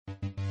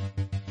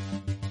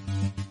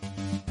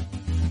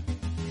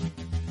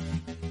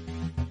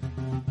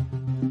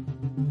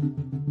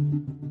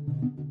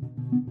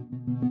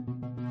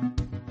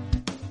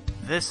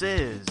This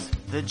is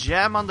The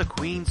Gem on the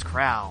Queen's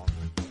Crown,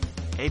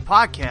 a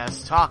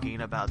podcast talking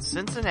about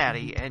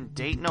Cincinnati and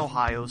Dayton,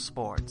 Ohio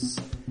sports.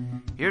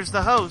 Here's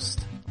the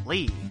host,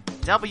 Lee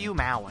W.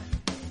 Mowen.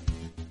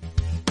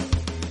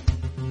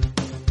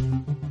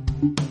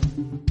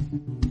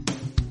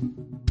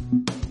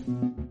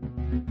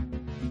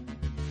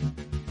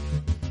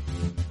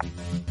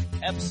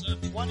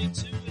 Episode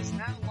 22 is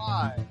now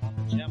live on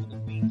The Gem on the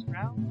Queen's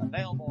Crown,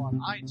 available on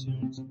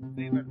iTunes and your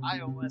favorite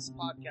iOS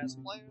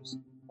podcast players,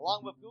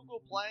 along with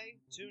Google Play,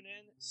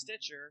 TuneIn,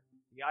 Stitcher,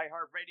 the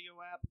iHeartRadio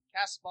app,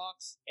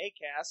 CastBox,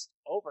 Acast,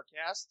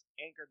 Overcast,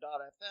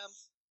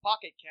 Anchor.fm,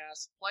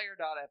 PocketCast,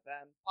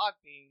 Player.fm,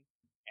 Podbean,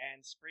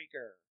 and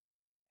Spreaker.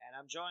 And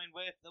I'm joined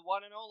with the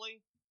one and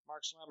only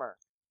Mark Schlemmer.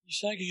 You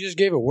sound like you just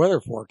gave a weather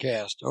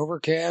forecast.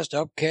 Overcast,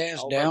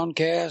 upcast,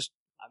 downcast.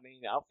 I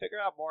mean, I'll figure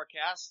out more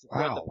casts to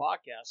Wow. put the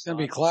podcast It's going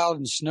to be cloud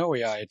and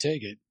snowy, I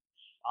take it.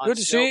 Good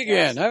to Snowcast. see you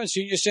again. I haven't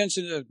seen you since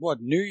the,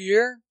 New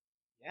Year?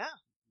 Yeah.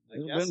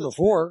 It's been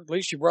before. At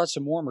least you brought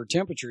some warmer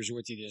temperatures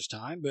with you this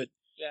time, but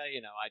Yeah,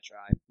 you know, I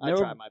try. I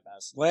try my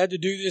best. glad to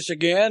do this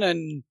again.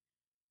 And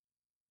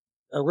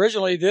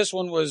originally this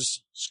one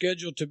was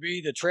scheduled to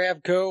be the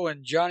Travco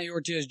and Johnny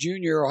Ortiz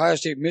Jr. Ohio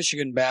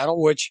State-Michigan battle,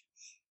 which,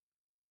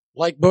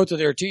 like both of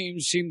their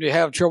teams, seem to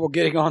have trouble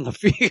getting on the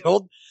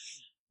field.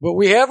 But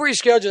we have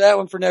rescheduled that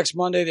one for next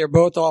Monday. They're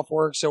both off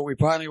work, so we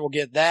finally will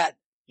get that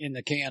in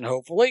the can,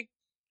 hopefully.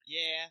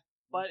 Yeah,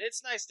 but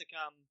it's nice to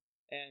come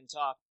and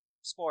talk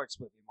sports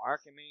with you,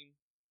 Mark. I mean,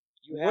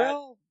 you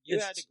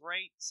had a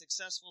great,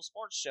 successful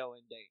sports show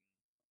in Dayton.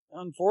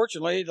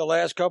 Unfortunately, the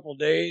last couple of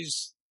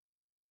days,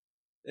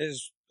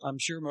 as I'm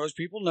sure most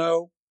people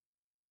know,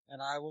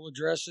 and I will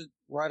address it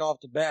right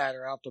off the bat,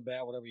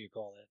 whatever you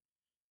call it,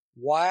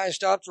 why I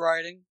stopped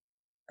writing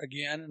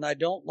again, and I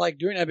don't like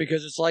doing that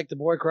because it's like the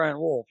boy crying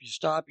wolf. You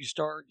stop, you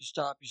start, you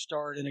stop, you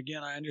start, and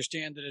again, I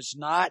understand that it's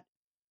not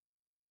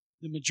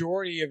the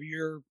majority of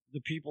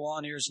the people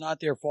on here, it's not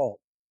their fault.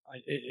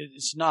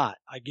 It's not.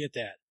 I get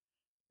that.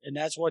 And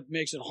that's what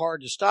makes it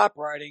hard to stop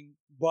writing,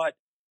 but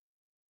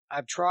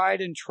I've tried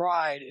and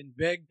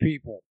begged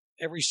people.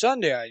 Every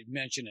Sunday I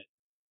mention it.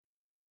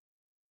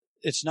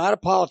 It's not a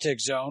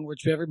politics zone,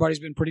 which everybody's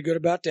been pretty good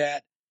about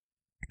that.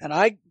 And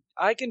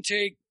I can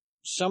take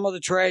some of the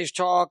trash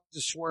talk,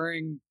 the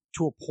swearing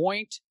to a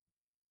point,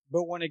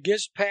 but when it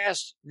gets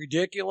past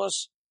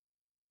ridiculous,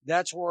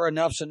 that's where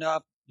enough's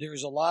enough.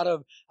 There's a lot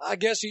of, I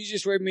guess the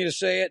easiest way for me to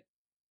say it,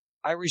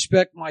 I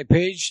respect my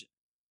page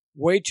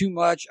way too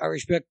much. I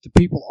respect the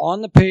people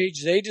on the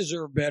page. They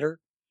deserve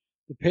better.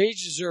 The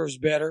page deserves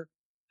better.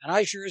 And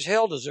I sure as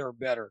hell deserve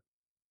better.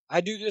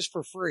 I do this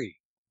for free.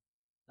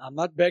 I'm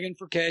not begging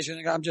for cash or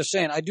anything. I'm just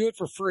saying I do it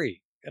for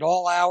free at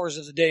all hours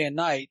of the day and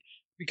night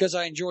because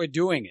I enjoy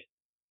doing it.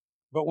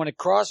 But when it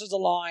crosses the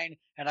line,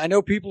 and I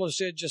know people have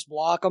said just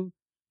block them,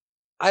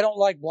 I don't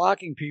like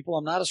blocking people.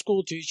 I'm not a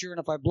school teacher, and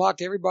if I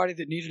blocked everybody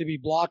that needed to be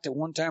blocked at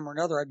one time or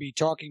another, I'd be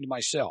talking to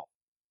myself.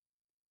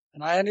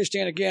 And I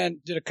understand,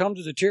 again, that it comes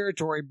to the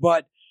territory,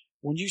 but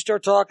when you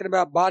start talking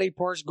about body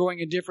parts going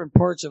in different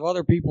parts of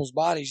other people's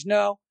bodies,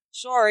 no,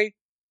 sorry,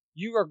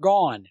 you are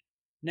gone.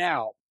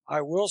 Now,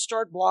 I will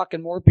start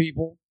blocking more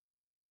people.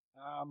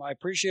 I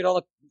appreciate all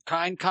the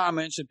kind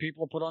comments that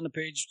people have put on the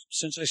page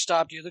since I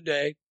stopped the other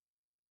day.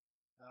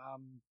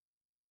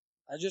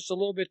 I'm just a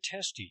little bit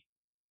testy,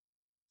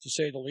 to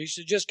say the least.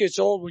 It just gets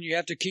old when you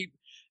have to keep,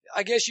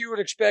 I guess you would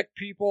expect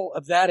people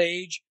of that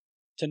age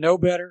to know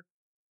better.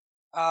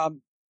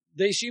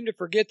 They seem to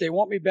forget they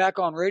want me back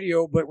on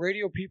radio, but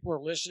radio people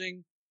are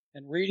listening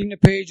and reading the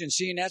page and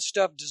seeing that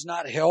stuff does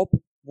not help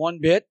one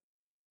bit.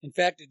 In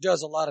fact, it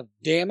does a lot of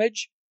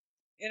damage.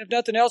 And if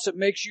nothing else, it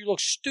makes you look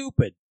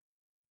stupid.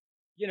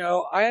 You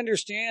know, I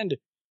understand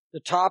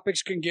the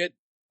topics can get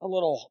a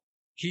little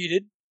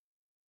heated,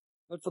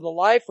 but for the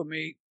life of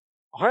me,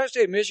 Ohio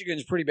State, Michigan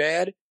is pretty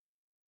bad.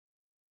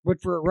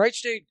 But for Wright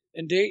State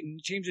and Dayton,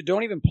 teams that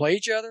don't even play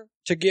each other,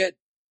 to get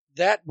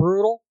that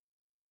brutal,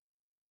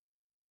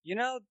 you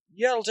know,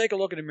 you gotta take a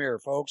look in the mirror,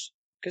 folks,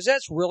 because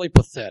that's really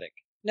pathetic.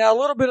 Now, a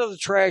little bit of the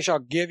trash I'll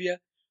give you,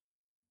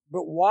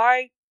 but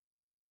why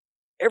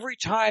every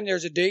time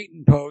there's a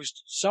Dayton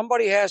post,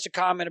 somebody has to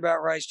comment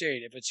about Wright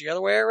State? If it's the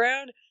other way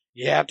around,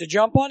 you have to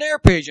jump on their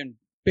page and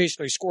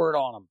basically squirt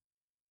on them.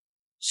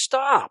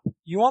 Stop.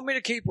 You want me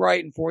to keep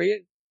writing for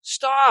you?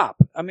 Stop.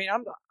 I mean,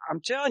 I'm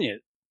telling you,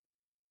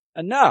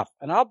 enough.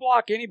 And I'll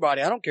block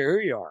anybody. I don't care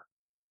who you are.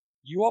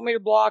 You want me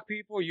to block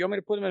people? You want me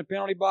to put them in a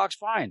penalty box?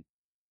 Fine.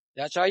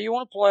 That's how you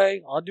want to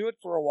play. I'll do it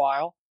for a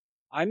while.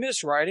 I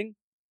miss writing.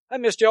 I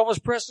missed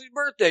Elvis Presley's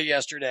birthday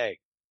yesterday.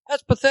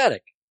 That's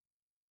pathetic.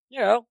 You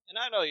know. And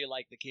I know you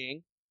like the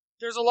King.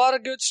 There's a lot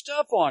of good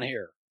stuff on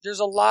here. There's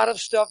a lot of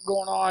stuff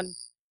going on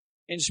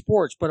in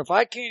sports. But if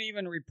I can't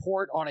even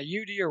report on a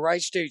UD or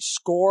Wright State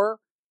score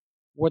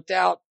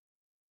without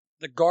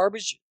the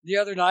garbage the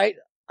other night,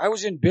 I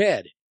was in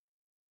bed.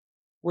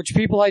 Which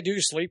people I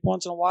do sleep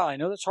once in a while. I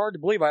know that's hard to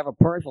believe. I have a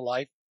private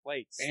life.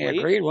 Wait, And a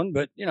sleep? great one,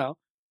 but, you know.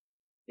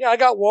 Yeah, I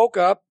got woke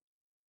up,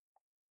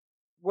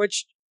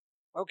 which,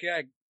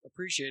 okay,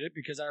 appreciate it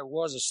because I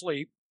was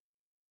asleep.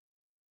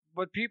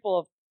 But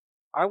people, if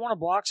I want to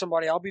block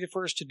somebody, I'll be the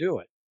first to do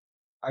it.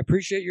 I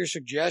appreciate your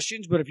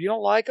suggestions, but if you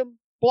don't like them,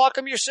 block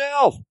them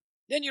yourself.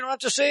 Then you don't have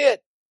to see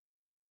it.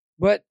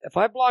 But if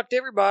I blocked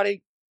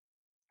everybody,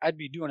 I'd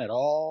be doing it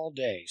all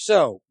day.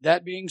 So,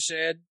 that being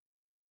said,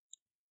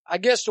 I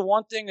guess the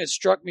one thing that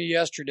struck me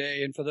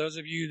yesterday, and for those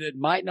of you that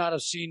might not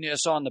have seen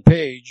this on the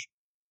page,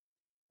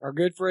 our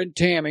good friend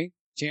Tammy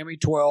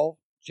 12,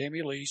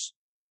 Tammy Lease,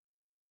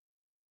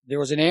 there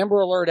was an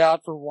Amber Alert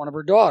out for one of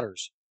her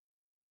daughters.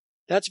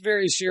 That's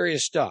very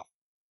serious stuff.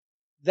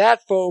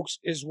 That, folks,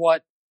 is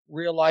what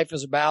real life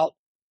is about.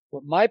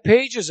 What my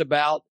page is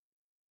about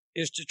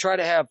is to try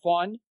to have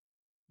fun,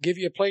 give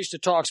you a place to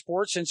talk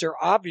sports, since there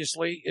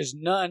obviously is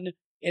none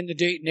in the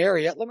Dayton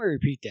area. Let me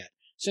repeat that.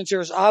 Since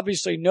there's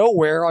obviously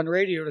nowhere on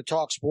radio to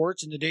talk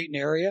sports in the Dayton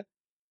area,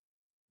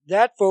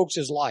 that, folks,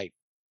 is life.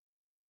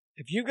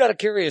 If you've got to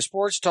carry a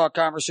sports talk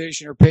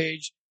conversation or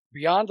page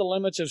beyond the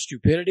limits of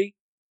stupidity,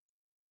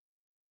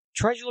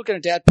 try looking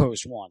at that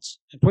post once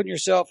and putting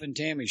yourself in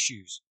Tammy's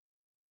shoes.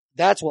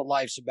 That's what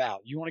life's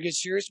about. You want to get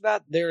serious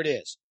about it? There it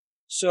is.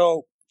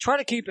 So try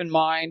to keep in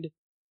mind,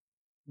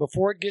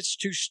 before it gets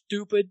too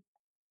stupid,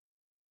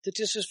 that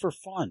this is for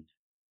fun,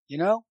 you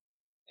know?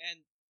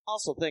 And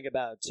also think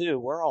about it, too.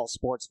 We're all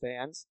sports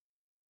fans.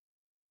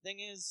 Thing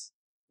is,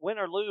 win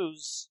or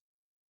lose,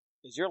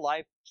 is your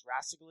life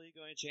drastically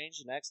going to change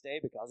the next day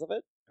because of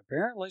it?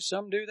 Apparently,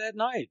 some do that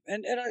night.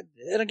 And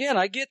again,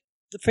 I get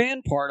the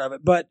fan part of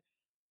it, but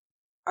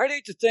I'd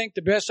hate to think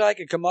the best I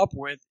could come up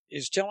with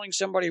is telling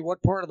somebody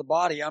what part of the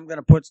body I'm going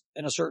to put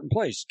in a certain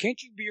place.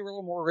 Can't you be a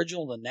little more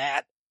original than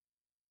that?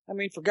 I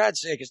mean, for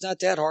God's sake, it's not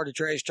that hard to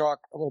trash talk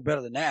a little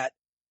better than that.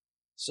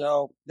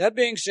 So, that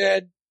being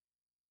said,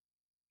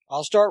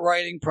 I'll start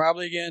writing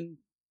probably again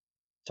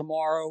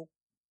tomorrow.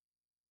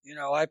 You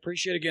know, I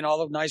appreciate again all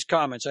the nice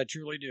comments. I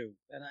truly do.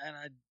 And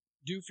I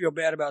do feel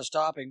bad about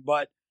stopping,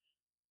 but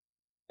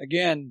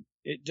again,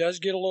 it does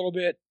get a little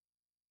bit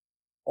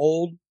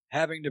old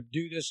having to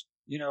do this,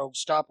 you know,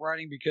 stop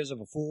writing because of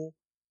a fool.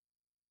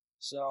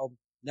 So,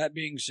 that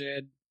being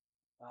said,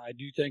 I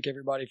do thank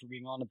everybody for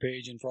being on the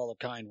page and for all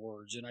the kind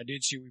words. And I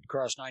did see we've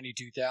crossed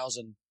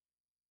 92,000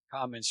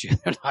 comments the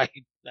other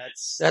night.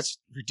 That's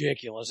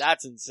ridiculous.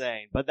 That's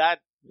insane. But that's,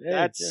 you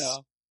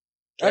know,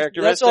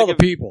 that's all the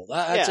people.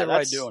 That's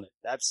everybody doing it.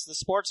 That's the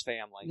sports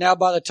family. Now,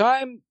 by the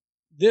time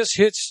this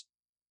hits,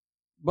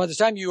 by the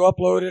time you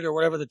upload it or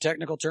whatever the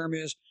technical term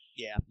is,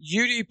 yeah,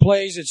 UD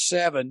plays at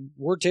 7.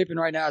 We're taping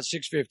right now at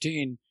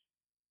 6:15.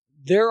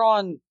 They're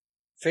on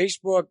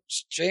Facebook,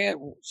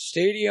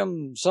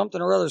 Stadium,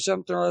 something or other.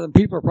 And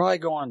people are probably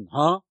going,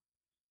 huh?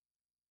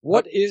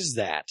 What is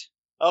that?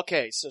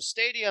 Okay, so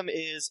Stadium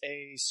is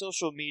a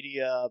social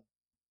media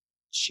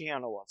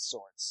channel of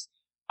sorts.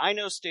 I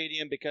know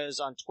Stadium because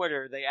on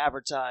Twitter they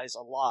advertise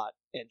a lot,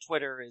 and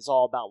Twitter is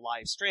all about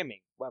live streaming,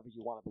 whether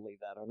you want to believe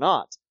that or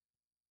not.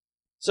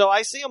 So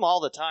I see them all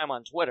the time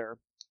on Twitter.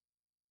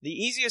 The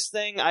easiest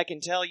thing I can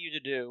tell you to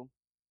do,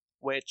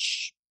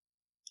 which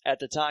at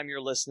the time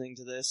you're listening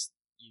to this,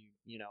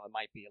 you know, it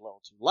might be a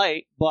little too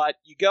late, but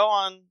you go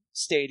on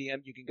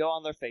Stadium, you can go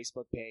on their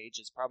Facebook page,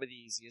 it's probably the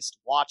easiest,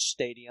 watch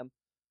Stadium,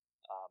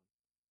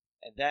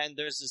 and then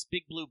there's this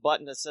big blue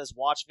button that says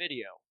watch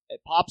video.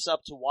 It pops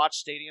up to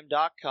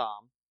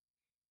watchstadium.com,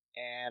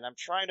 and I'm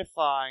trying to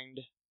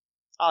find,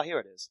 oh, here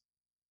it is.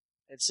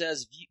 It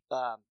says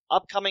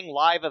upcoming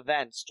live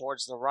events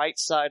towards the right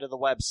side of the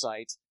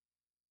website,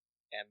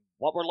 and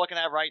what we're looking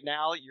at right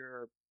now,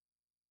 your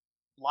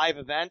live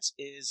event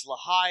is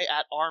Lehigh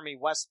at Army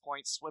West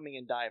Point swimming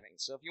and diving.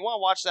 So if you want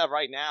to watch that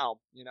right now,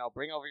 you know,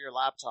 bring over your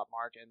laptop,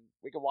 Mark, and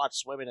we can watch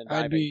swimming and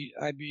diving.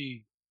 I'd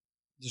be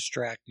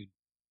distracted.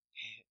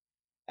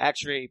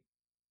 Actually,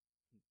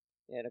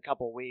 in a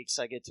couple of weeks,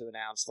 I get to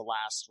announce the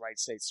last Wright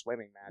State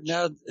swimming match.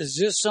 Now, is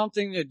this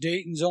something that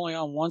Dayton's only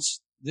on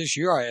once this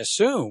year, I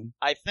assume?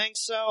 I think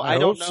so. I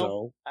don't hope know.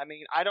 So. I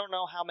mean, I don't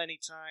know how many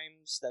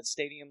times that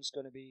Stadium's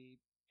going to be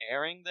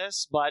airing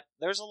this, but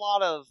there's a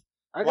lot of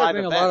I live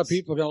think events. a lot of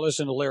people are going to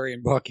listen to Larry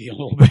and Bucky a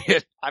little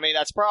bit. I mean,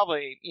 that's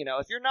probably, you know,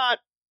 if you're not,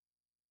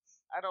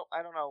 I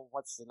don't know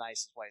what's the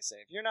nicest way to say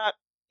it. If you're not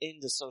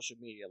into social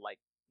media, like,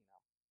 you know,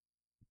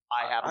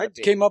 I happen to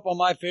be. Came up on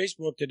my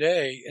Facebook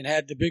today and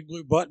had the big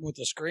blue button with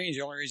the screens.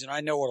 The only reason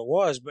I know what it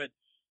was, but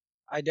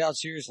I doubt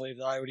seriously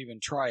that I would even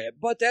try it.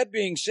 But that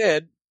being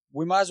said,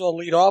 we might as well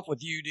lead off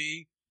with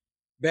UD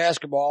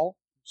basketball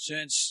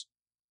since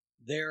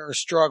they're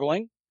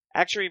struggling.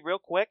 Actually, real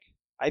quick,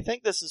 I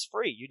think this is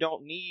free. You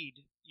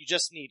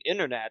just need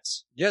internet.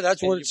 Yeah,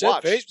 that's what it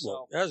said, Facebook.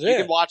 So that's you it.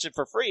 can watch it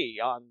for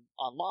free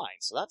online.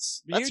 So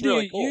that's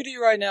really cool.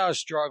 UD right now is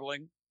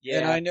struggling. Yeah.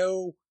 And I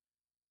know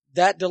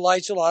that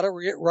delights a lot of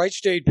Wright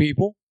State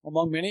people,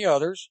 among many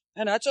others.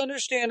 And that's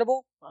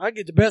understandable. I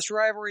get the best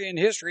rivalry in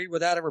history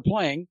without ever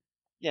playing.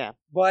 Yeah.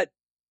 But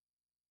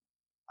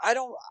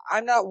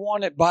I'm not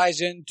one that buys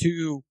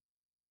into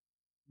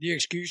the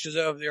excuses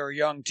of they're a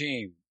young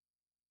team.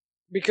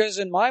 Because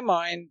in my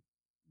mind,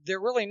 they're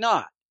really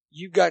not.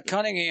 You've got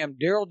Cunningham,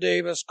 Daryl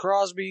Davis,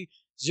 Crosby,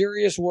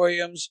 Zarius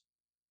Williams.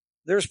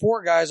 There's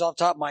 4 guys off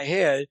the top of my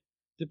head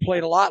that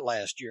played a lot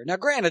last year. Now,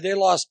 granted, they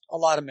lost a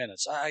lot of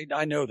minutes.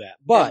 I know that.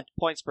 But and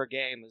points per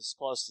game is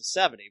close to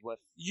 70.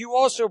 You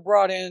also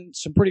brought in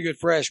some pretty good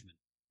freshmen.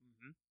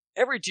 Mm-hmm.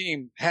 Every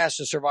team has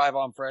to survive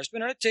on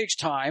freshmen, and it takes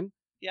time.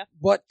 Yeah.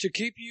 But to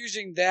keep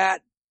using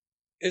that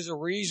as a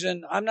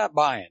reason, I'm not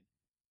buying.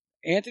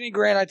 Anthony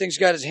Grant, I think, has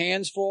got his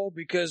hands full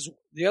because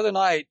the other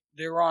night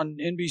they were on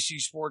NBC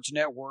Sports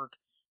Network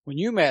when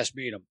UMass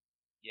beat them.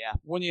 Yeah.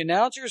 When the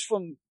announcers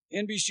from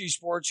NBC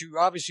Sports, who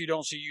obviously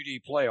don't see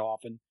UD play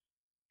often,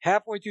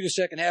 halfway through the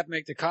second half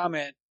make the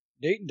comment,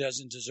 Dayton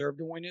doesn't deserve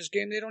to win this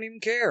game. They don't even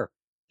care.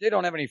 They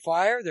don't have any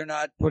fire. They're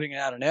not putting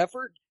out an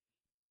effort.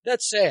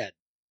 That's sad.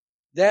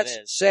 That's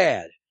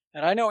sad.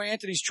 And I know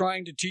Anthony's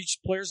trying to teach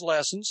players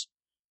lessons.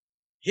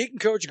 He can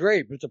coach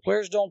great, but if the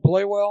players don't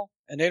play well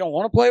and they don't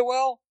want to play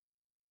well,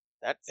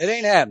 it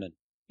ain't happening.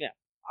 Yeah.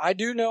 I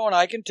do know, and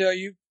I can tell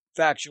you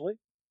factually,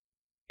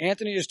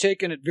 Anthony is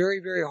taking it very,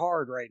 very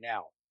hard right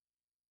now.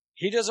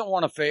 He doesn't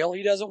want to fail.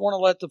 He doesn't want to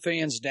let the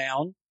fans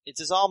down. It's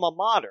his alma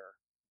mater.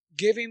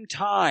 Give him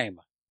time.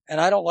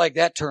 And I don't like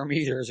that term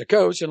either as a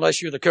coach,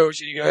 unless you're the coach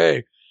and you go,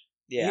 hey,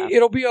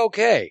 it'll be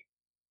okay.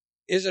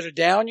 Is it a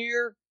down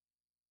year?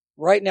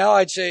 Right now,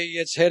 I'd say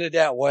it's headed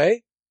that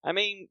way. I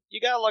mean, you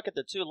got to look at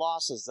the 2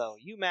 losses, though.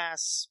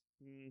 UMass,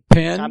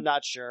 Penn. I'm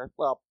not sure.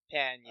 Well,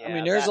 Penn, yeah. I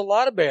mean, there's a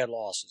lot of bad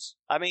losses.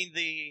 I mean,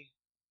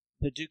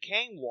 the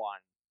Duquesne one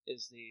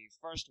is the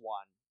first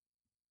one.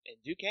 And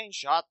Duquesne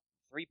shot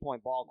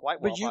 3-point ball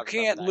quite well. But you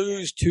can't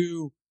lose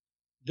to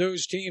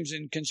those teams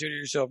and consider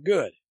yourself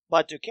good.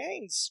 But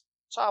Duquesne's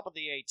top of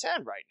the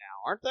A-10 right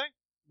now, aren't they?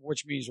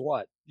 Which means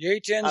what? The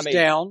A-10's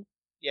down.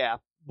 Yeah.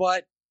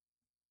 But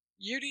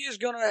UD is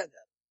going to,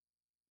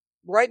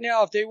 right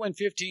now, if they win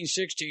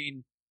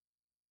 15-16,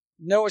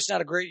 no, it's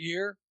not a great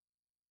year.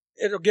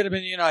 It'll get them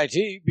in the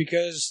NIT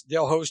because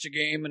they'll host a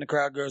game and the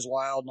crowd goes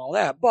wild and all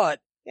that. But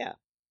yeah,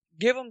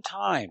 give them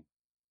time.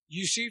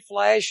 You see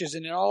flashes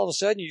and then all of a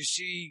sudden you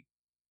see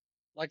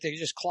like they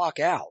just clock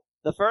out.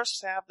 The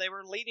first half they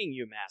were leading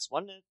UMass,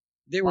 wasn't it?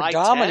 They were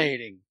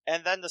dominating. 10,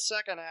 and then the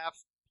second half,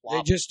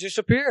 they just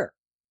disappear.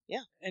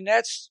 Yeah. And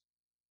that's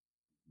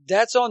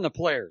on the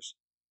players.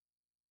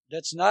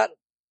 That's not,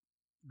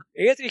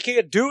 Anthony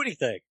can't do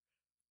anything.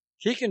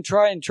 He can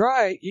try.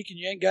 He can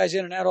yank guys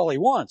in and out all he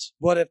wants.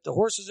 But if the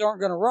horses aren't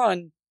going to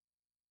run,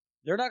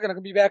 they're not going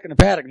to be back in the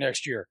paddock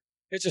next year.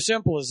 It's as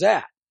simple as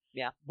that.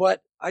 Yeah.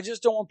 But I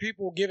just don't want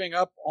people giving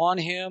up on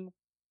him,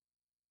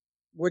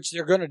 which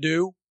they're going to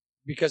do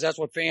because that's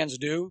what fans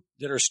do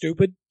that are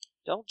stupid.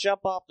 Don't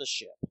jump off the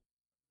ship.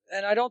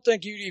 And I don't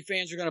think UD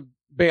fans are going to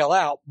bail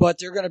out, but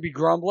they're going to be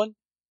grumbling,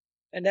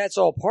 and that's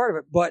all part of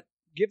it. But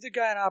give the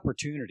guy an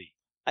opportunity.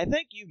 I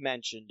think you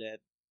mentioned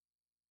it.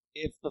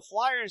 If the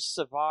Flyers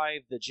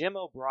survive the Jim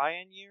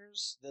O'Brien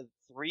years, the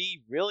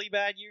 3 really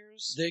bad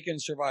years, they can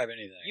survive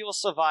anything. You will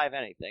survive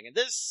anything. And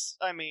this,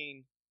 I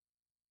mean,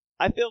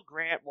 I feel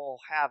Grant will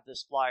have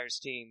this Flyers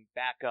team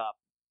back up.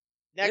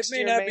 Next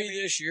year, it may not maybe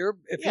be this year.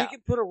 If he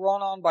can put a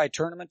run on by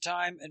tournament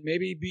time and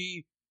maybe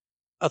be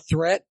a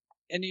threat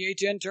in the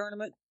A-10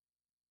 tournament,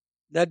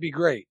 that'd be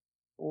great.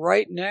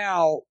 Right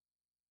now,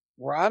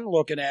 where I'm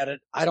looking at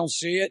it, I don't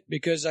see it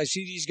because I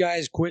see these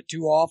guys quit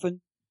too often.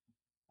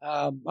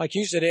 Like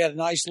you said, they had a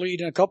nice lead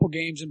in a couple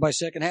games, and by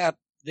second half,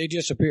 they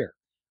disappear.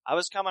 I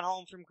was coming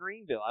home from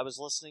Greenville. I was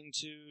listening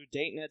to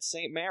Dayton at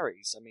St.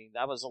 Mary's. I mean,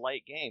 that was a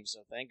late game,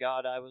 so thank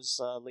God I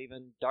was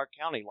leaving Dark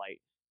County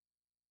late.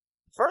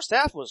 First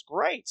half was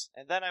great,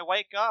 and then I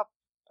wake up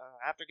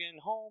after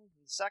getting home.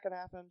 In the second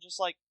half, I'm just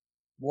like,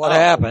 what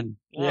happened?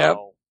 No. Yep.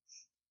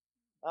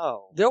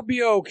 Oh. They'll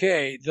be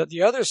okay.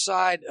 The other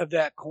side of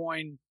that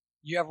coin,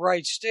 you have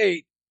Wright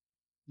State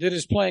that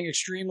is playing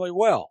extremely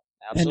well.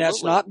 Absolutely. And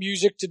that's not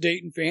music to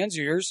Dayton fans'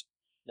 ears.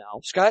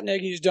 No. Scott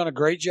Nagy has done a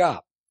great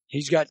job.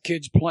 He's got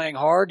kids playing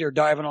hard. They're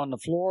diving on the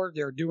floor.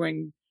 They're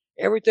doing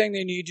everything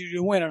they need to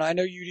win. And I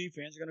know UD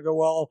fans are going to go,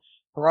 well,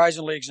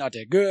 Horizon League's not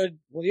that good.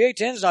 Well, the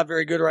A-10's not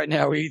very good right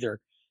now either.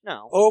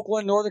 No.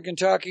 Oakland, Northern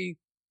Kentucky,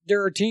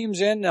 there are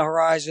teams in the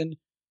Horizon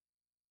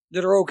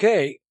that are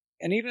okay.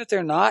 And even if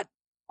they're not,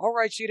 all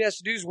Wright State has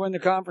to do is win the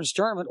conference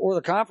tournament or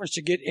the conference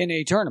to get in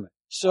a tournament.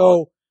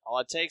 So all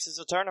it takes is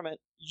a tournament.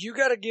 You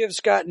got to give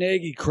Scott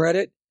Nagy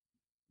credit.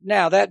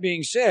 Now, that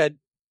being said,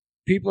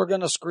 people are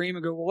going to scream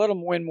and go, well, let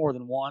them win more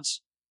than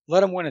once.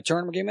 Let them win a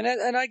tournament game.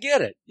 And I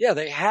get it. Yeah,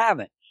 they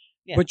haven't.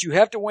 Yeah. But you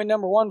have to win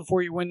number 1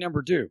 before you win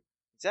number 2.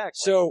 Exactly.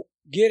 So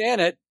get in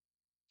it.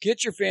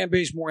 Get your fan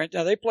base more in.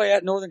 Now, they play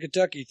at Northern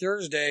Kentucky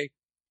Thursday.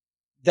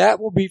 That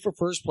will be for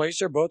first place.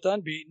 They're both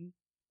unbeaten.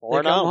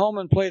 They come home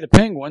and play the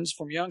Penguins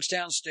from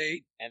Youngstown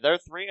State. And they're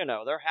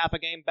 3-0. They're half a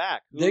game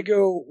back. They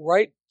go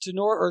right to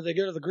they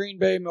go to the Green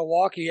Bay,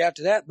 Milwaukee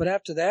after that. But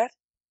after that,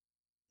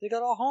 they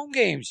got all home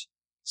games.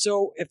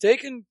 So if they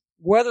can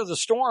weather the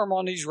storm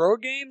on these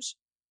road games,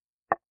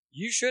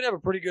 you should have a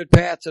pretty good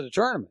path to the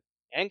tournament.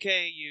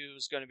 NKU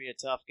is going to be a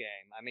tough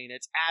game. I mean,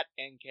 it's at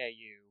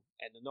NKU,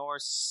 and the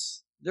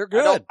Norse. They're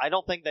good. I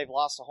don't think they've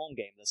lost a home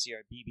game this year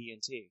at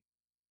BB&T.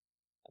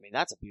 I mean,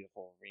 that's a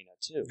beautiful arena,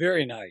 too.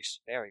 Very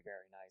nice. Very,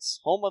 very nice.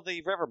 Home of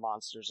the River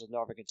Monsters of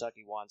Northern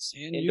Kentucky once.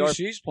 And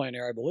UC's playing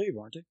there, I believe,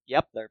 aren't they?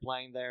 Yep, they're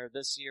playing there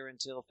this year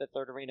until Fifth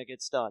Third Arena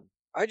gets done.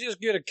 I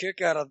just get a kick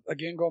out of,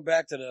 again, going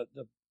back to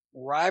the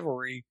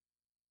rivalry.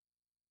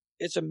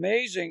 It's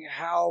amazing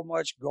how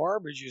much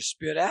garbage you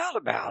spit out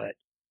about it.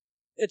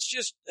 It's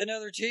just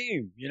another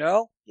team, you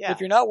know? Yeah. If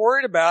you're not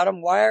worried about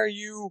them, why are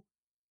you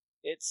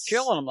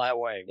killing them that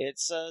way?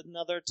 It's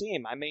another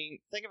team. I mean,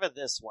 think of it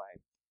this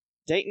way.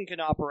 Dayton can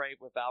operate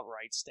without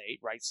Wright State.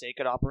 Wright State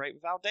could operate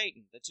without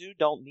Dayton. The two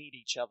don't need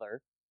each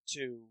other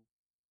to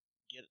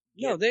get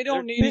No, they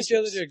don't need business. each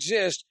other to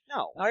exist.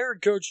 No. I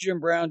heard Coach Jim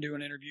Brown do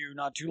an interview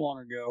not too long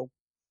ago,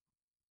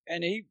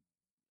 and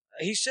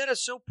he said it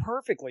so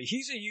perfectly.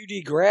 He's a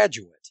UD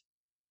graduate.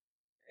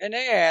 And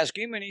they asked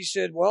him, and he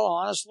said, well,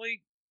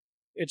 honestly,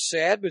 it's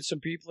sad, but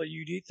some people at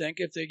UD think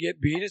if they get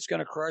beat, it's going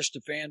to crush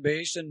the fan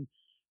base and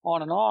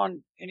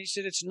on. And he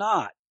said, it's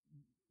not.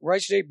 Wright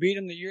State beat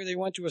them the year they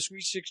went to a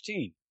Sweet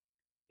 16.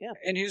 Yeah.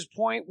 And his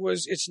point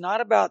was, it's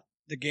not about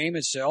the game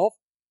itself,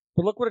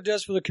 but look what it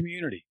does for the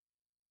community.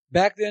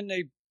 Back then,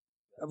 it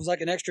was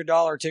like an extra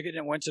 $1 ticket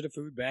and it went to the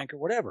food bank or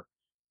whatever.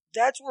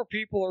 That's where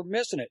people are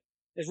missing it.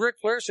 As Ric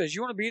Flair says,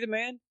 you want to be the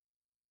man?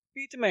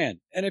 Beat the man.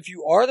 And if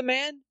you are the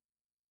man,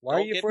 why are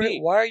you afraid?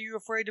 Why are you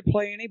afraid to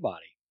play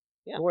anybody?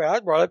 Yeah. The way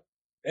I brought it,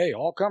 hey,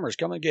 all comers,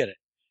 come and get it.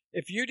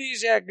 If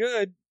UD's that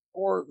good,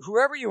 or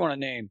whoever you want to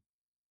name,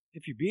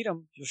 if you beat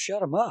them, you'll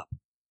shut them up.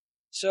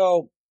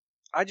 So,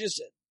 I get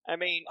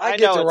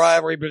the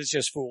rivalry, but it's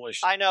just foolish.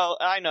 I know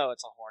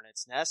it's a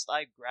hornet's nest.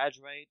 I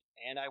graduate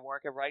and I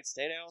work at Wright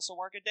State. I also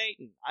work at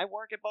Dayton. I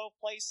work at both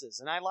places,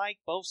 and I like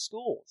both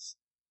schools.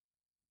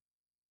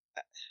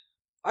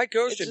 I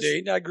coached at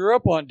Dayton. I grew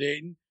up on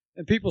Dayton,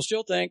 and people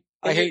still think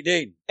I hate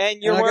Dayton.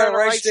 And you're wearing a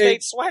Wright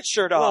State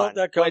sweatshirt on. Well,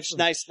 that comes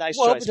nice choice,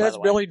 but that's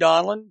Billy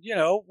Donlin,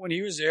 when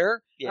he was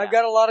there. Yeah. I've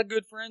got a lot of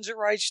good friends at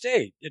Wright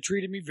State that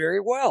treated me very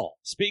well.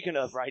 Speaking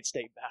of Wright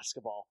State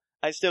basketball,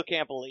 I still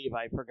can't believe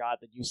I forgot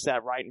that you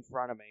sat right in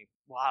front of me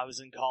while I was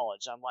in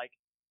college. I'm like,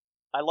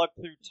 I looked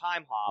through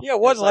Time Hop. Yeah, it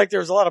wasn't like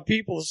there was a lot of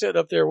people sitting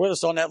up there with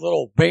us on that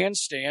little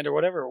bandstand or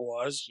whatever it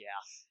was. Yeah.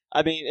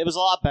 I mean, it was a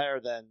lot better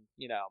than,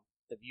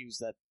 the views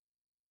that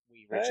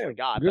we originally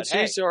got. Good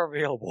seats are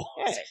available.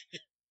 Hey,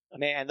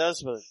 man,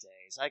 those were the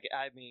days.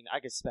 I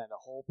could spend a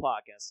whole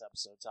podcast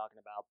episode talking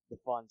about the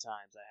fun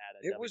times I had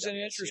at It was an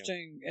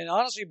interesting, and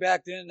honestly,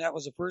 back then, that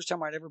was the first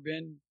time I'd ever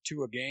been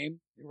to a game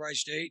at Wright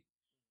State.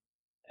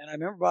 And I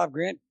remember Bob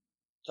Grant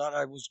thought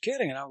I was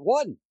kidding, and I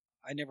wasn't.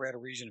 I never had a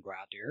reason to go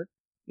out there.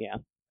 Yeah.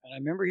 And I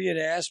remember he had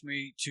asked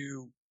me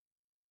to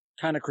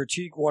kind of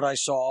critique what I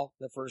saw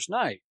the first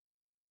night.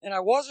 And I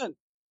wasn't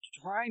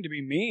trying to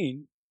be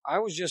mean. I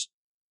was just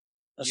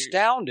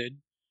astounded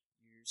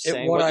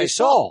at what I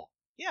saw.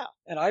 Yeah.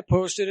 And I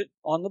posted it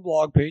on the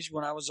blog page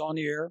when I was on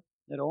the air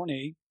at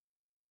O&E.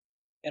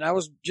 And I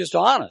was just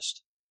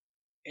honest.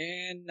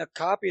 And a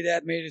copy of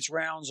that made its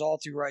rounds all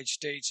through Wright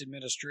State's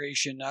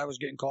administration. I was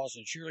getting calls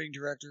from the cheerleading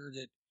director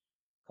that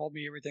called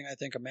me everything I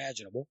think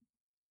imaginable.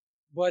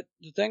 But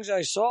the things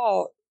I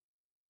saw,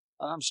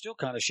 I'm still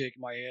kind of shaking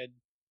my head.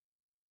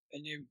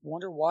 And you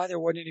wonder why there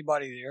wasn't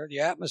anybody there. The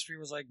atmosphere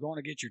was like going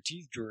to get your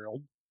teeth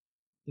drilled.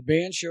 The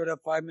band showed up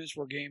 5 minutes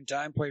before game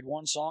time, played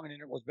one song, and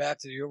then it was back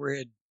to the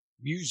overhead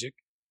music.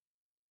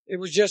 It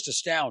was just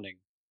astounding.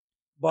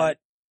 But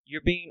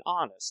you're being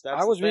honest.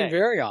 I was being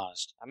very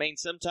honest. I mean,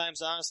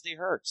 sometimes honesty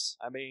hurts.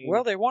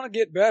 Well, they want to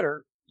get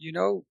better.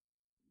 You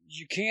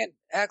can't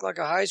act like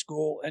a high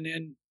school and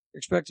then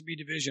expect to be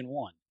Division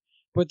I.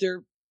 But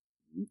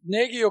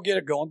Nagy will get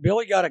it going.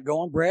 Billy got it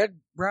going. Brad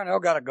Brownell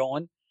got it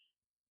going.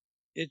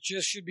 It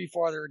just should be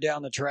farther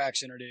down the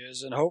tracks than it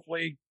is, and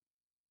hopefully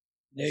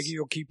Nagy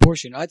will keep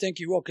pushing. I think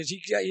he will, because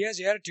he has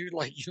the attitude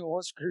like,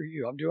 what, screw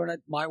you, I'm doing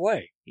it my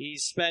way. He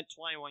spent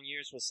 21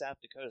 years with South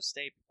Dakota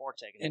State before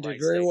taking the and Wright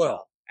did very State well.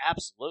 job.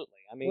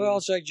 Absolutely. Well,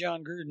 it's like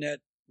John Gruden,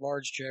 that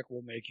large check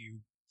will make you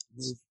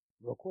move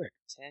real quick.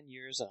 10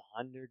 years,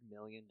 $100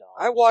 million.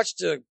 I watched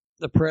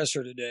the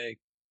presser today,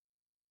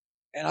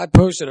 and I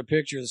posted a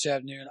picture this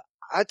afternoon.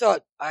 I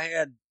thought I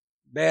had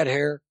bad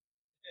hair.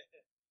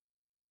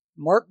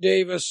 Mark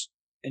Davis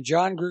and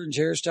John Gruden's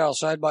hairstyle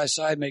side by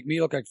side make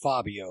me look like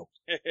Fabio.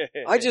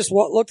 I just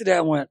looked at that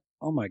and went,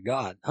 oh my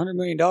God, $100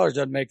 million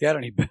doesn't make that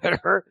any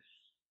better.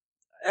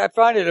 I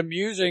find it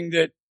amusing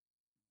that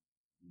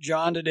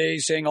John today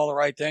is saying all the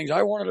right things.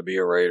 I wanted to be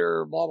a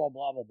Raider, blah, blah,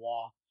 blah, blah,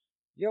 blah.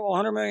 Yeah, well,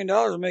 $100 million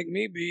will make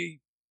me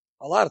be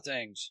a lot of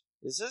things.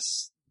 Is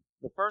this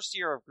the first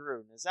year of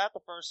Gruden? Is that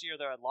the first year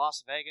they're at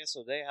Las Vegas,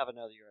 or they have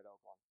another year at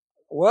Oakland?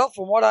 Well,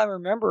 from what I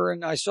remember,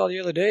 and I saw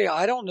the other day,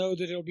 I don't know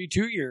that it'll be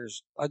 2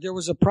 years. There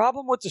was a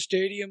problem with the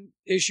stadium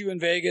issue in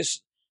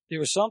Vegas. There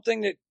was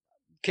something that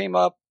came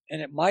up,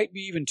 and it might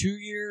be even 2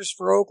 years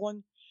for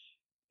Oakland.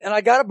 And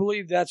I got to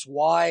believe that's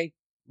why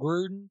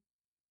Gruden,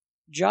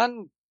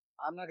 John,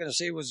 I'm not going to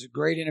say was a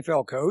great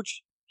NFL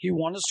coach. He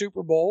won the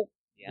Super Bowl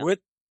with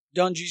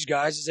Dungy's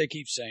guys, as they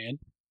keep saying.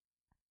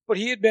 But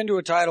he had been to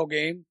a title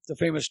game, the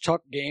famous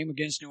Tuck game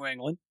against New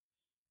England.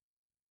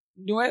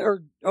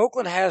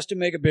 Oakland has to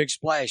make a big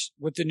splash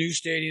with the new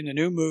stadium, the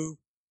new move.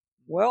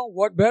 Well,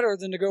 what better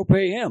than to go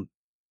pay him?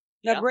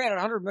 Now, granted,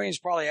 $100 million is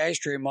probably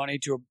ashtray money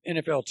to an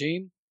NFL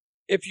team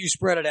if you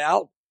spread it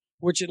out,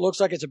 which it looks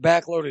like it's a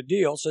backloaded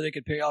deal, so they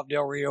could pay off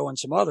Del Rio and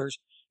some others.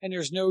 And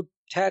there's no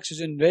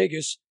taxes in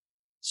Vegas,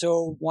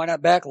 so why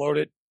not backload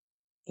it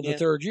for the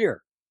third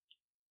year?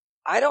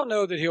 I don't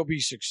know that he'll be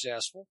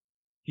successful.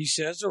 He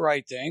says the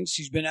right things.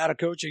 He's been out of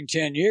coaching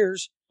 10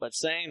 years. But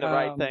saying the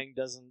right thing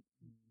doesn't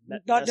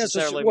not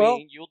necessarily well,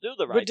 mean you'll do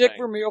the right thing. But Dick thing.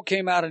 Vermeil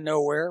came out of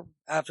nowhere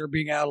after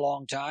being out a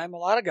long time. A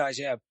lot of guys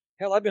have.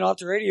 Hell, I've been off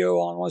the radio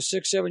almost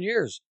 6-7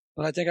 years,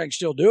 but I think I can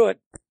still do it.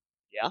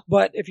 Yeah.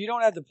 But if you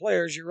don't have the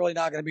players, you're really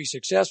not going to be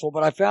successful.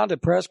 But I found a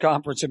press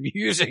conference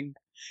amusing.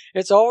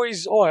 It's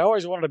always, I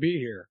always wanted to be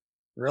here.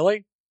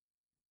 Really?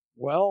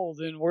 Well,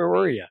 then where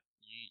were you?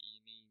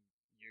 You mean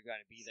you're going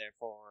to be there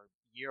for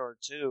a year or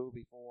two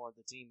before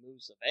the team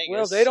moves to Vegas?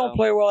 Well, they don't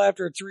play well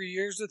after 3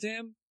 years with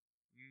him.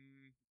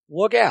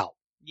 Look out.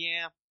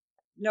 Yeah.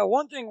 Now,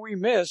 one thing we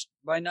missed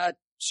by not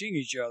seeing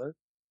each other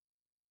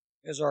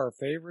is our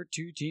favorite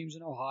two teams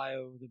in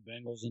Ohio, the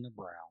Bengals and the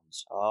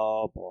Browns.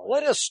 Oh, boy.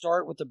 Let us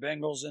start with the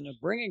Bengals and the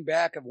bringing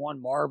back of one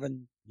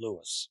Marvin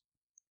Lewis.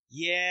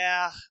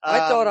 Yeah. I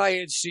thought I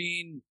had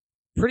seen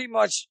pretty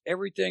much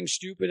everything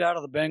stupid out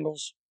of the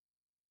Bengals,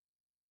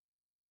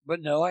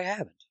 but no, I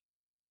haven't.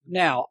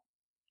 Now,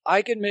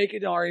 I can make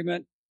an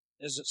argument,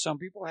 as some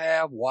people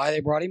have, why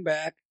they brought him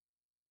back.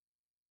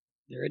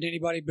 There isn't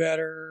anybody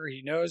better.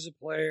 He knows the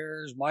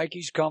players.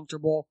 Mikey's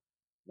comfortable.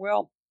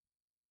 Well,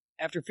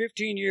 after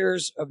 15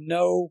 years of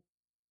no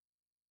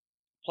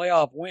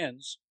playoff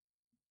wins,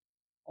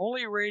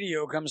 only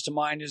radio comes to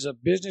mind as a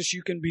business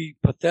you can be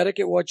pathetic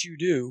at what you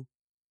do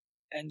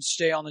and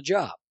stay on the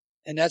job.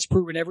 And that's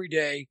proven every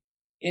day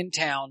in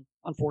town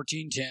on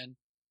 1410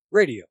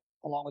 radio,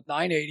 along with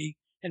 980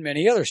 and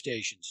many other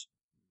stations.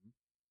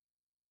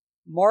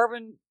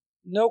 Marvin,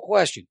 no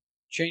question,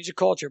 changed the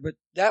culture, but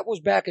that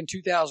was back in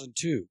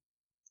 2002.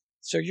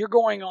 So you're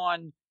going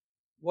on,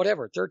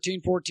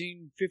 13,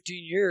 14,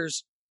 15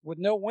 years with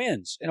no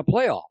wins in a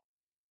playoff.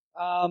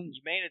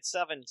 You made it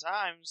 7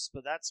 times,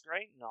 but that's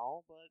great and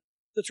all, but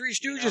the Three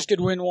Stooges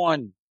could win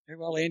one.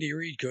 Well, Andy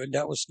Reid could.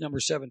 That was number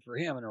 7 for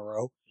him in a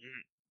row.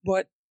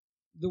 But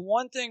the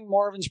one thing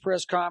Marvin's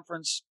press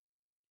conference,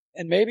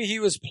 and maybe he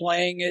was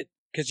playing it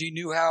because he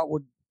knew how it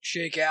would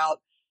shake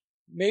out.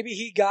 Maybe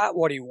he got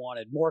what he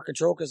wanted, more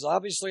control, because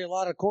obviously a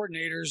lot of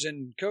coordinators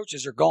and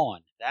coaches are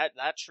gone.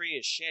 That tree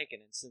is shaking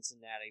in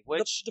Cincinnati,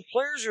 which the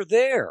players are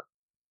there.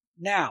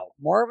 Now,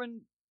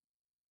 Marvin,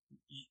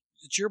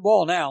 it's your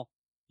ball now.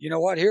 You know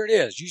what? Here it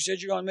is. You said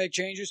you're going to make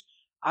changes.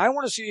 I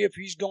want to see if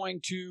he's going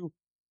to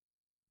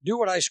do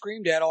what I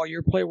screamed at all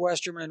year, play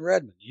Westerman and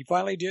Redmond. He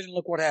finally did, and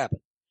look what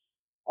happened.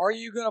 Are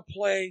you going to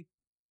play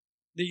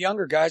the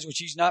younger guys, which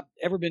he's not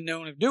ever been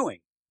known of doing?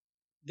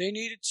 They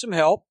needed some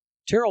help.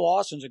 Terrell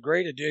Lawson's a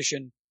great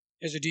addition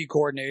as a D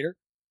coordinator.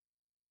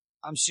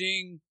 I'm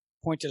seeing,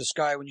 point to the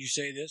sky when you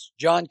say this,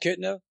 John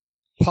Kitna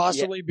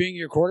possibly being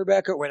your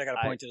quarterback. Oh, wait, I got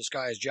to point to the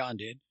sky as John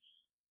did.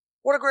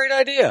 What a great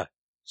idea.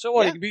 So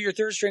what, he can be your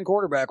third string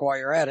quarterback while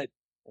you're at it.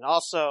 And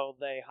also,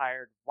 they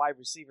hired wide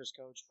receivers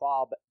coach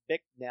Bob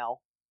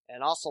Bicknell,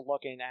 and also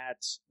looking at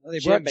they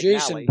Jim brought McNally.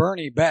 Jason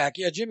Burney back.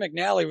 Yeah, Jim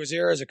McNally was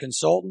there as a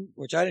consultant,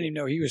 which I didn't even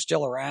know he was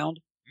still around.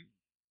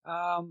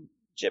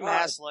 Jim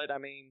Haslett,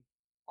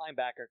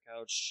 linebacker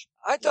coach.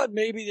 I thought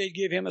maybe they'd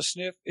give him a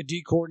sniff at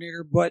D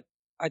coordinator, but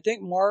I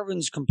think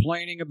Marvin's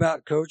complaining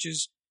about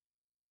coaches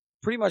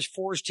pretty much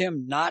forced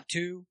him not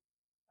to.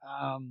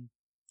 And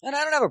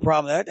I don't have a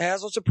problem with that.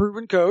 Haslett's a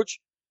proven coach.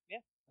 Yeah.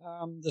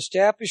 The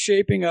staff is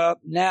shaping up.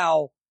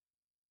 Now,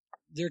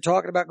 they're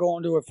talking about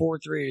going to a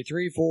 4-3,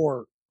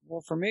 3-4.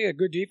 Well, for me, a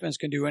good defense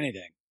can do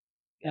anything.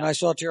 And I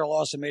saw Terrell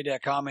Lawson made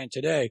that comment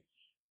today.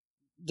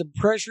 The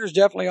pressure is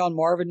definitely on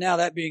Marvin. Now,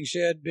 that being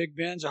said, Big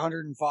Ben's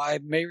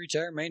 105, may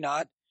retire, may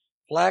not.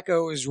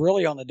 Flacco is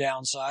really on the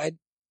downside,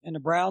 and the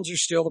Browns are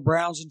still the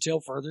Browns until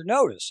further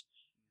notice.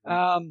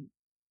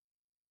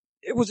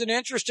 It was an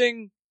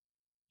interesting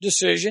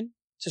decision,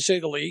 to say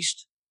the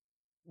least.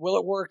 Will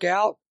it work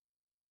out?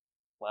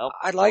 Well,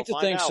 I'd like to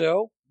think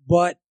so,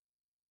 but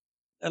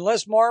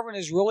unless Marvin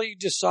has really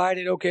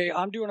decided, okay,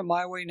 I'm doing it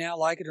my way now,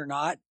 like it or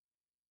not,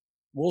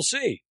 we'll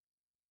see.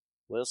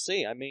 We'll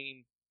see.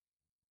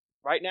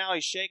 Right now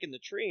he's shaking the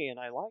tree, and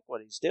I like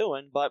what he's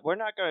doing, but we're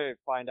not going to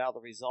find out the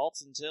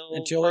results until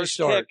they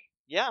start. Kick.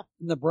 Yeah.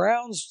 And the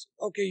Browns,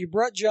 okay, you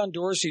brought John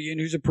Dorsey in,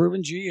 who's a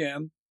proven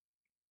GM,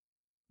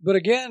 but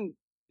again,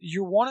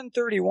 you're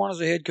 1-31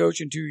 as a head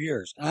coach in 2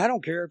 years. And I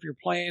don't care if you're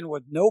playing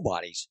with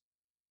nobodies.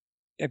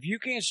 If you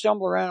can't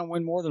stumble around and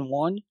win more than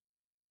one,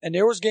 and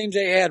there was games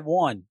they had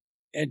won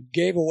and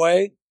gave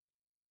away,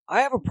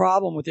 I have a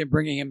problem with them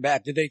bringing him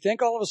back. Did they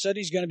think all of a sudden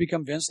he's going to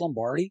become Vince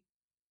Lombardi?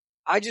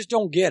 I just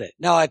don't get it.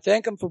 Now, I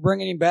thank him for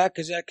bringing him back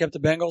because that kept the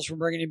Bengals from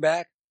bringing him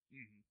back.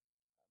 Mm-hmm.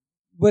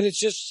 But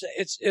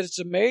it's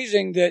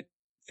amazing that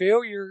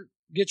failure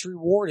gets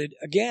rewarded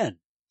again.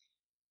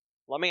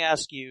 Let me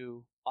ask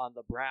you on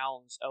the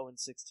Browns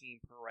 0-16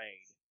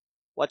 parade.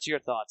 What's your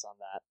thoughts on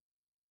that?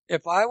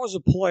 If I was a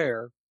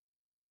player,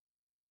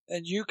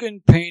 and you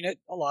can paint it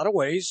a lot of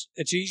ways,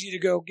 it's easy to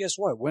go, guess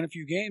what? Win a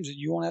few games and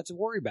you won't have to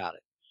worry about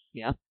it.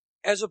 Yeah.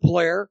 As a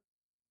player,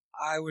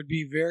 I would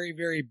be very,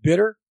 very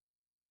bitter.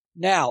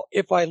 Now,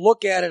 if I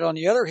look at it on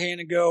the other hand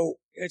and go,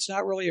 it's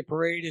not really a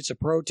parade, it's a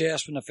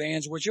protest from the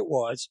fans, which it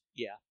was.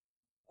 Yeah.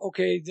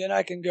 Okay, then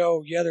I can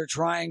go, yeah, they're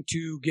trying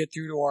to get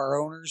through to our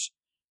owners.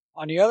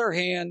 On the other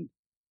hand,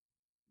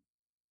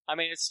 I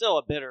mean, it's still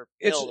a bitter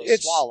pill to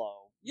swallow.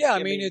 Yeah,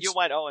 I mean, you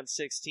went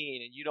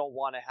 0-16, and you don't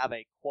want to have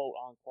a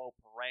quote-unquote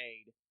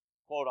parade,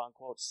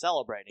 quote-unquote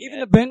celebrating Even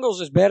it. the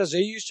Bengals, as bad as they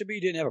used to be,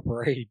 didn't have a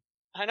parade.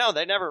 I know,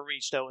 they never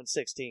reached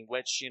 0-16,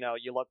 which,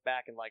 you look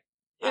back and like,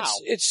 wow.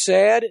 It's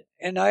sad,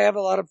 and I have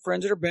a lot of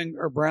friends that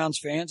are Browns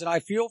fans, and I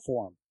feel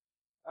for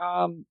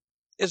them.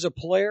 As a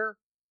player,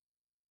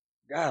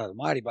 God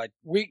almighty, by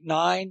week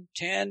 9,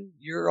 10,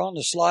 you're on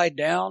the slide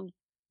down,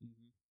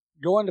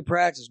 going to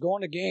practice,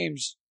 going to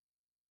games,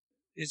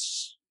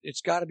 it's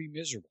got to be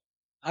miserable.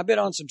 I've been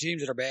on some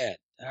teams that are bad.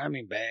 I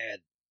mean, bad.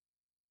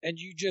 And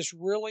you just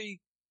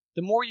really,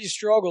 the more you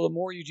struggle, the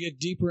more you get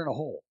deeper in a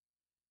hole.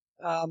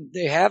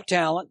 They have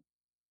talent.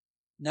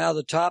 Now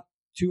the top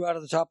 2 out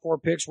of the top 4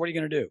 picks, what are you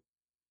going to do?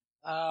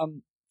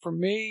 For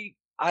me,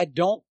 I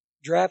don't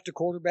draft a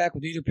quarterback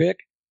with either pick.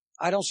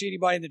 I don't see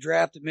anybody in the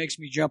draft that makes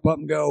me jump up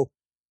and go,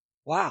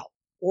 wow.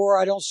 Or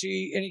I don't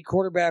see any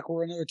quarterback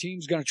where another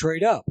team's going to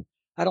trade up.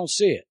 I don't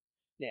see it.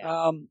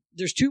 Yeah.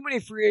 There's too many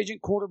free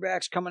agent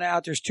quarterbacks coming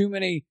out. There's too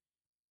many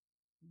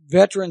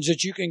veterans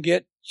that you can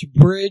get to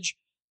bridge.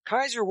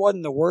 Kaiser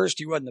wasn't the worst.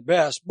 He wasn't the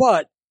best,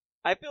 but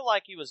I feel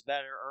like he was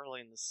better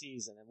early in the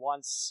season. And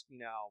once,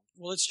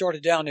 well, it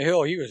started down the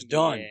hill. He was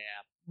done. Yeah.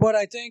 But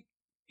I think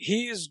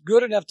he is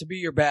good enough to be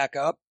your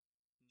backup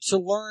to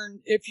learn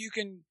if you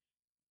can.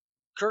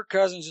 Kirk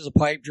Cousins is a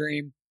pipe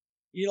dream.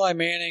 Eli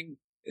Manning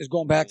is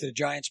going back to the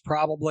Giants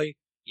probably.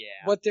 Yeah.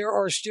 But there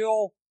are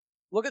still,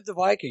 look at the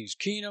Vikings,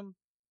 Keenum,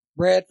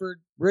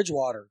 Bradford,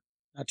 Bridgewater.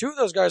 Now, 2 of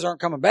those guys aren't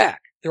coming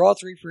back. They're all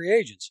 3 free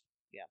agents.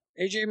 Yeah.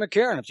 A.J.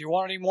 McCarron, if you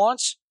wanted him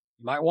once,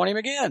 you might want him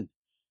again.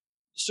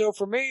 So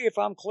for me, if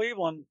I'm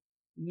Cleveland,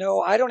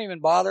 no, I don't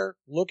even bother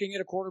looking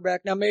at a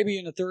quarterback. Now, maybe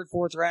in the 3rd,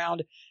 4th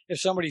round, if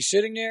somebody's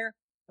sitting there,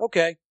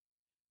 okay.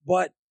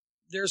 But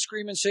they're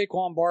screaming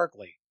Saquon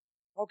Barkley.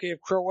 Okay, if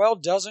Crowell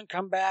doesn't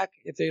come back,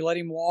 if they let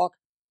him walk,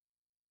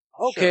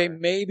 okay, Sure.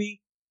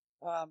 Maybe.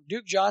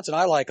 Duke Johnson,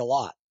 I like a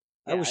lot.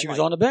 I wish he was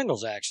on the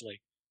Bengals,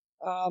 actually.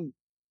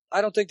 I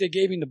don't think they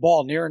gave him the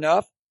ball near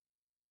enough.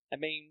 I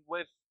mean,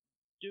 with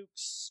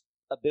Duke's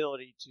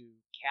ability to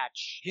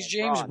catch, he's and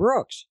James run,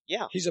 Brooks.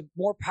 Yeah. He's a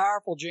more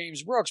powerful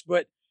James Brooks,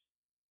 but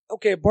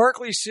okay,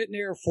 Barkley's sitting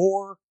there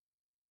 4.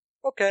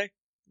 Okay.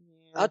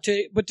 Yeah. I'll tell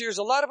you, but there's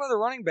a lot of other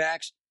running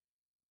backs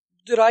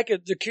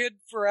that the kid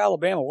for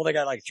Alabama, well, they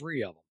got like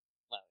 3 of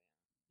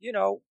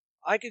them.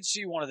 I could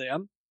see one of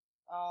them.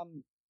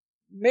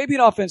 Maybe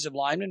an offensive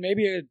lineman,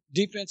 maybe a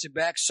defensive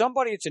back,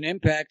 somebody that's an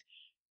impact.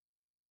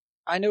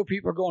 I know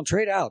people are going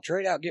trade out,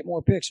 get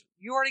more picks.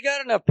 You already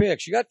got enough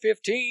picks. You got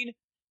 15.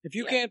 If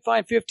you can't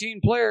find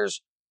 15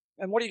 players,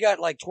 and what do you got,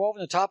 like 12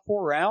 in the top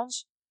 4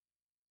 rounds?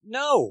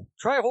 No.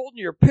 Try holding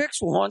your picks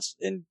once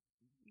and,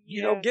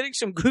 getting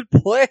some good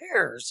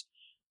players.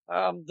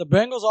 The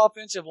Bengals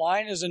offensive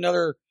line is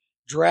another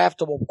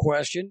draftable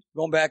question.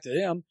 Going back to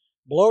them.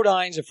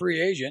 Blodine's a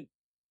free agent.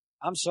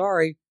 I'm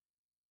sorry.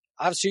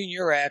 I've seen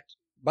your act.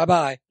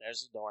 Bye-bye.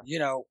 There's the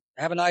door.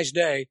 Have a nice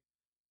day.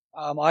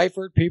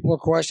 Eifert, people are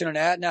questioning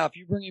that. Now, if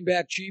you bring him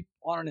back cheap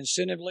on an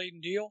incentive-laden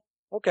deal,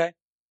 okay.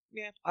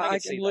 Yeah, I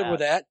can live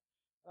with that.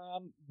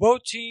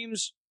 Both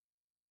teams,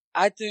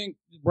 I think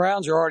the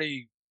Browns are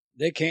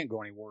they can't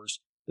go any worse.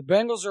 The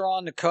Bengals are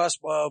on the cusp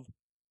of,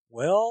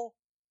 well,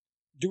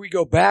 do we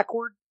go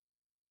backward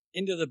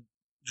into the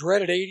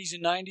dreaded 80s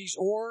and 90s,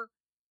 or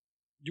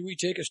do we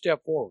take a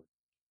step forward?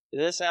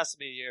 This has to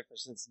be a year for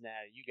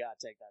Cincinnati. You got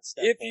to take that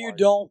step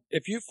forward.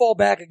 If you fall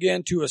back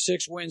again to a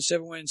 6-win,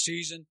 7-win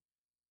season,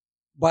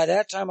 by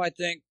that time I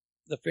think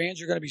the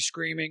fans are going to be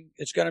screaming.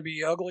 It's going to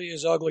be ugly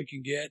as ugly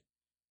can get.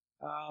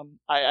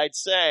 I'd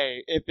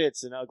say if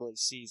it's an ugly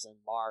season,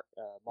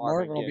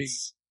 Marvin will be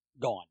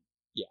gone.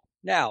 Yeah.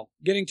 Now,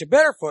 getting to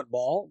better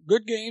football,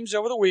 good games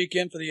over the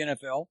weekend for the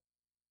NFL.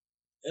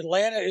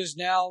 Atlanta is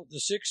now the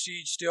 6th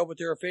seed still, but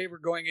they're a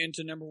favorite going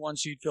into number 1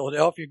 seed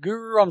Philadelphia.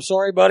 Guru, I'm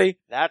sorry, buddy.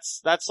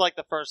 That's like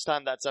the first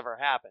time that's ever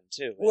happened,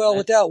 too. Well,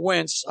 without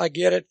Wentz, I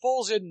get it.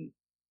 Foles isn't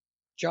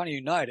Johnny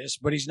Unitas,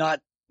 but he's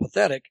not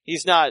pathetic.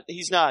 He's not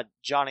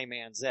Johnny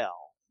Manziel.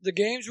 The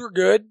games were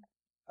good.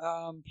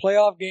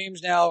 Playoff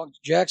games now,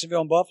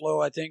 Jacksonville and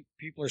Buffalo, I think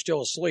people are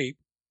still asleep.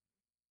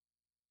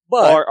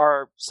 But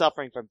or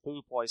suffering from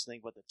food poisoning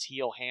with the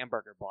teal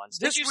hamburger buns.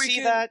 Did you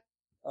see that?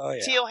 Oh,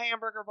 yeah. Teal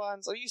hamburger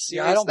buns? Are you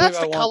serious? Yeah, I don't That's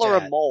believe the I want color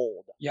that. of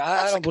mold. Yeah,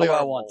 I don't believe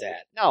I want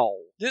that. No.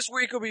 This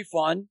week will be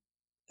fun.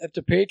 If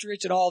the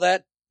Patriots and all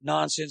that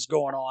nonsense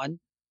going on,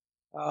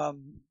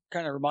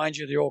 kind of reminds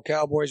you of the old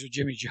Cowboys with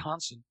Jimmy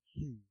Johnson.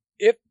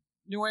 If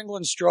New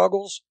England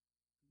struggles,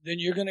 then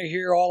you're going to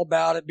hear all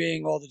about it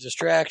being all the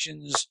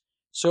distractions,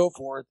 so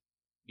forth.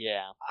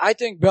 Yeah. I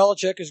think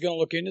Belichick is going to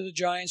look into the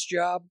Giants'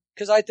 job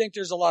because I think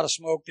there's a lot of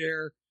smoke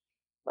there.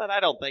 But I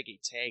don't think he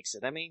takes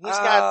it. I mean,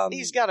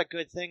 he's got a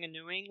good thing in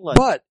New England.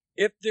 But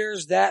if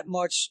there's that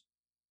much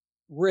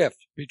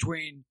rift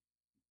between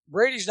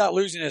Brady's not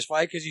losing this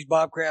fight because he's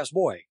Bob Kraft's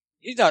boy.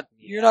 He's not.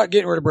 Yeah. You're not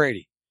getting rid of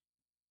Brady.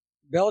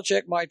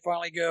 Belichick might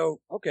finally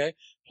go, okay.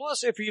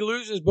 Plus, if he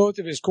loses both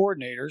of his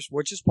coordinators,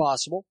 which is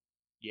possible,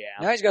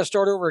 now he's got to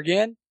start over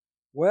again.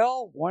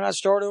 Well, why not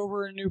start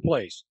over in a new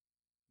place?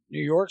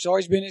 New York's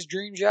always been his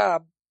dream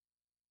job.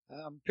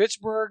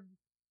 Pittsburgh,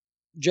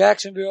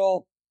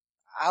 Jacksonville,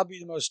 I'll be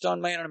the most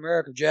stunned man in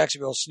America if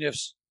Jacksonville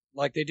sniffs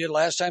like they did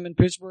last time in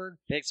Pittsburgh.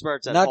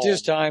 Pittsburgh's at Not home.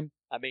 this time.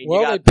 I mean,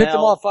 well, they picked them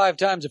off 5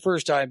 times the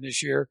first time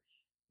this year.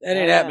 That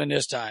ain't happening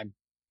this time.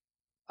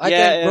 I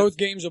think both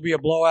games will be a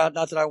blowout.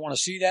 Not that I want to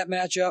see that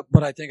matchup,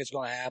 but I think it's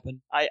going to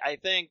happen. I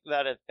think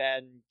that if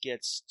Ben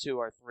gets 2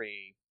 or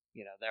 3,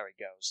 there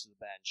he goes to the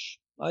bench.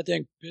 I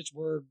think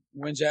Pittsburgh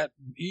wins that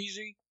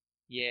easy.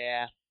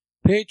 Yeah.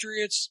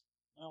 Patriots,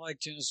 I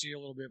like Tennessee a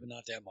little bit, but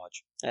not that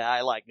much. Yeah,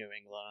 I like New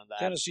England on that.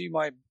 Tennessee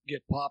might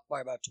get popped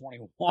by about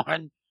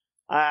 21.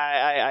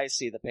 I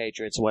see the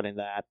Patriots winning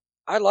that.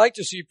 I'd like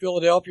to see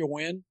Philadelphia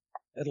win.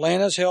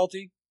 Atlanta's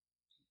healthy.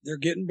 They're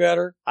getting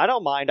better. I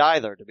don't mind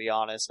either, to be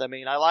honest. I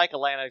mean, I like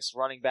Atlanta's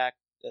running back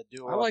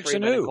duo. I like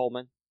Freeman Sanu. And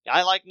Coleman.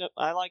 I like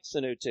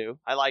Sanu too.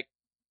 I like,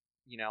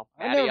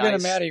 I've never been a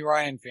Matty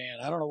Ryan fan.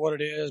 I don't know what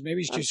it is. Maybe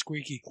he's too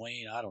squeaky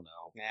clean. I don't know.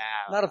 Yeah,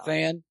 Not a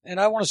fan. And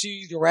I want to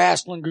see the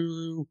wrestling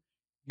guru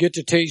get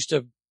to taste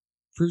of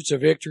fruits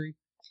of victory.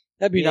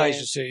 That'd be nice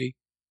to see.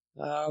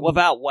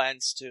 Without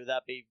Wentz too,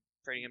 that'd be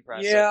pretty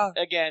impressive. Yeah.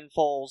 Again,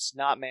 Foles,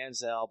 not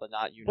Manziel, but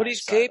not United. But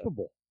he's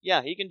capable.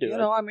 Yeah, he can do it.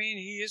 I mean,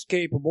 he is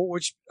capable,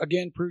 which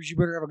again proves you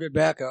better have a good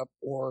backup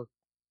or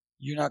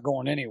you're not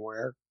going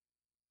anywhere.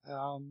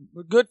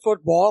 But good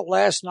football.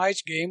 Last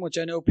night's game, which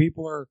I know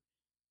people are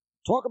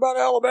talk about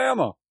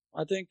Alabama.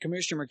 I think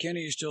Commissioner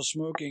McKinney is still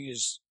smoking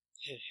his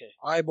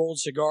eyeballed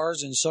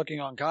cigars and sucking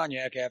on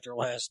cognac after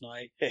last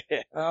night.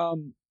 How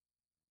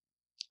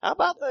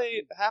about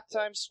the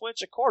halftime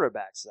switch of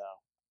quarterbacks, though?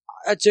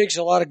 That takes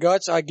a lot of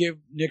guts. I give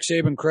Nick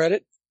Saban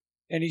credit,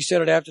 and he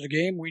said it after the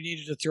game. We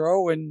needed to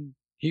throw, and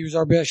he was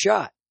our best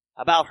shot.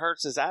 How about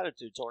Hurts's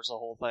attitude towards the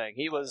whole thing?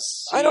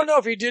 I don't know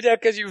if he did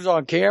that because he was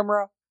on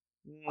camera.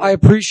 I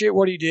appreciate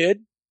what he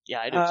did.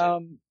 Yeah, I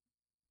do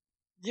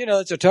too.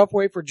 It's a tough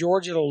way for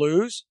Georgia to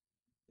lose.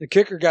 The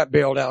kicker got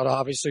bailed out,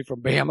 obviously,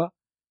 from Bama.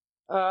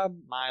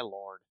 My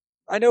Lord.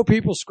 I know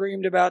people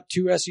screamed about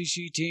 2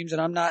 SEC teams,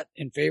 and I'm not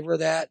in favor of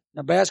that.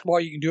 Now, basketball,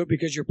 you can do it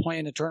because you're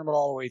playing the tournament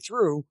all the way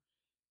through.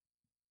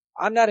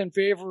 I'm not in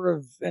favor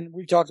of, and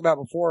we've talked about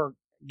before,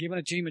 giving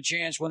a team a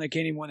chance when they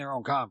can't even win their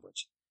own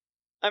conference.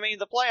 I mean,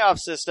 the playoff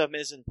system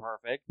isn't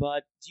perfect,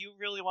 but do you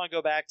really want to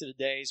go back to the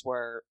days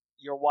where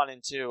you're 1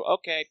 and 2?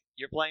 Okay,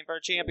 you're playing for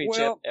a championship.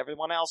 Well,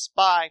 everyone else,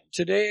 bye.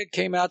 Today it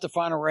came out the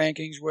final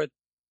rankings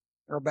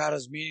are about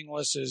as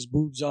meaningless as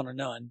boobs on a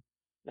nun.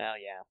 Well,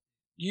 yeah.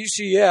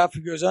 UCF,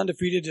 who goes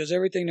undefeated, does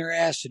everything they're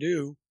asked to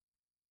do,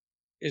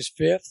 is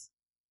 5th.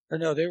 Or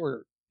no, they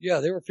were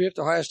 5th.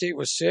 Ohio State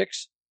was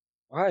 6th.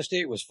 Ohio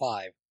State was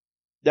 5.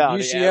 No,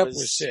 UCF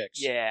was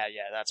 6. Yeah,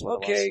 that's what it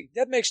was. Okay,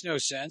 that makes no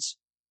sense.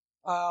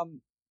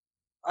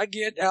 I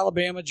get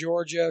Alabama,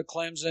 Georgia,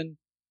 Clemson.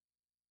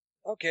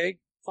 Okay,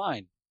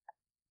 fine.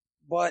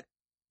 But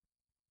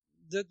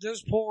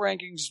those poll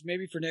rankings,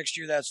 maybe for next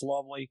year, that's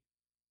lovely.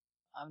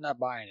 I'm not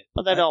buying it.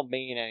 But they don't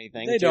mean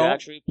anything to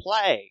actually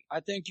play. I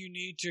think you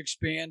need to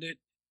expand it.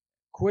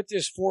 Quit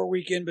this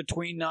 4-week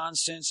in-between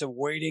nonsense of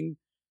waiting.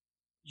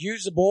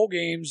 Use the bowl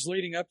games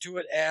leading up to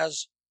it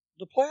as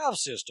the playoff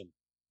system.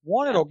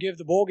 One, it'll give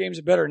the bowl games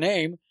a better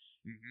name.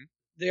 Mm-hmm.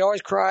 They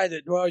always cry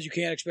that, well, you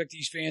can't expect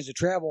these fans to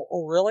travel.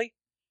 Oh, really?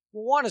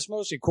 Well, one, it's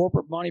mostly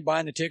corporate money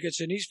buying the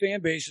tickets, and these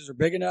fan bases are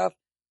big enough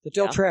that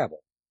they'll travel.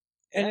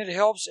 And it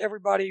helps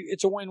everybody.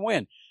 It's a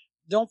win-win.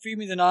 Don't feed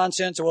me the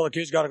nonsense of, well, the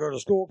kids got to go to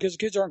school, because the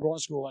kids aren't going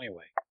to school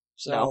anyway.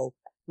 So,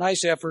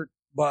 nice effort,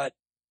 but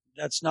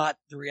that's not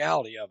the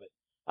reality of it.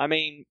 I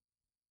mean,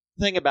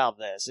 think about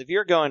this. If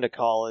you're going to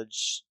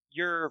college,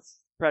 your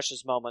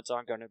precious moments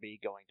aren't going to be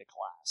going to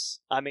class.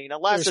 I mean,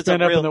 unless it's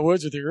spend up in the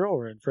woods with your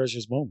girlfriend,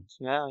 precious moments.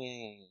 No,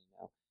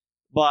 yeah.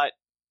 But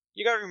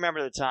you got to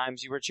remember the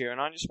times you were cheering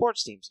on your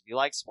sports teams. If you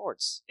like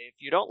sports, if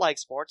you don't like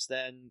sports,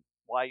 then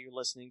why are you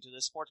listening to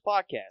this sports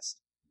podcast?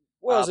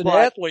 Well, as an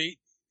athlete,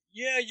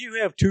 yeah,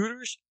 you have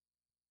tutors,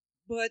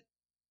 but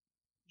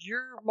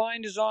your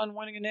mind is on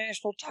winning a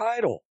national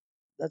title.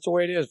 That's the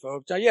way it is,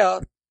 folks. Now, yeah,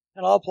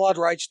 and I'll applaud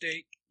Wright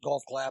State,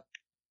 golf clap.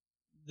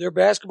 Their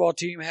basketball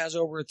team has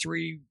over a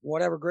 3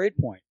 whatever grade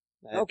point.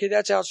 Okay,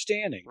 that's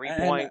outstanding.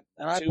 3.2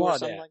 and I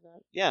applaud that. Like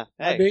that. Yeah.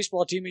 My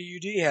baseball team at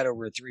UD had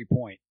over a 3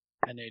 point,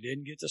 and they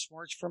didn't get the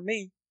smirch from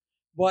me.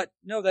 But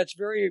no, that's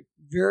very,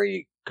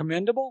 very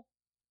commendable.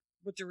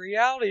 But the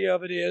reality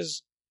of it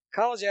is,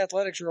 college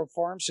athletics are a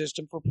farm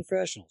system for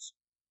professionals.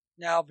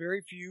 Now,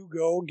 very few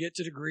go and get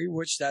to the degree,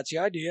 which that's the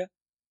idea.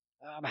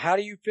 How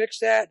do you fix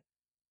that?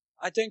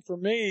 I think for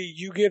me,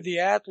 you give the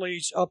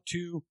athletes up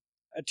to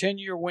a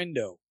 10-year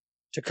window.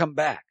 to come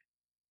back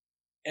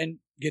and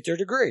get their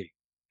degree.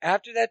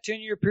 After that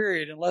 10-year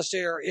period, unless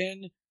they are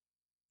in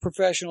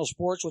professional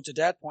sports, which at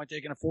that point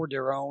they can afford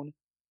their own,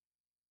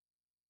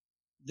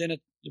 then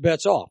the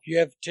bet's off. You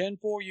have 10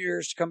 full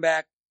years to come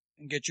back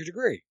and get your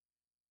degree.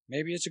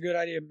 Maybe it's a good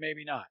idea,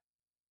 maybe not.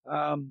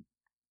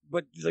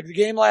 But the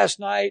game last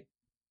night,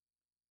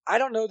 I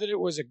don't know that it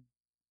was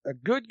a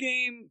good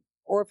game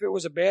or if it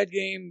was a bad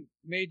game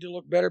made to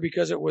look better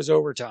because it was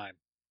overtime.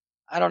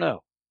 I don't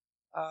know.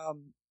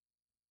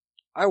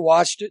 I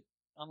watched it,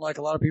 unlike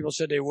a lot of people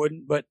said they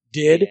wouldn't, but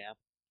did.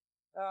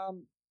 Yeah.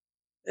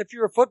 If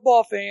you're a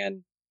football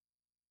fan,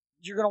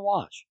 you're going to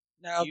watch.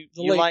 Now,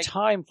 the late like,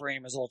 time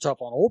frame is a little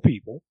tough on old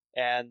people.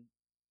 And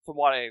from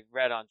what I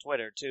read on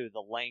Twitter, too,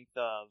 the length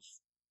of,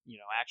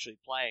 actually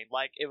playing,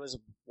 like, it was,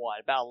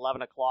 about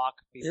 11 o'clock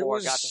before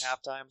it got to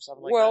halftime,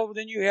 something like that? Well,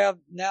 then you have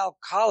now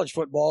college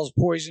football is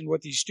poisoned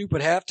with these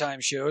stupid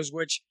halftime shows,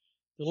 which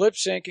the lip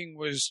syncing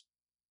was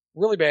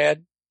really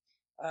bad.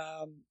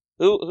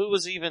 Who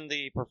was even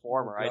the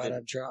performer?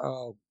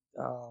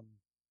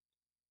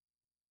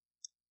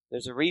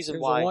 There's a reason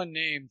why. There's a one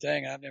name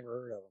thing I've never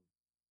heard of him.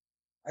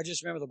 I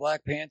just remember the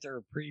Black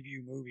Panther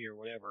preview movie or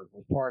whatever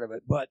was part of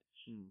it. But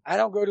I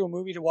don't go to a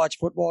movie to watch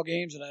football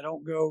games, and I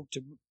don't go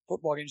to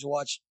football games to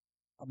watch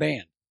a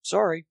band.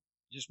 Sorry,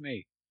 just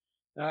me.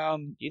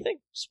 Do you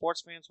think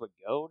sports fans would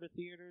go to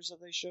theaters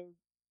if they showed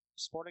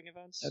sporting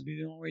events? That'd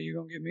be the only way you're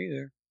going to get me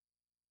there.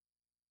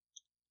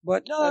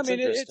 But no, That's I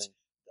mean,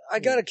 I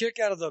got a kick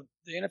out of the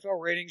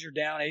NFL ratings are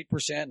down 8%,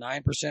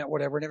 9%,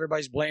 whatever, and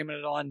everybody's blaming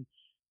it on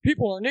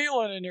people are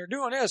kneeling and they're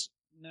doing this.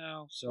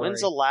 No, sorry.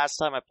 When's the last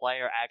time a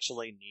player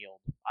actually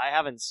kneeled? I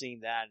haven't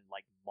seen that in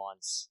like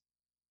months.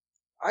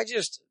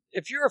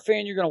 If you're a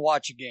fan, you're going to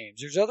watch the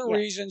games. There's other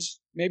reasons.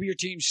 Maybe your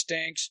team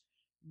stinks.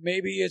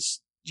 Maybe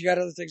you got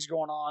other things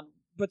going on,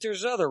 but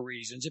there's other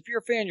reasons. If you're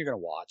a fan, you're going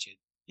to watch it.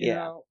 You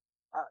know,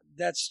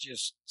 that's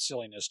just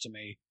silliness to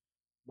me.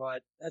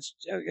 But that's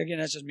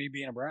just me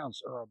being a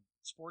Browns or a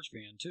sports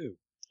fan too.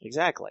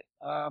 Exactly.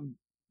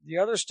 The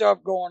other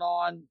stuff going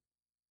on,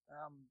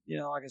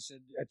 like I said,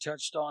 I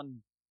touched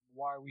on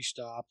why we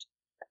stopped.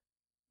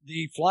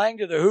 The Flying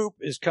to the Hoop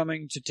is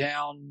coming to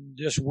town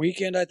this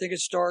weekend. I think it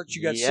starts.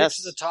 You got 6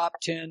 of the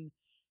top 10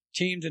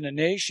 teams in the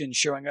nation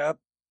showing up.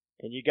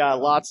 And you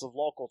got lots of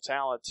local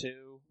talent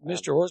too.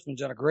 Mr.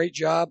 Horseman's done a great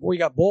job. We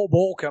got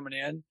Bull coming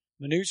in,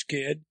 Manu's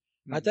kid.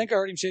 I think I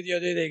heard him say the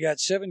other day they got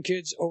 7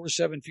 kids over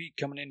 7 feet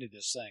coming into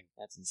this thing.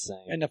 That's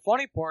insane. And the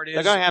funny part is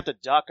they're going to have to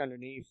duck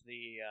underneath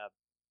the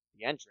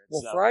entrance.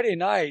 Well, Friday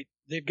night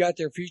they've got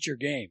their feature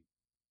game.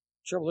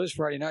 Trouble is,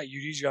 Friday night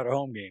UD's got a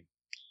home game.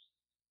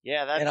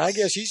 Yeah, and I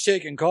guess he's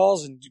taking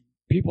calls and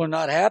people are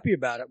not happy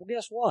about it. Well,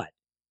 guess what?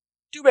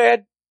 Too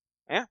bad.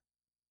 Yeah,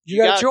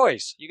 you got a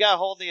choice. You got to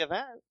hold the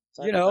event.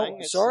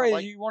 Sorry,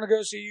 you want to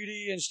go see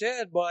UD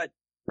instead, but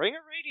bring a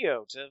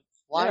radio to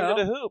Flying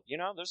to the Hoop.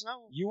 There's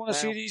no. You want to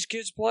see these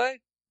kids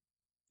play?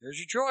 There's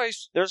your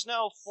choice. There's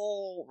no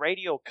full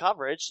radio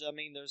coverage. I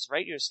mean, there's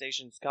radio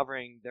stations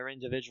covering their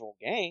individual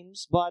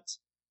games, but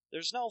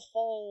there's no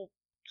full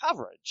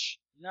coverage.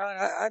 No,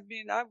 I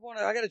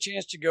got a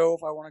chance to go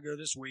if I want to go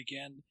this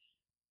weekend.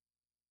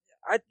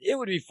 It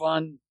would be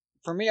fun.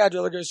 For me, I'd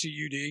rather go see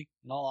UD,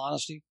 in all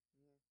honesty.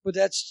 But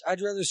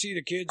I'd rather see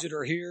the kids that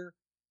are here.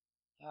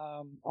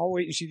 I'll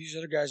wait and see these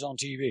other guys on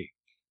TV.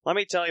 Let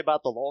me tell you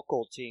about the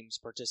local teams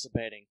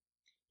participating.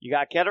 You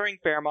got Kettering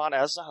Fairmont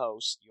as the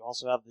host. You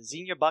also have the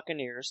Xenia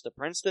Buccaneers, the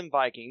Princeton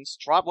Vikings,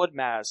 Trotwood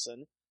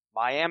Madison,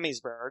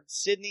 Miamisburg,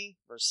 Sydney,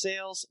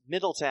 Versailles,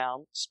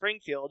 Middletown,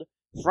 Springfield,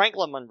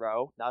 Franklin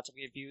Monroe, not to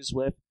be confused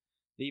with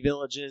the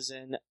villages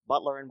in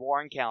Butler and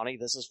Warren County.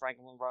 This is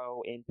Franklin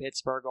Monroe in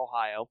Pittsburgh,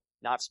 Ohio,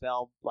 not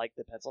spelled like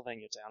the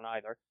Pennsylvania town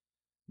either.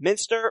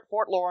 Minster,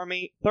 Fort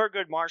Loramie,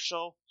 Thurgood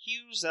Marshall,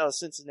 Hughes out of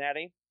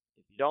Cincinnati.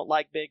 If you don't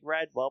like Big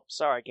Red, well,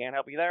 sorry, can't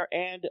help you there.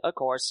 And, of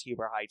course,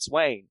 Huber Heights,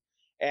 Wayne.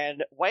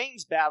 And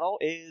Wayne's battle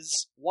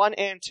is 1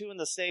 and 2 in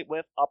the state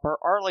with Upper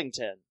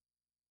Arlington.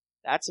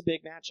 That's a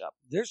big matchup.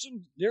 There's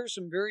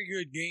some very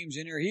good games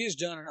in here. He has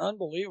done an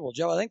unbelievable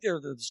job. I think they're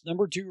the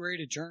number 2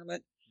 rated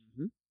tournament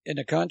in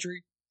the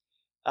country.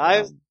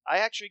 I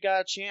actually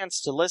got a chance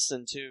to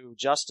listen to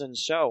Justin's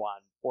show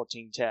on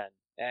 1410,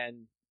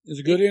 and it was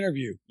a good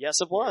interview.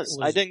 Yes, it was.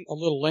 A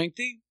little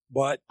lengthy,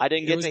 but I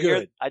didn't get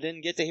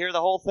to hear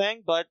the whole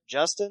thing. But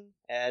Justin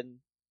and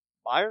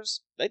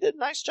Myers, they did a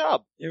nice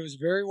job. It was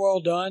very well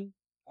done.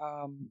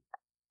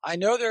 I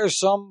know there are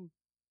some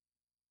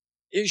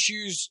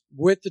issues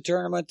with the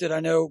tournament that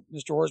I know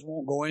Mr. Horse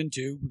won't go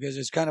into because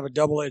it's kind of a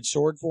double-edged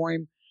sword for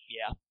him.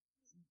 Yeah.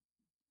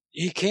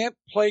 He can't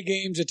play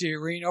games at the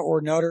arena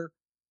or Nutter,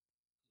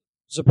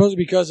 supposedly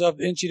because of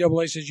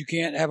NCAA says you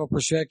can't have a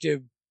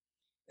prospective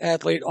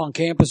athlete on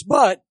campus.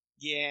 But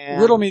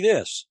riddle me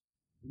this.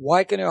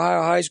 Why can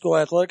Ohio High School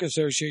Athletic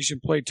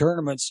Association play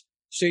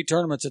state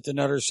tournaments at the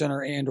Nutter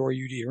Center and or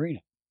UD Arena?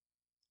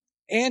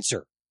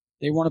 Answer.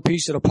 They want a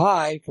piece of the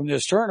pie from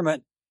this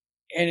tournament,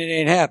 and it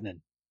ain't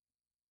happening.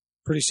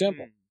 Pretty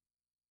simple.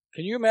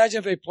 Can you imagine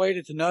if they played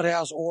at the Nut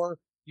House or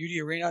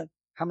UD Arena,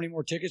 how many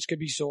more tickets could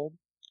be sold?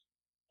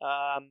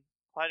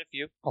 Quite a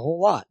few. A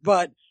whole lot.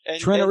 But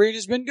Trent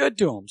Arena's been good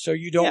to them, so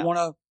you don't want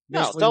to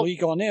basically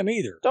leak on them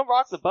either. Don't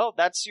rock the boat.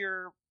 That's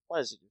your,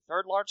 what is it, your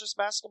third largest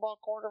basketball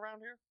court around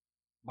here?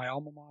 My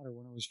alma mater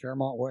when it was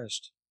Fairmont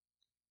West.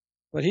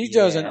 But he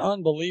does an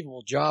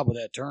unbelievable job with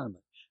that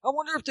tournament. I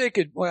wonder if they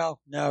could,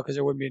 well, no, because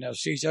there wouldn't be enough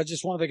seats. I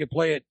just wonder if they could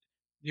play at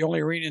the only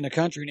arena in the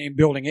country named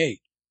Building 8.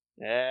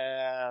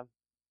 Yeah.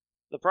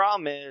 The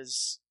problem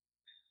is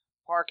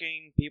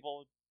parking.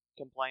 People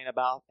complain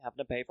about having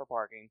to pay for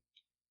parking.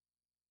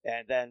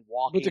 And then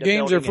walking But the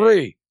games are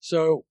free.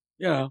 So,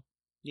 you know.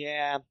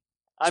 Yeah.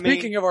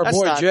 Speaking of our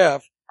boy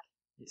Jeff,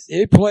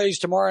 he plays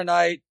tomorrow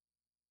night.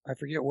 I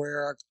forget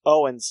where.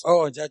 Owens.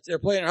 They're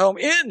playing at home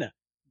in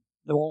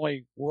the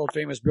only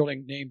world-famous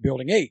building named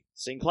Building 8.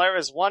 Sinclair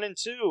is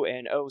 1-2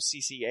 in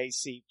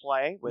OCCAC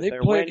play. They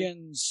play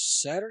again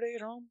Saturday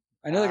at home?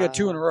 I know they got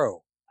 2 in a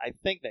row. I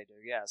think they do,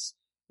 yes.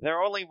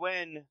 Their only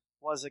win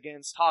was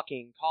against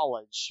Hocking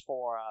College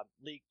for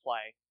league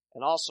play,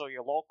 and also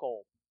your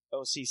local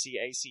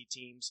OCCAC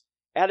teams.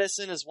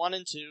 Edison is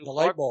 1-2. The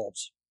light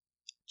bulbs.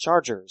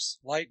 Chargers.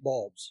 Light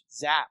bulbs.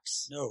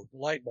 Zaps. No, the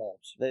light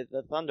bulbs.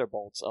 The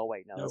Thunderbolts. Oh,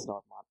 wait, no, that's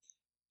Northmont.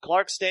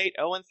 Clark State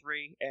 0-3,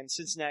 and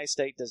Cincinnati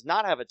State does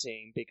not have a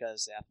team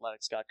because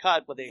athletics got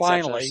cut with the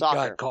exception of soccer.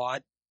 Finally got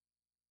caught.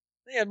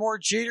 They had more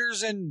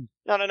cheaters than...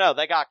 No,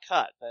 they got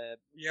cut.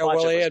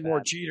 They had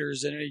more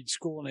cheaters than any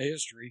school in the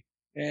history.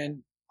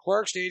 And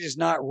Clark State is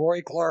not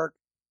Roy Clark,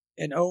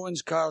 and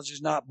Owens College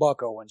is not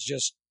Buck Owens,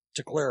 just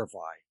to clarify.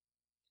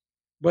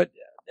 But,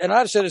 and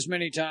I've said this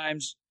many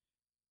times,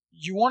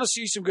 you want to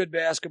see some good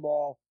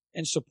basketball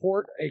and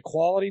support a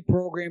quality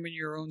program in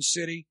your own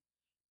city.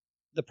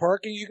 The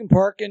parking, you can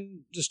park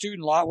in the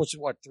student lot, which is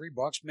 $3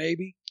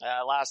 maybe?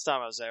 Last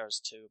time I was there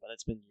was $2, but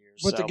it's been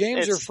years. But the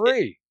games are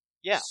free.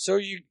 Yeah. So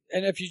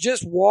and if you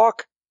just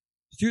walk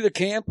through the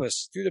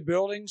campus, through the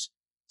buildings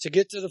to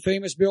get to the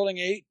famous Building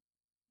 8,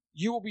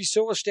 you will be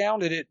so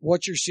astounded at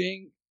what you're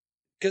seeing.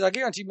 Because I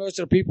guarantee most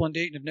of the people in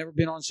Dayton have never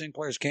been on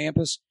Sinclair's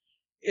campus.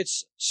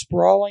 It's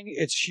sprawling.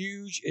 It's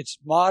huge. It's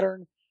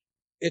modern.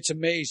 It's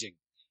amazing.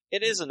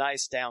 It is a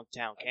nice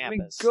downtown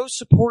campus. Go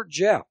support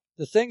Jeff.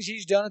 The things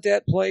he's done at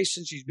that place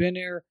since he's been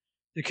there,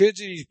 the kids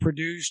that he's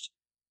produced,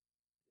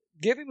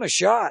 give him a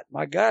shot.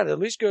 My God, at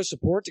least go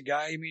support the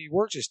guy. I mean, he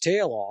works his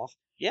tail off.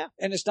 Yeah.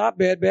 And it's not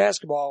bad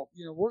basketball.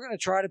 You know, we're going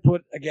to try to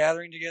put a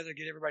gathering together,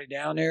 get everybody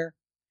down there.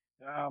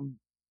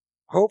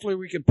 Hopefully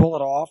we can pull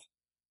it off,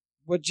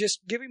 but just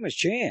give him a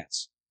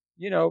chance.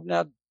 You know,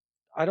 now,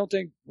 I don't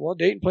think,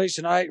 Dayton plays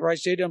tonight. Wright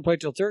State doesn't play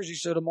till Thursday,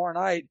 so tomorrow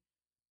night,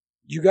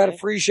 you got a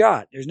free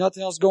shot. There's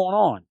nothing else going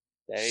on.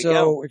 There you go.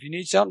 So if you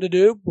need something to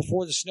do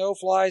before the snow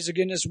flies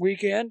again this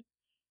weekend,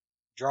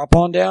 drop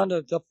on down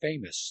to the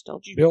famous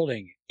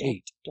Building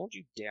 8. Don't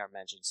you dare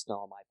mention snow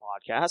on my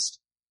podcast.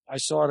 I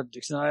saw it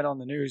tonight on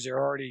the news. They're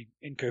already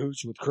in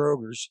cahoots with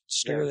Kroger's.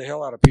 Scare the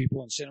hell out of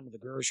people and send them to the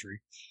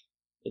grocery.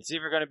 It's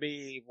either going to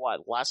be,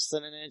 less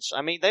than an inch?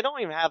 I mean, they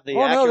don't even have the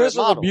accurate models. Oh, no, this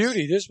models. is a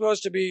beauty. This is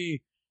supposed to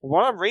be...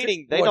 What I'm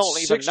reading, they don't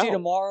even 60 know.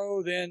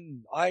 tomorrow,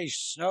 then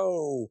ice,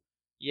 snow,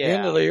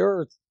 end of the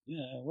earth.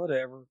 Yeah,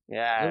 whatever.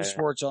 Yeah. There's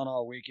sports on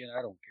all weekend.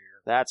 I don't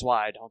care. That's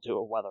why I don't do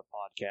a weather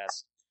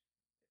podcast.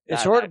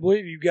 It's hard to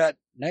believe you've got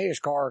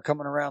NASCAR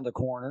coming around the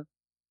corner.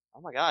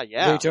 Oh my God,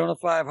 yeah. Daytona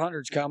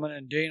 500's coming,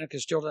 and Danica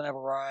still doesn't have a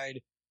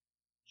ride.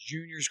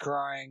 Junior's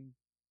crying.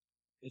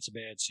 It's a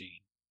bad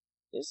scene.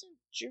 Isn't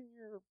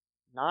Junior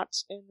not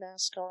in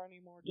NASCAR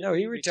anymore? No,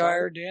 he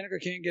retired.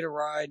 Danica can't get a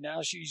ride.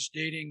 Now she's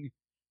dating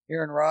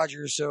Aaron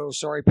Rodgers, so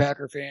sorry,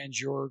 Packer fans,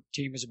 your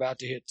team is about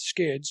to hit the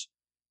skids.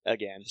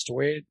 Again. Just the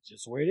way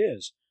it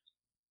is.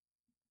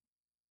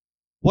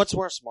 What's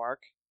worse,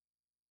 Mark?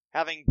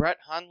 Having Brett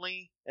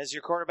Hundley as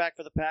your quarterback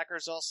for the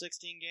Packers all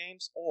 16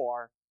 games,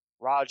 or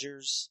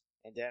Rodgers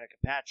and Danica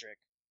Patrick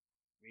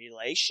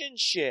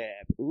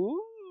relationship?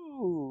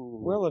 Ooh.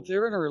 Well, if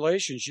they're in a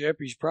relationship,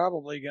 he's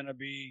probably going to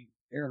be,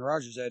 Aaron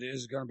Rodgers that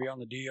is going to be on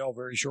the DL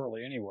very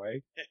shortly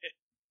anyway.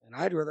 And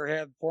I'd rather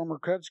have former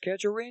Cubs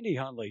catcher Randy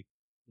Hundley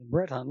than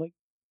Brett Hundley.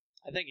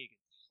 I think he can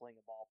sling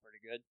the ball pretty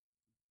good.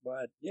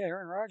 But yeah,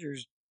 Aaron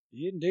Rodgers,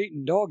 he isn't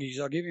dating doggies.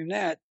 I'll give him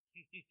that.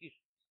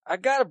 I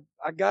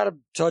gotta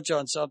touch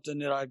on something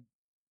that I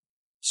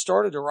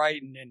started to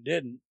write and then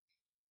didn't.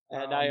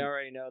 And I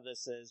already know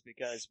this is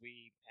because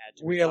we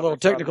had a little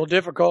technical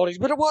difficulties,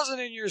 but it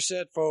wasn't in your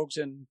set, folks,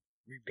 and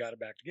we've got it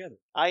back together.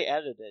 I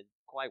edited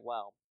quite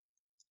well.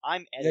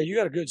 Yeah, you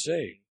got a good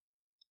save.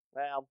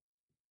 Well,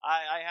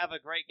 I have a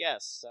great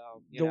guess,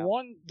 so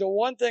the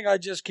one thing I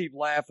just keep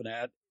laughing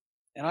at,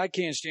 and I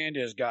can't stand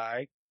this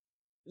guy,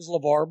 is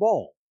LeVar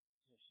Ball.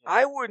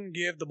 I wouldn't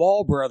give the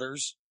Ball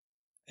brothers,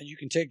 and you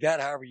can take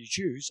that however you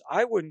choose,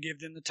 I wouldn't give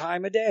them the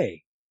time of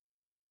day.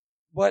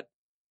 But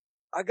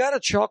I got a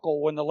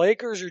chuckle when the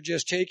Lakers are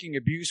just taking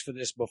abuse for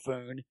this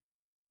buffoon,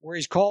 where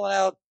he's calling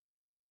out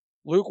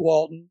Luke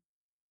Walton.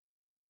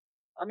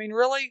 I mean,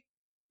 really?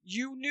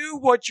 You knew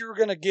what you were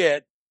going to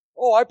get.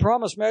 Oh, I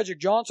promised Magic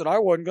Johnson I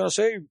wasn't going to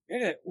say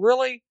in it.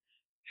 Really?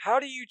 How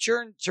do you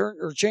turn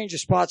or change the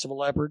spots of a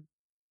leopard?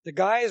 The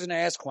guy is an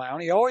ass clown.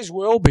 He always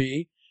will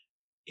be.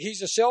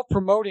 he's a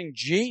self-promoting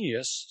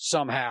genius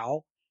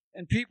somehow,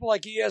 and people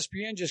like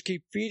ESPN just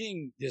keep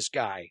feeding this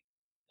guy.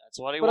 That's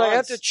what he But wants. I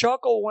have to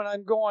chuckle when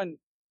I'm going,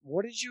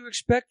 what did you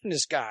expect from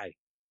this guy?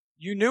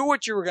 You knew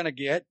what you were going to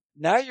get.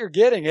 Now you're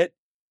getting it,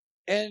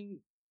 and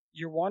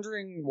you're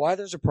wondering why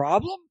there's a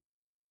problem?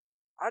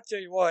 I tell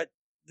you what,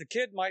 the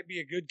kid might be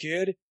a good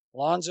kid.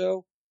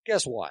 Lonzo,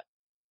 guess what?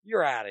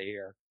 You're out of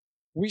here.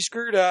 We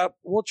screwed up.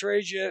 We'll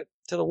trade you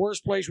to the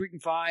worst place we can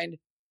find.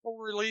 We'll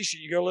release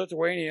you. You go to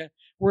Lithuania,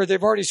 where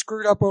they've already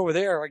screwed up over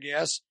there, I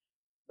guess.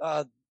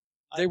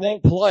 They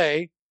won't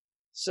play.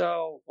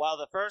 So, well,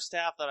 the first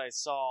half that I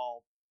saw,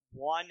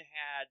 one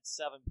had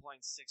 7.6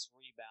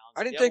 rebounds.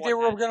 I didn't think they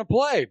were going to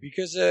play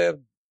because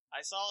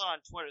I saw it on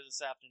Twitter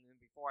this afternoon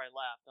before I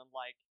left. I'm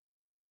like,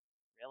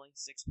 really?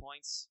 6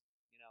 points?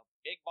 You know,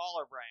 big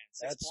baller brand.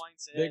 6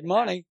 points. Big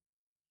money.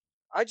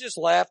 I just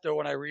laugh though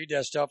when I read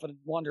that stuff and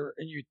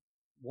you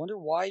wonder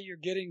why you're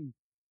getting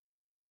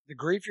the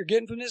grief you're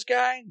getting from this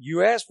guy.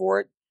 You asked for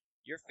it.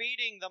 You're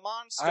feeding the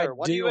monster.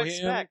 What do you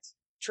expect?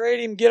 Trade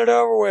him, get it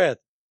over with.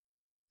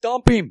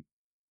 Dump him.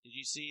 Did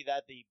you see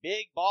that the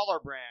big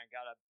baller brand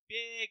got a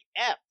big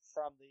F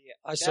from the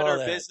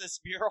Better Business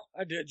Bureau?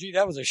 I did. Gee,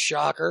 that was a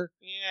shocker.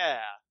 Yeah.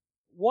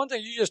 One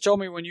thing you just told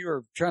me when you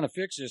were trying to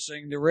fix this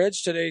thing, the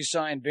Reds today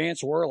signed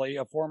Vance Worley,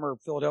 a former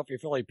Philadelphia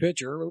Philly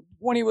pitcher.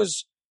 When he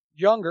was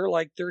younger,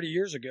 like 30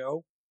 years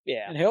ago,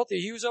 and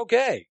healthy, he was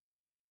okay.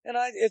 And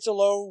it's a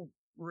low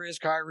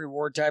risk, high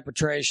reward type of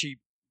trashy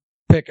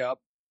pickup.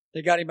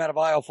 They got him out of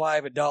aisle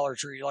 5 at Dollar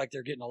Tree like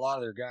they're getting a lot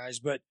of their guys.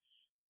 But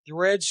the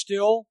Reds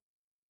still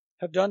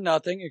have done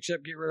nothing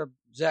except get rid of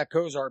Zach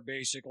Kozart,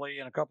 basically,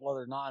 and a couple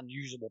other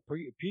non-usable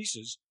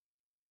pieces.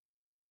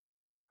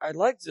 I'd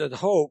like to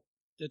hope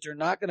that they're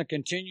not going to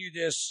continue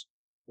this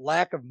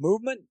lack of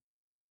movement.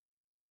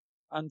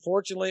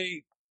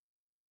 Unfortunately,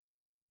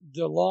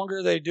 the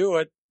longer they do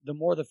it, the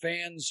more the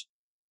fans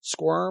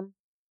squirm.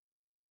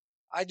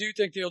 I do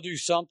think they'll do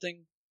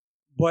something,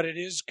 but it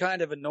is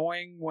kind of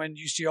annoying when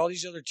you see all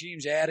these other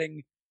teams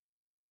adding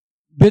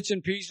bits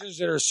and pieces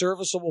that are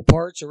serviceable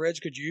parts the Reds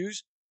could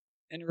use,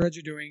 and the Reds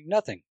are doing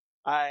nothing.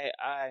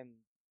 I'm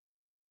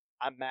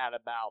mad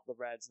about the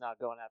Reds not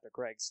going after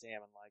Greg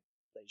Stammen like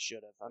they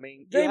should have. I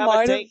mean, they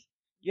might have.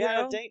 You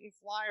had a Dayton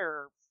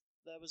Flyer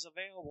that was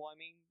available. I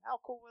mean, how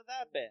cool would that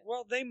have been?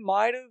 Well, they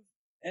might have,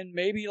 and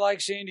maybe like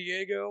San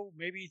Diego,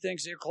 maybe he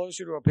thinks they're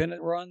closer to a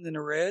pennant run than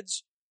the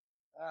Reds.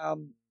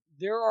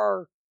 There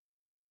are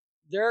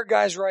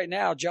guys right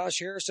now, Josh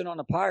Harrison on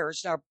the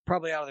Pirates, now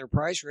probably out of their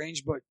price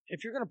range, but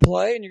if you're going to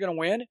play and you're going to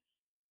win,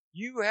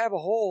 you have a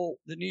hole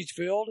that needs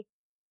filled.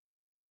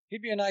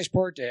 He'd be a nice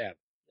part to have.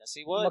 Yes,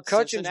 he would.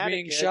 McCutcheon's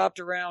being shopped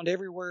around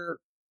everywhere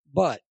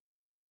but.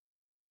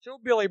 Throw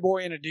Billy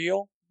Boy in a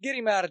deal. Get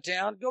him out of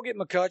town. Go get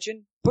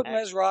McCutcheon. Put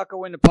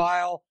Mesrocco in the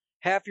pile.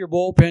 Half your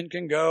bullpen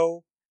can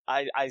go.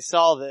 I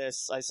saw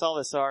this. I saw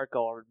this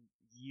article.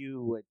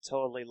 You would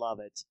totally love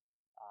it.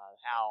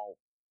 How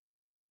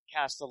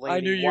Castellini I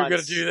knew you were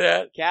going to do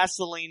that.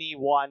 Castellini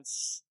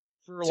wants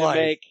to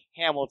make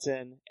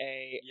Hamilton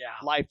a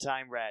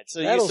lifetime Red.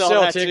 So that'll you saw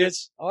sell that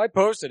tickets. Too? Oh, I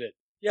posted it.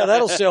 Yeah,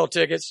 that'll sell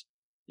tickets.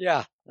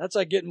 Yeah, that's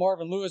like getting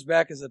Marvin Lewis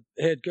back as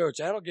a head coach.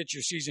 That'll get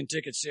your season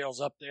ticket sales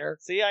up there.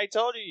 See, I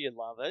told you you'd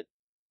love it.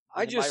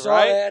 I just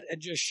saw that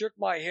and just shook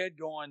my head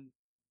going,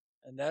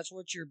 and that's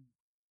what your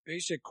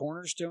basic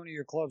cornerstone of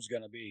your club's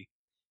going to be.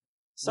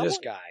 This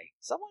guy.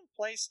 Someone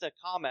placed a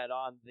comment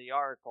on the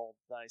article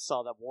that I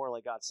saw that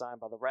Worley got signed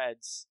by the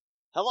Reds.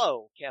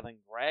 Hello, Kevin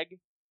Gregg.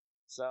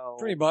 So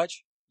pretty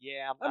much.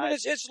 Yeah. I mean,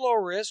 it's low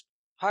risk,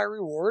 high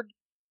reward.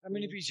 I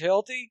mean, if he's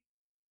healthy,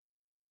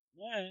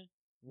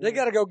 they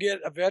got to go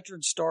get a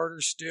veteran starter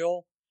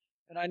still.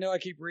 And I know I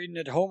keep reading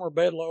that Homer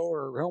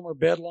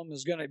Bedlam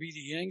is going to be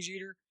the innings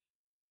eater.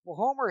 Well,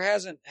 Homer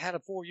hasn't had a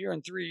full year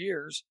in 3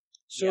 years.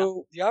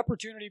 So the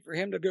opportunity for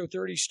him to go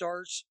 30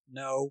 starts,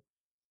 no.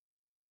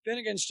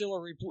 Finnegan's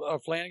still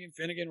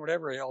Finnegan,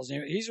 whatever the hell his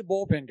name is. He's a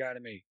bullpen guy to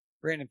me,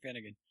 Brandon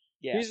Finnegan.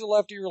 Yeah. He's a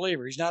lefty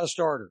reliever. He's not a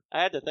starter.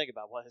 I had to think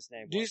about what his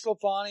name was.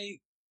 DeSclafani,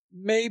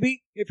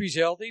 maybe, if he's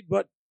healthy,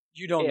 but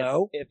you don't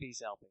know. If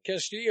he's healthy.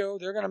 Castillo,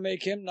 they're going to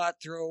make him not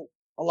throw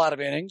a lot of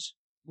innings,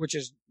 which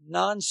is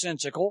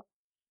nonsensical.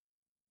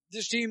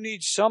 This team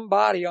needs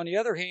somebody. On the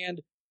other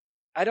hand,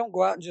 I don't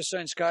go out and just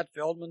sign Scott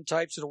Feldman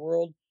types of the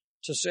world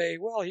to say,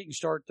 well, he can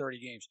start 30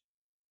 games.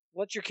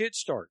 Let your kids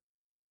start.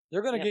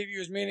 They're going to give you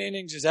as many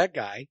innings as that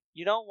guy.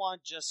 You don't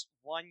want just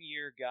 1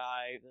 year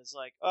guy that's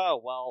like,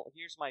 oh, well,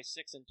 here's my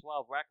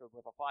 6-12 record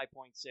with a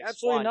 5.61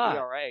 Absolutely not.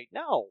 ERA.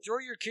 No. Throw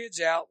your kids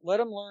out. Let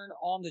them learn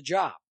on the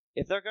job.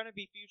 If they're going to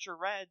be future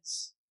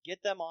Reds,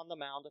 get them on the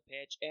mound to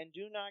pitch, and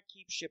do not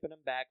keep shipping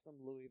them back from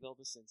Louisville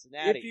to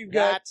Cincinnati.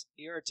 That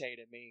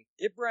irritated me.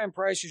 If Brian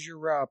Price is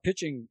your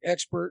pitching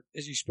expert,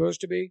 as he's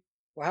supposed to be,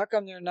 well, how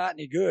come they're not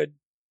any good?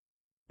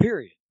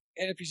 Period.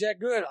 And if he's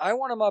that good, I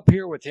want him up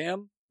here with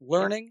him,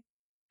 learning,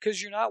 because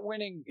you're not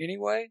winning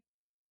anyway.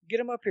 Get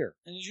him up here.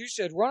 And as you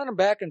said, running them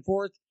back and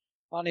forth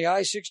on the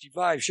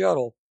I-65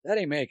 shuttle, that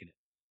ain't making it.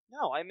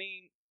 No, I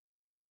mean,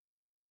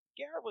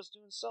 Garrett was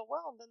doing so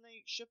well, and then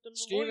they shipped him to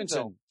Stevenson,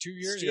 Louisville. 2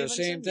 years ago,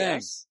 same thing.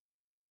 Yes.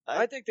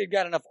 I think they've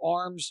got enough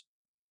arms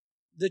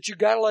that you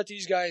got to let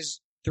these guys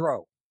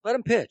throw. Let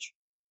them pitch.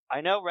 I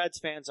know Reds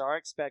fans are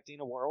expecting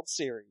a World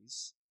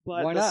Series,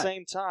 but Why at the not?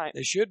 same time,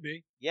 They should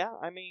be. yeah,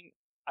 I mean,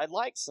 I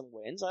like some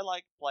wins. I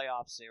like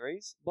playoff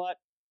series, but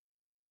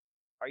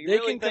are you They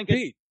really can thinking?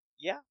 compete.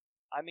 Yeah,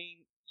 I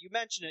mean, you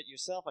mentioned it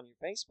yourself on your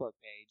Facebook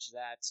page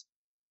that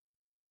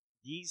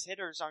these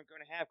hitters aren't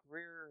going to have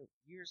career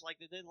years like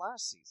they did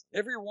last season.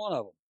 Every one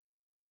of them,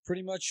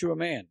 pretty much to a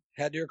man,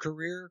 had their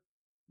career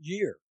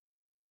year.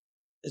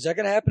 Is that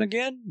going to happen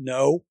again?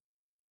 No.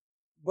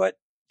 But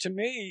to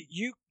me,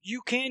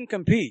 you can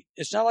compete.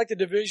 It's not like the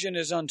division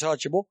is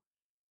untouchable.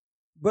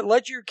 But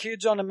let your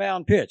kids on the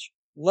mound pitch.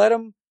 Let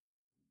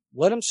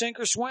them sink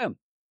or swim.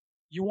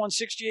 You won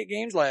 68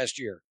 games last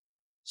year.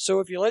 So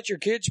if you let your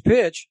kids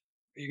pitch,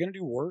 are you going to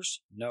do worse?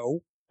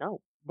 No.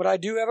 No. But I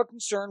do have a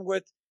concern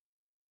with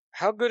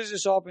how good is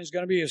this offense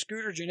going to be? If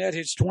Scooter Gennett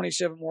hits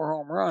 27 more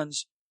home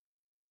runs,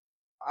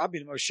 I'll be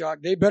the most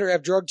shocked. They better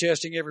have drug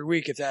testing every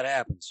week if that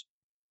happens.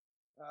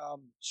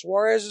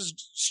 Suarez is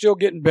still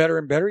getting better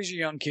and better. He's a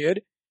young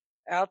kid.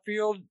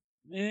 Outfield,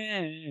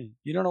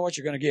 you don't know what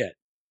you're going to get.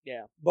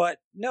 Yeah. But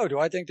no, do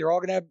I think they're all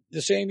going to have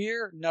the same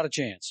year? Not a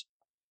chance.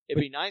 It'd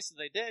be nice if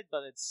they did,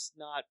 but it's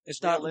not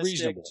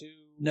reasonable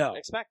to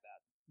expect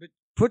that. But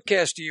put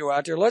Castillo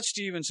out there. Let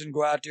Stevenson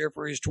go out there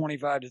for his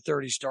 25 to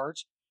 30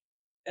 starts.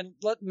 And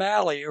let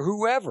Malley or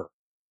whoever.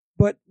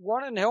 But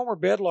running Helmer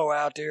Bedlow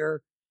out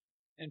there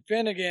and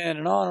Finnegan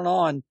and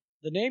on,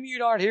 the name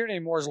you aren't hearing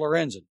anymore is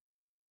Lorenzen.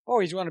 Oh,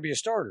 he's going to be a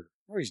starter.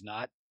 No, he's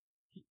not.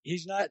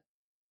 He's not.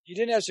 He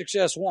didn't have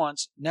success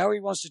once. Now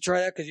he wants to try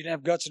that because he didn't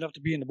have guts enough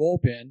to be in the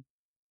bullpen.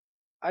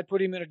 I'd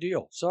put him in a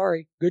deal.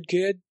 Sorry. Good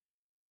kid.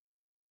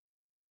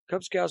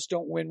 Cub Scouts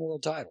don't win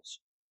world titles.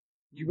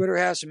 You better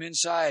have some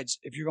insides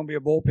if you're going to be a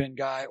bullpen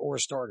guy or a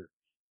starter.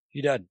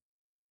 He doesn't.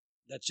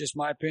 That's just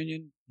my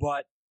opinion,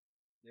 but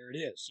there it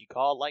is. You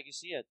call it like you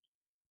see it.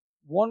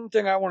 One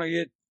thing I want to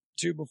get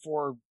to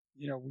before,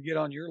 we get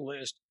on your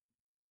list,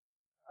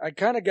 I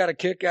kind of got a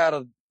kick out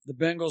of the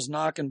Bengals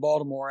knocking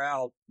Baltimore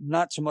out.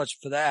 Not so much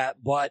for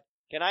that, but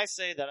can I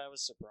say that I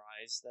was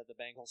surprised that the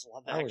Bengals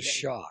won that game? I was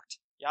shocked.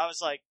 Yeah, I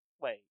was like,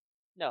 wait,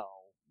 no.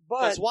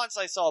 But because once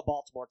I saw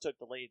Baltimore took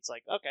the lead, it's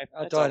like, okay,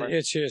 I thought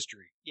it's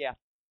history. Yeah.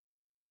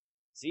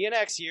 See you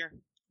next year.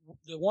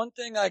 The one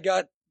thing I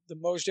got the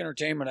most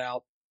entertainment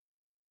out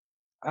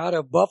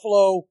of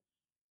Buffalo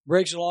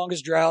breaks the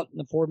longest drought in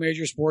the 4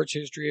 major sports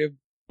history of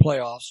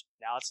playoffs.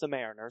 Now it's the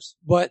Mariners.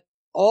 But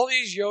all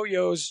these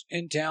yo-yos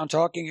in town,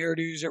 talking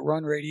hairdos that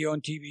run radio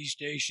and TV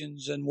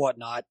stations and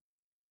whatnot,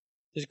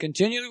 they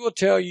continually will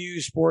tell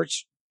you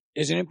sports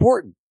isn't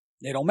important.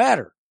 They don't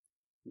matter.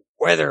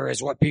 Weather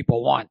is what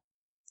people want.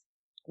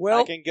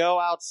 Well, I can go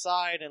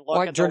outside and look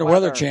I at can turn the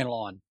weather channel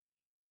on.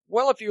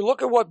 Well, if you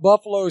look at what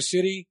Buffalo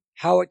City,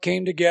 how it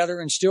came together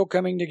and still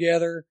coming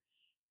together,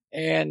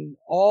 and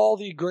all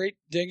the great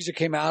things that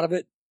came out of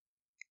it,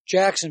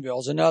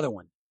 Jacksonville's another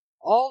one.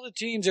 All the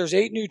teams, there's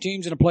 8 new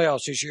teams in the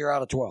playoffs this year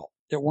out of 12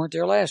 that weren't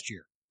there last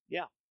year.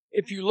 Yeah.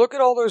 If you look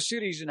at all those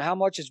cities and how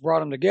much it's brought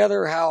them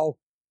together, how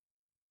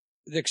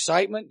the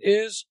excitement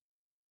is,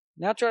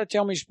 now try to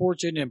tell me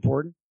sports isn't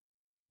important.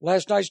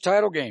 Last night's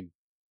title game.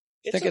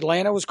 Think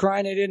Atlanta was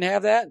crying they didn't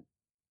have that?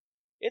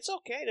 It's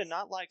okay to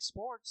not like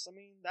sports. I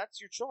mean, that's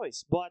your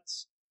choice. But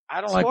I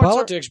don't like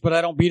politics, but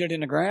I don't beat it in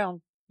the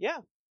ground. Yeah.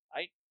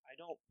 I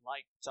don't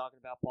like talking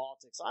about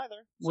politics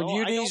either. When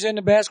UD's in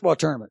the basketball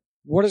tournament,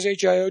 what does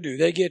HIO do?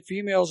 They get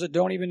females that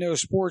don't even know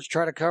sports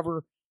try to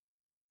cover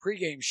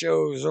pregame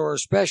shows or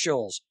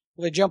specials.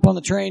 Well, they jump on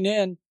the train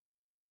in.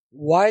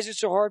 Why is it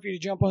so hard for you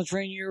to jump on the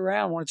train year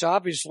round when it's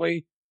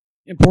obviously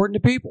important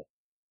to people?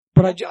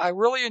 But I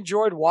really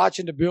enjoyed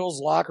watching the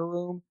Bills locker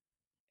room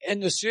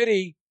and the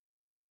city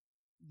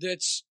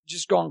that's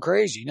just gone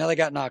crazy. Now they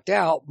got knocked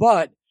out,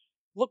 but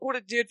look what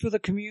it did for the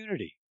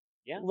community.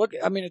 Yeah. Look,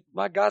 I mean,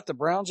 my God, if the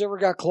Browns ever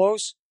got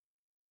close,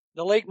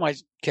 the lake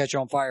might catch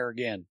on fire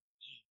again.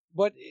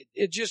 But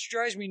it just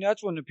drives me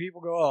nuts when the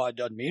people go, oh, it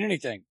doesn't mean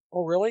anything.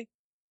 Oh, really?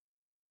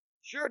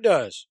 Sure it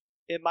does.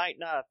 It might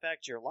not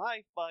affect your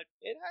life, but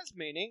it has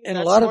meaning. And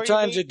a lot of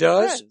times it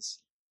does.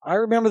 I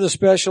remember the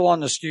special on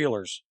the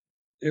Steelers.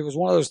 It was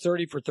one of those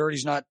 30 for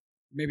 30s, not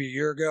maybe a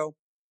year ago.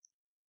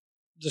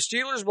 The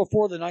Steelers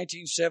before the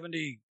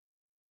 1970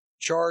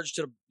 charge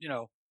to,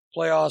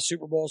 playoffs,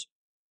 Super Bowls,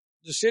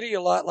 the city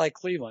a lot like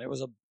Cleveland. It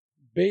was a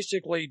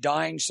basically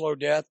dying slow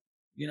death,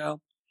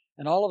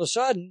 and all of a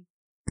sudden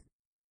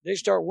they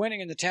start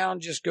winning and the town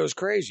just goes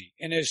crazy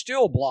and it's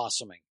still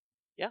blossoming.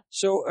 Yeah.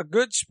 So a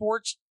good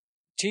sports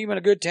team in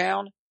a good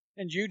town,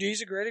 and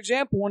UD's a great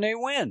example when they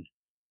win.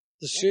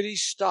 The city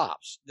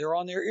stops. They're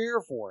on their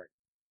ear for it.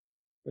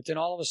 But then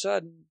all of a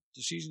sudden,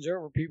 the season's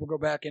over, people go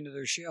back into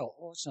their shell.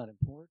 Oh, it's not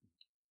important.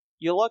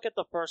 You look at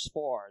the first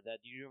 4 that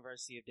the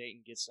University of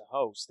Dayton gets to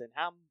host and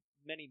how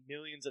many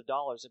millions of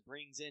dollars it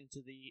brings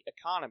into the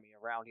economy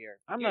around here.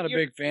 I'm not a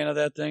big fan of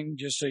that thing,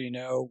 just so you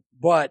know,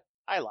 but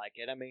I like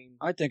it. I mean,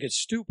 I think it's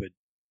stupid.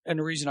 And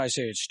the reason I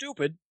say it's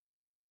stupid,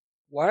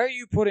 why are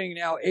you putting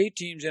now 8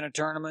 teams in a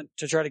tournament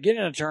to try to get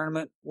in a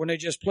tournament when they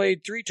just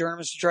played 3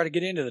 tournaments to try to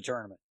get into the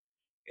tournament?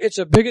 It's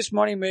the biggest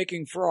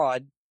money-making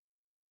fraud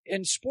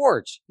in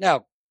sports.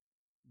 Now,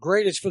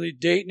 great, it's for the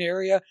Dayton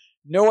area.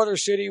 No other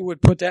city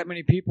would put that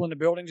many people in the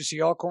building to see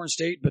Alcorn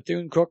State,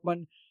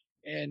 Bethune-Cookman,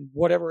 and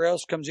whatever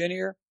else comes in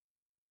here.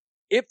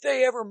 If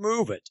they ever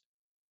move it,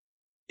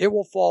 it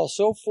will fall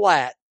so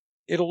flat,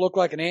 it'll look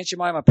like an Aunt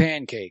Jemima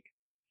pancake.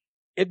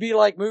 It'd be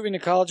like moving the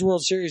College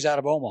World Series out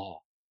of Omaha.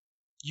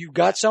 You've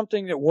got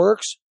something that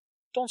works,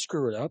 don't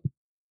screw it up.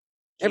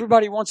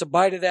 Everybody wants a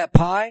bite of that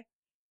pie,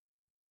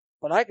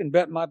 but I can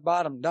bet my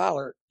bottom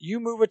dollar,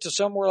 you move it to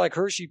somewhere like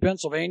Hershey,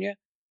 Pennsylvania,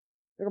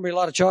 there are going to be a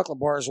lot of chocolate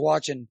bars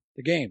watching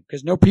the game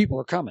because no people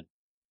are coming.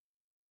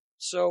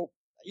 So,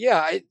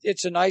 yeah,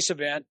 it's a nice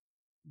event,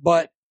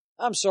 but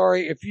I'm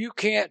sorry, if you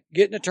can't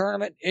get in a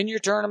tournament, in your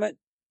tournament,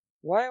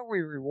 why are we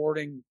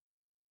rewarding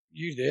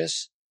you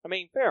this? I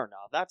mean, fair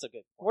enough. That's a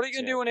good point. What are you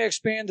going to do when they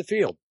expand the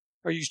field?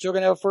 Are you still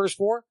going to have a first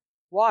 4?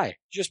 Why?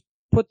 Just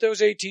put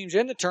those 8 teams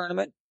in the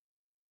tournament,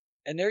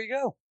 and there you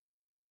go.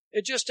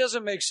 It just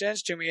doesn't make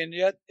sense to me, and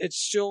yet it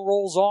still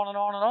rolls on and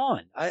on and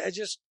on.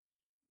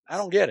 I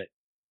don't get it.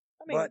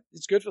 I mean, but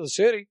it's good for the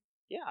city.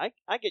 Yeah,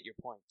 I get your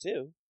point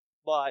too,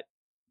 but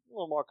a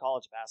little more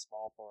college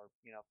basketball for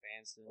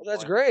fans to enjoy. Well,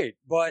 that's great,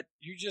 but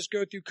you just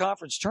go through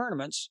conference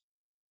tournaments,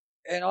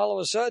 and all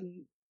of a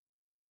sudden,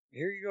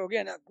 here you go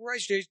again. Now,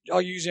 Wright State,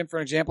 I'll use him for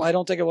an example. I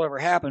don't think it will ever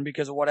happen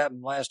because of what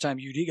happened last time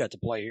UD got to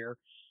play here.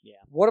 Yeah.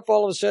 What if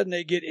all of a sudden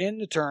they get in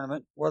the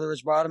tournament, whether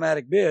it's by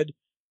automatic bid,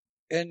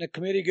 and the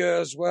committee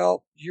goes,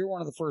 well, you're one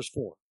of the first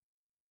 4.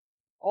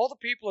 All the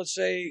people that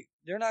say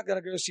they're not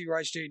going to go see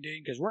Wright State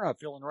Dayton because we're not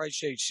filling Wright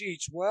State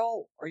seats,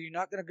 well, are you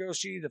not going to go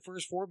see the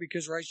first 4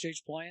 because Wright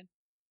State's playing?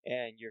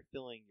 And you're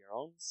filling your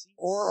own seats?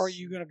 Or are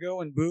you going to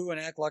go and boo and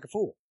act like a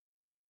fool?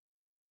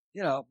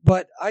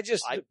 But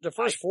the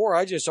first 4,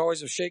 I just always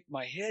have shaken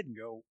my head and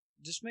go,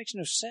 this makes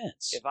no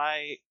sense. If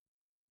I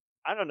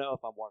don't know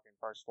if I'm working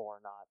first 4 or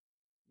not,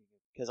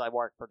 because I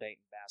work for Dayton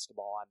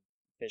basketball. I'm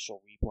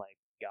official replay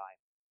guy.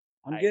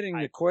 I'm getting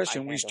the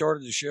question we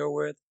started the show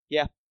with.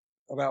 Yeah.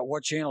 About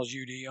what channel's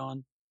UD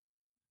on.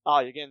 Oh,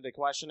 you're getting the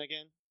question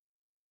again?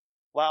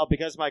 Well,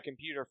 because my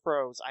computer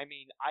froze. I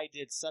mean, I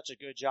did such a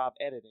good job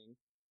editing.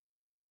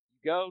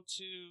 Go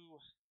to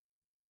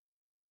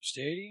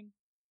Stadium?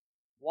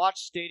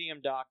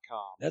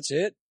 WatchStadium.com. That's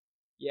it?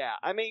 Yeah,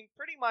 I mean,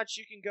 pretty much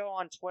you can go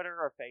on Twitter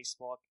or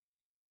Facebook,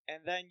 and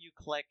then you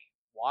click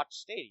Watch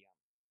Stadium.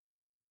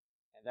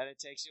 And then it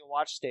takes you to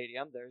Watch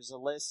Stadium. There's a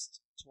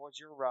list towards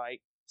your right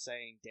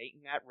saying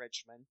Dayton at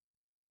Richmond,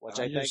 which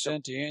I think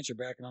sent the answer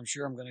back, and I'm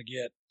sure I'm going to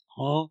get,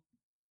 huh?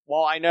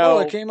 Well, I know. Oh,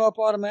 it came up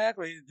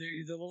automatically,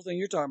 the little thing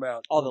you're talking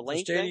about. Oh, the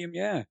link Stadium, thing?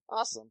 Yeah.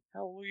 Awesome.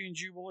 Hallelujah and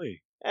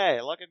Jubilee. Hey,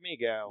 look at me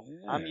go.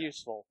 Yeah, I'm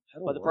useful.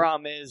 That'll but the work.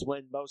 problem is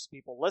when most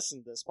people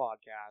listen to this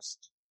podcast,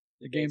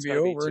 the game be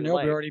over and they'll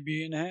already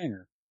be in the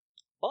hangar.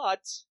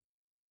 But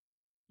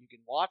you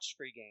can watch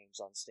free games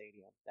on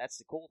Stadium. That's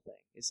the cool thing.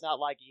 It's not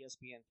like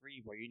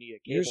ESPN3 where you need a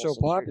cable. You're so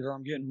popular,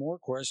 I'm getting more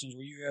questions.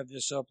 Will you have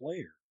this up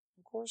later?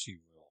 Of course you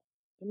will.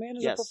 The man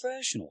is a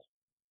professional.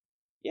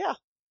 Yeah.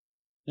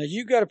 Now,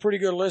 you've got a pretty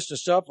good list of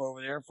stuff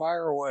over there.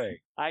 Fire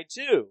away. I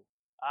do.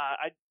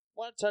 I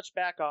want to touch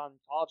back on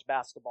college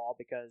basketball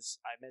because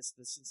I missed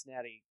the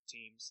Cincinnati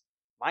teams.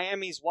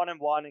 Miami's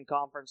 1-1 in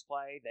conference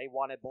play. They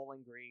won at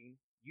Bowling Green.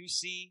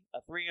 UC, a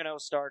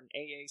 3-0 start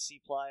in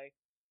AAC play.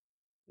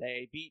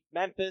 They beat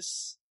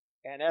Memphis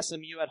and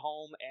SMU at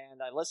home,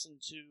 and I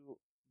listened to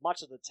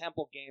much of the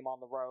Temple game on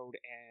the road,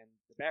 and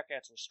the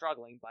Bearcats were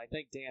struggling, but I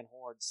think Dan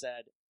Horde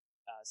said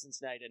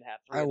Cincinnati didn't have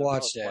 3 of the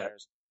most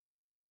players.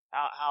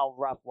 How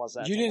rough was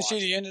that? You didn't see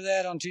the end of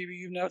that on TV?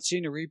 You've not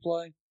seen the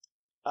replay?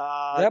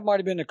 That might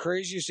have been the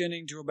craziest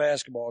ending to a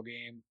basketball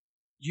game.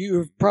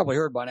 You've probably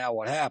heard by now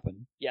what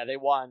happened. Yeah, they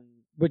won.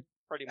 But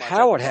pretty much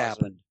how it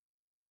happened?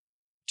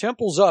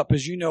 Temple's up,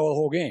 as you know, the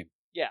whole game.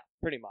 Yeah,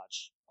 pretty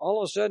much.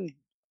 All of a sudden,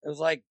 it was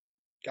like,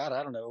 God,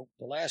 I don't know,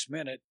 the last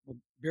minute, with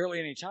barely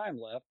any time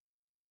left.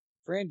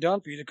 Fran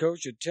Dunphy, the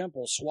coach at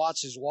Temple,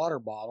 swats his water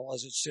bottle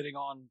as it's sitting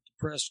on the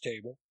press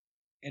table,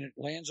 and it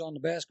lands on the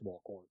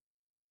basketball court.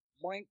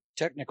 Boink,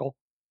 technical.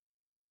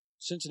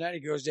 Cincinnati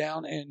goes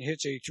down and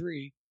hits a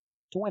 3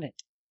 to win it.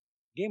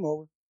 Game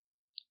over.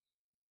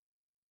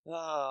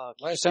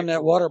 Last time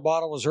that water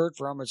bottle was heard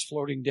from, it's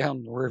floating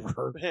down the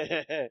river.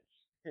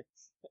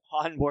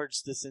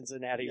 Onwards to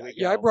Cincinnati we go.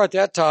 Yeah, I brought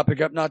that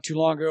topic up not too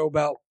long ago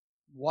about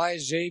why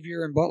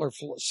Xavier and Butler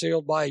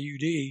sailed by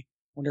UD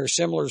when they're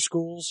similar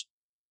schools.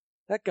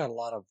 That got a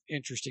lot of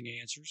interesting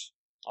answers.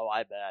 Oh,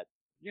 I bet.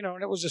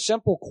 And it was a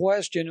simple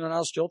question, and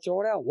I'll still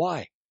throw it out.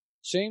 Why?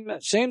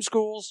 Same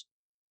schools,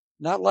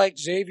 not like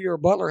Xavier or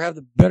Butler have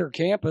the better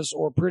campus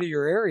or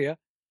prettier area.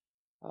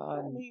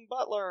 I mean,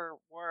 Butler,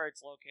 where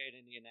it's located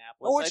in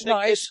Indianapolis. Oh, it's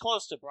nice. It's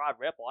close to Broad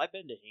Ripple. I've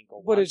been to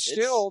Hinkle. But it's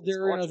still,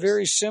 they're in a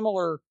very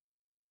similar.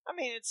 I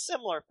mean, it's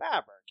similar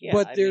fabric. Yeah,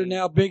 but they're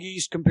now Big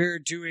East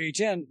compared to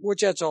A10,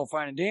 which that's all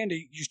fine and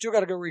dandy. You still got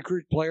to go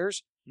recruit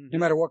players, no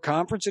matter what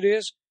conference it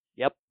is.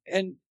 Yep.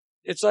 And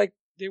it's like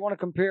they want to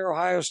compare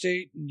Ohio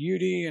State and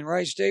UD and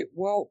Wright State.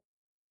 Well,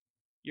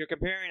 you're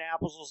comparing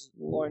apples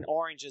and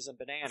oranges and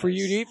bananas. For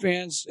UD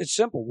fans, it's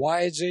simple.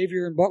 Why had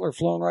Xavier and Butler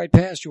flown right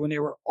past you when they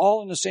were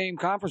all in the same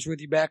conference with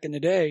you back in the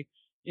day,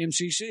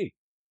 MCC?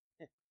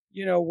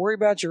 Worry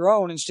about your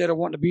own instead of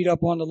wanting to beat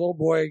up on the little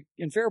boy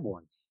in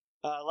Fairborn.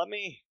 Let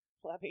me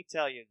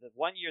tell you, the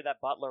one year that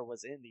Butler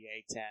was in the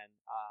A-10,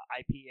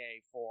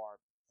 IPA for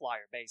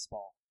Flyer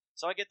baseball.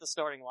 So I get the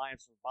starting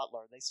lines from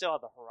Butler. They still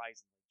have the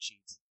Horizon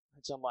sheets,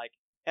 which I'm like,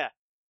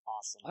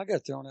 awesome. I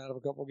got thrown out of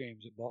a couple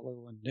games at Butler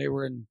when they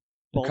were in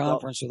the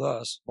conference with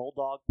us.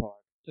 Bulldog Park.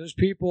 Those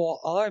people,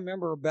 all I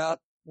remember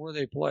about where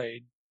they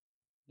played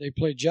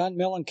John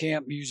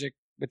Mellencamp music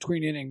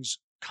between innings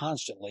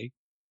constantly.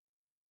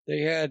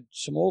 They had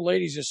some old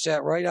ladies that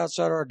sat right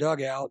outside our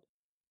dugout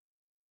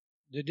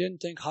that didn't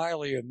think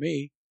highly of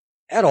me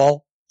at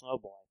all. Oh,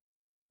 boy.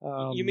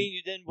 You mean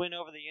you didn't win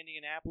over the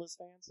Indianapolis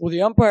fans? Well,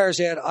 the umpires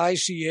had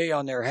ICA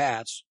on their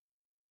hats,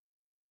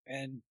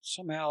 and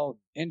somehow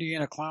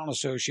Indiana Clown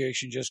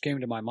Association just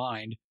came to my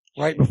mind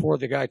right before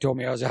the guy told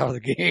me I was out of the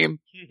game.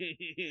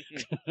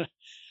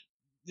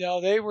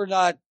 No, they were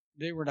not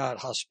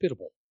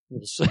hospitable,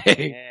 we'll say.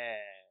 Yeah,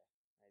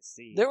 I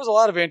see. There was a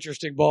lot of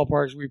interesting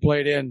ballparks we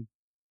played in,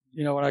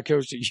 when I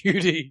coached at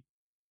UD.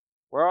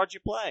 Where would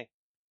you play?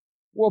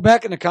 Well,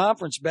 back in the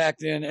conference back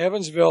then,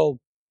 Evansville,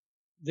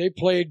 they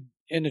played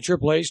in the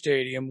AAA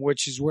stadium,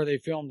 which is where they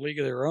filmed League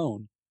of Their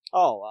Own.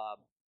 Oh,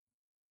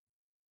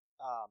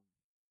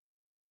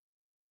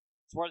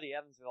 it's where the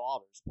Evansville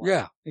Alders play.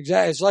 Yeah,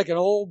 exactly. It's like an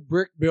old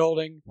brick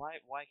building. Why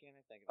can't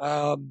I think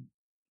of it?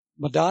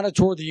 Madonna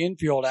tore the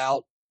infield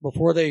out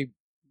before they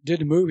did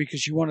the movie because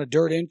she wanted a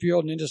dirt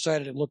infield and then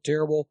decided it looked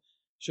terrible,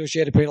 so she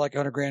had to pay like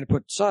 $100,000 to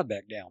put the sod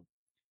back down.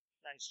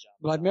 Nice job.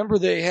 But I remember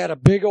they had a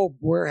big old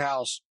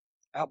warehouse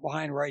out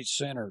behind Wright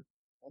Center,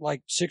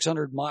 like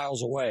 600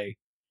 miles away.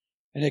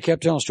 And they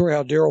kept telling a story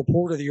how Darryl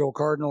Porter, the old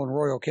Cardinal and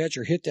Royal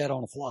catcher, hit that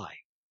on a fly.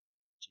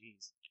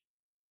 Jeez.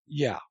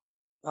 Yeah.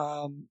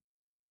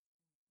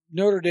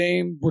 Notre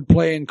Dame would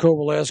play in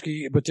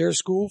Kovaleski, but their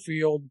school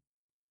field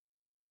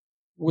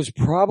was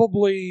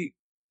probably,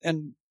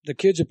 and the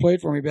kids that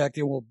played for me back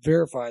then will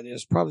verify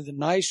this, probably the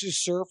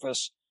nicest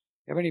surface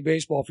of any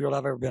baseball field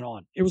I've ever been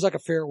on. It was like a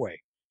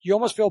fairway. You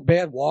almost felt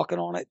bad walking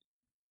on it.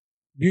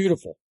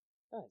 Beautiful.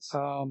 Nice.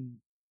 Now,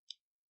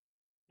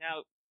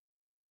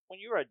 when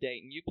you were at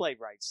Dayton, you played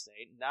Wright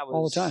State, and that was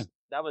all the time.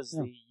 That was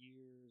the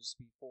years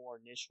before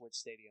Nishwood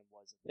Stadium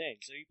was a thing.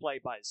 So you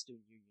played by the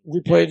student union. We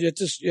played at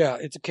this,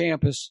 it's a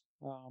campus.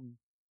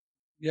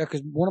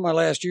 Because one of my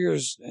last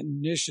years,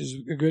 and Nish is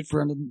a good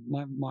friend of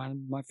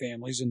my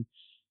family's, and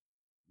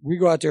we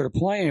go out there to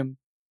play him.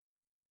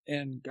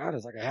 And God,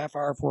 it's like a half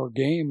hour for a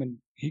game, and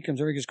he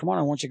comes over. He goes, "Come on,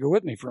 I want you to go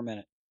with me for a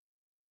minute."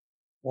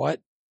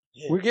 What?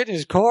 Yeah. We get in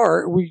his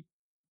car. We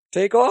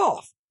take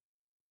off.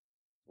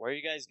 Where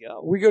you guys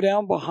go? We go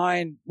down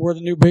behind where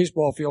the new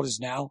baseball field is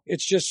now.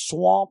 It's just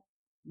swamp.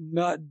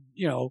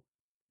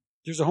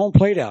 There's a home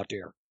plate out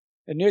there.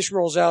 And Nish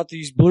rolls out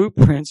these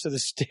blueprints of the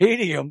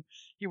stadium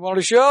he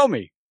wanted to show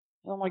me.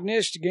 And I'm like,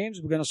 Nish, the game's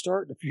going to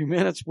start in a few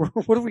minutes.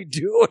 What are we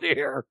doing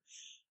here?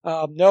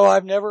 No,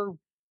 I've never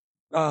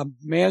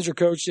managed or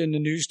coached in the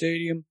new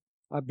stadium.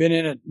 I've been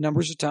in it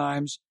numbers of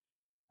times.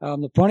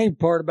 The funny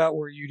part about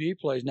where UD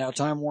plays now,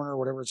 Time Warner,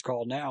 whatever it's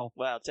called now.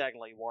 Well,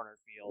 technically Warner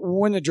Field.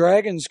 When the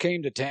Dragons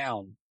came to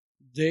town,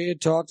 they had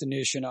talked to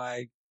Nish and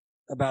I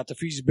about the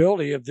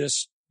feasibility of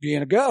this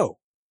being a go.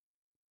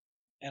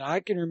 And I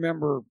can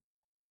remember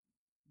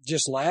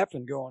just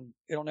laughing, going,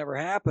 it'll never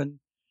happen,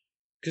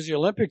 because the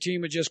Olympic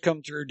team had just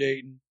come through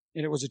Dayton,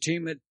 and it was a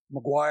team that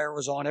McGuire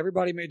was on.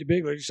 Everybody made the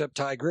big league except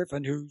Ty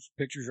Griffin, whose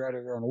picture's right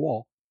over there on the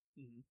wall.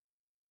 Mm-hmm.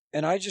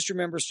 And I just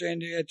remember saying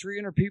they had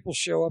 300 people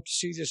show up to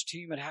see this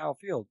team at Howe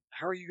Field.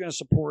 How are you going to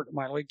support a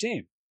minor league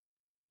team?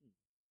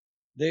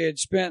 They had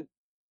spent,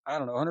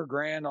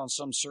 $100,000 on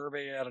some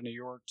survey out of New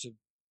York to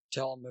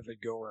tell them if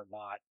it'd go or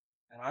not.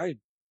 And I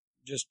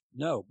just,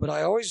 no. But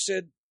I always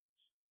said,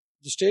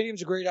 the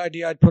stadium's a great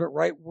idea. I'd put it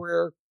right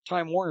where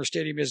Time Warner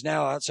Stadium is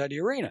now outside the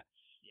arena.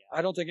 Yeah.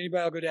 I don't think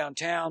anybody will go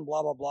downtown,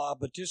 blah, blah, blah.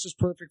 But this is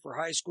perfect for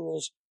high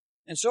schools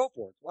and so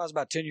forth. Well, I was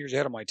about 10 years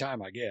ahead of my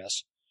time, I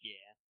guess.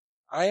 Yeah.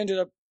 I ended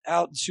up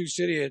out in Sioux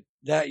City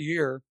that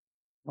year.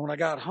 And when I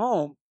got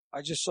home,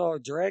 I just saw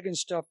Dragon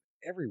stuff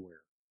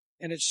everywhere.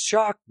 And it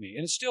shocked me,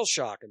 and it's still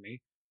shocking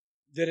me,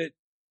 that it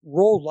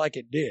rolled like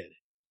it did.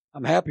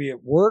 I'm happy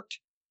it worked,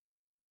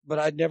 but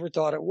I'd never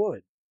thought it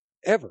would.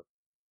 Ever.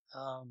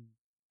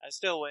 I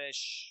still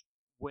wish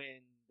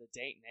when the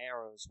Dayton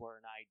Arrows were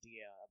an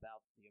idea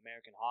about the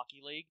American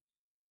Hockey League,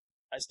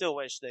 I still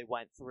wish they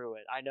went through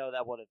it. I know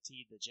that would have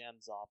teed the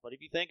gems off, but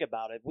if you think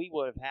about it, we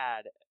would have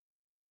had,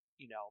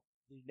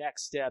 the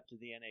next step to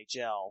the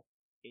NHL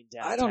in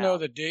downtown. I don't know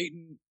that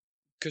Dayton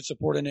could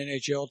support an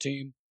NHL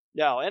team.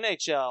 No,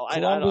 NHL, I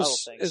don't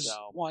think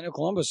so. Well, I know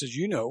Columbus, as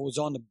you know, was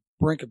on the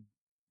brink of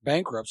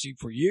bankruptcy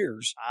for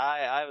years.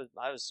 I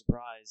was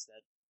surprised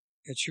that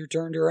it sure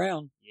turned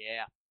around.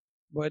 Yeah.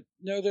 But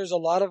no, there's a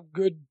lot of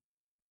good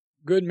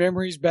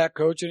memories back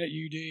coaching at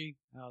UD.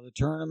 The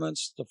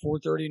tournaments, the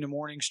 4:30 in the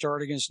morning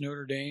start against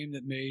Notre Dame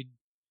that made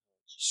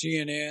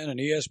CNN and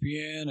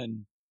ESPN,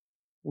 and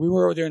we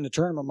were over there in the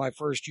tournament my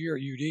first year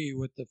at UD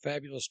with the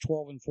fabulous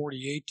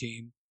 12-48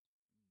 team.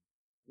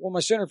 Well, my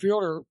center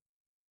fielder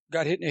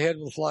got hit in the head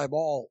with a fly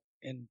ball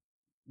in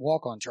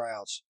walk-on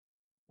tryouts.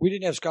 We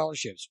didn't have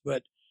scholarships,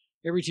 but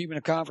every team in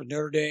the conference,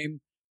 Notre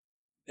Dame,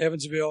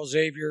 Evansville,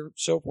 Xavier,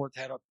 so forth,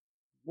 had a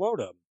load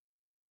of them.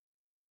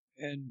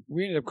 And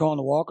we ended up calling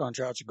the walk-on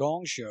tryouts a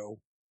gong show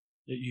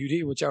at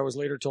UD, which I was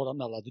later told I'm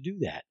not allowed to do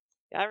that.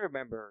 Yeah, I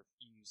remember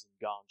using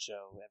gong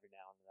show every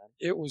now and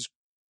then.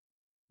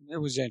 It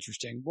was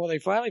interesting. Well, they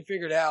finally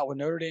figured out when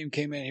Notre Dame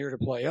came in here to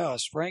play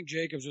us. Frank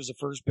Jacobs was the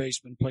first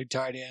baseman, played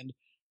tight end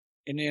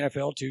in the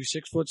NFL too,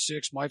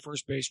 6'6". My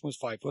first baseman was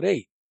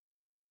 5'8".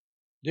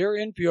 Their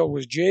infield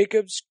was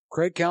Jacobs.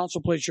 Craig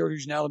Counsell played short,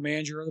 who's now the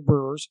manager of the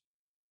Brewers.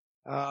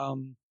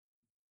 Dan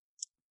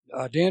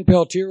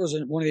Peltier was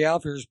one of the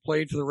outfielders,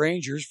 played for the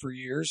Rangers for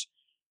years.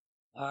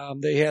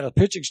 They had a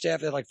pitching staff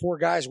that had like 4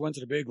 guys went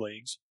to the big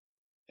leagues.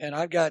 And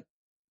I've got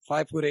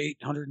 5'8",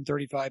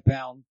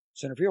 135-pound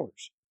center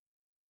fielders.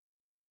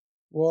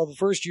 Well, the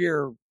first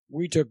year,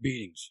 we took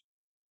beatings.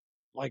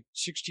 Like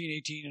 16,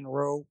 18 in a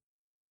row.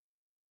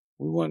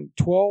 We won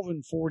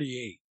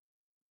 12-48.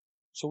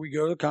 So we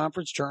go to the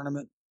conference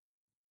tournament.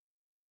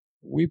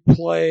 We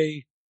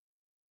play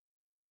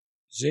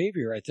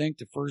Xavier, I think,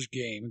 the first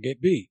game and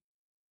get beat.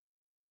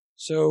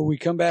 So we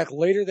come back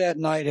later that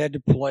night, had to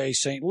play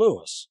St.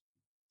 Louis.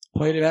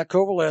 Played it at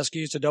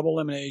Kovaleski. It's a double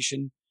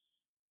elimination.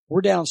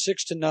 We're down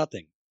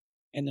 6-0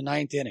 in the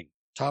 9th inning.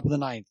 Top of the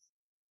 9th.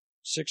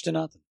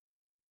 6-0.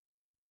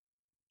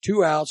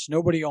 2 outs,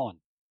 nobody on.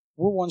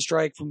 We're 1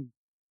 strike from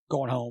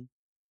going home.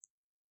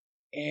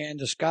 And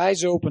the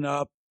skies open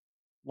up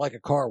like a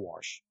car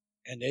wash.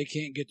 And they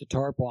can't get the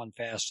tarp on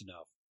fast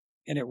enough.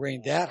 And it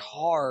rained that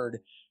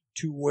hard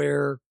to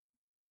where,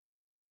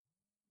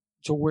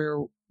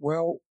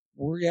 well,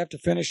 we have to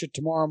finish it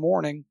tomorrow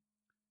morning.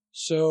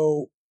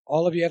 So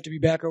all of you have to be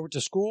back over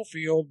to school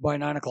field by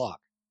 9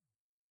 o'clock.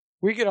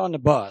 We get on the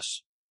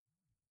bus,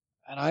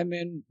 and I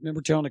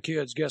remember telling the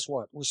kids, guess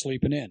what? We're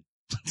sleeping in.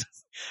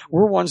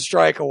 We're 1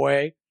 strike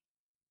away.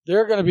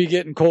 They're going to be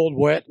getting cold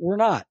wet. We're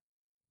not.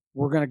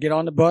 We're going to get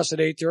on the bus at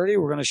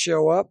 8:30. We're going to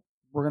show up.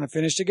 We're going to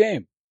finish the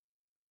game.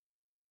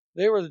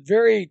 They were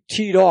very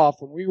teed off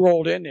when we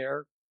rolled in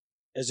there,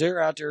 as they're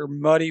out there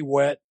muddy,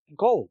 wet, and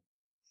cold.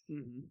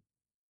 Mm-hmm.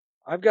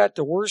 I've got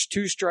the worst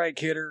 2-strike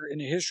hitter in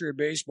the history of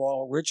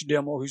baseball, Rich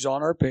Dimmel, who's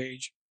on our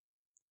page,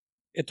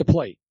 at the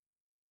plate.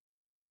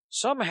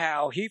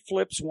 Somehow, he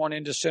flips one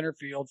into center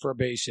field for a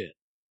base hit.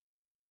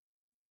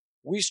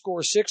 We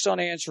score 6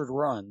 unanswered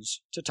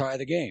runs to tie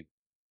the game.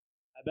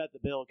 I bet the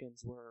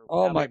Billikens were...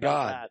 Oh, my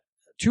God. That.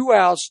 2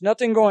 outs,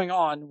 nothing going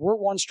on. We're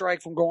 1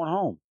 strike from going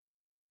home.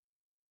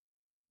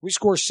 We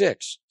score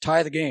 6,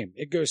 tie the game.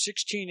 It goes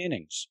 16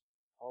 innings.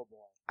 Oh, boy.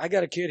 I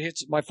got a kid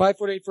my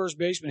 5'8" first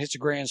baseman hits a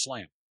grand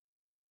slam.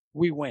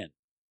 We win.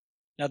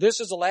 Now, this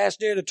is the last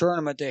day of the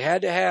tournament. They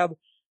had to have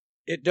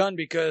it done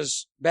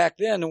because back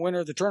then, the winner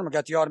of the tournament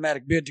got the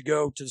automatic bid to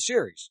go to the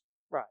series.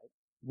 Right.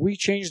 We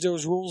changed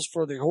those rules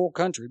for the whole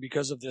country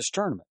because of this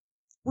tournament.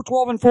 We're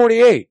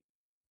 12-48.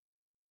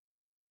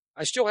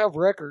 I still have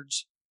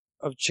records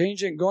of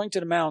going to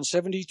the mound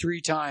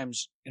 73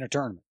 times in a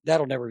tournament.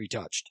 That'll never be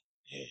touched.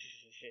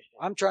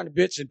 I'm trying to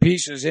bits and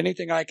pieces,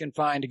 anything I can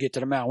find to get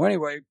to the mound. Well,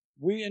 anyway,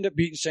 we end up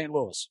beating St.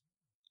 Louis.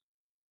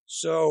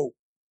 So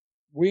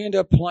we end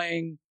up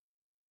playing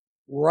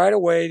right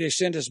away. They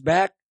send us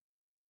back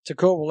to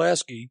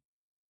Kovaleski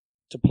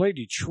to play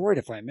Detroit,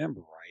 if I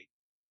remember right.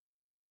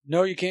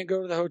 No, you can't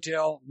go to the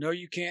hotel. No,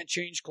 you can't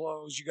change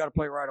clothes. You got to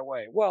play right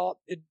away. Well,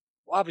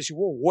 obviously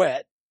we're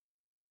wet.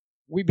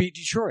 We beat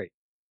Detroit.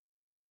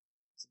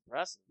 It's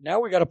impressive. Now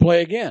we got to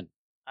play again.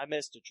 I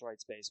miss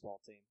Detroit's baseball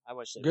team. I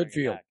wish they'd Good bring it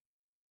field. back.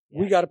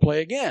 Yeah. We got to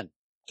play again.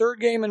 3rd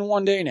game in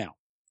 1 day now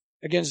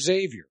against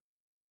Xavier.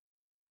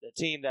 The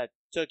team that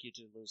took you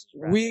to the losers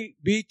bracket. We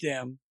beat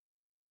them,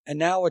 and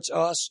now it's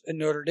us and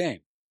Notre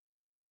Dame.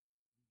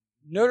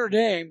 Notre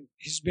Dame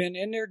has been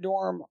in their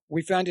dorm.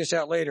 We found this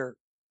out later.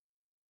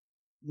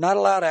 Not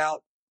allowed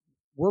out.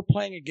 We're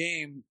playing a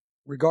game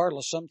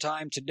regardless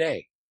sometime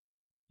today.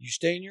 You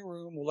stay in your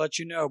room. We'll let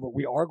you know, but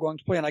we are going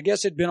to play. And I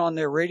guess it'd been on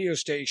their radio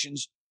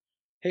stations.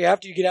 Hey,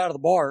 after you get out of the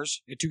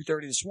bars at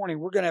 2:30 this morning,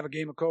 we're going to have a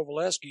game of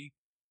Kovaleski.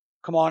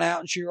 Come on out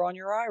and cheer on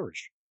your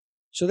Irish.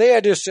 So they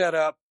had this set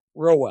up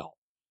real well.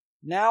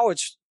 Now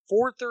it's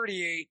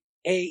 4:38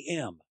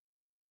 a.m.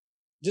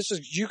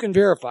 You can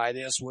verify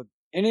this with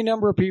any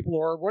number of people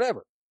or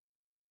whatever.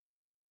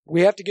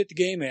 We have to get the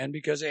game in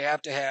because they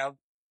have to have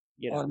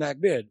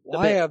automatic bid. Well,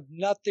 I have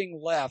nothing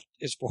left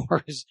as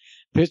far as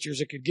pitchers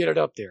that could get it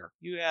up there.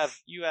 You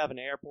have an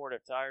airport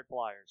of tired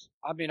flyers.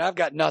 I mean, I've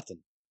got nothing.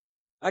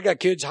 I got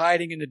kids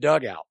hiding in the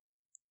dugout.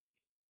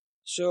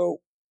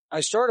 So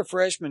I start a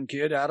freshman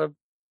kid out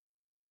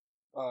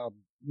of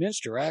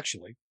Minster,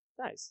 actually.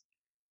 Nice.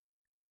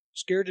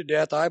 Scared to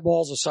death,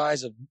 eyeballs the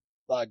size of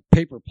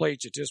paper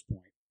plates at this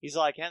point. He's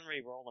like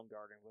Henry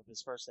Roland-Gardner with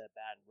his first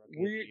at-bat in rookie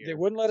of the year. They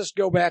wouldn't let us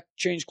go back,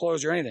 change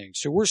clothes or anything.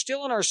 So we're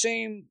still in our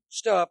same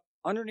stuff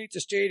underneath the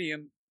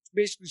stadium,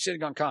 basically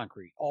sitting on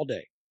concrete all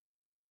day.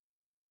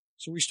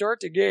 So we start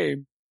the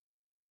game,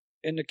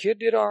 and the kid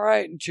did all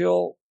right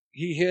until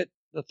he hit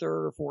the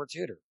third or fourth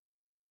hitter.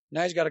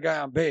 Now he's got a guy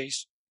on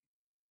base.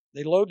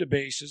 They load the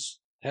bases.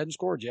 Hadn't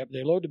scored yet, but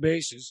they load the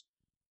bases.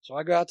 So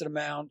I go out to the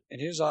mound, and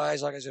his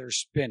eyes, like I said, are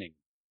spinning.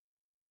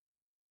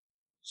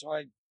 So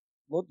I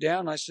looked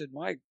down, and I said,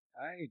 Mike,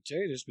 I hate to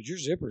tell you this, but your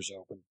zipper's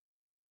open.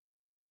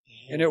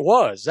 And it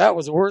was. That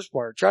was the worst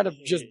part. Trying to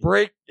just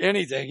break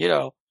anything, you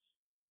know.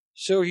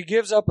 So he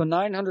gives up a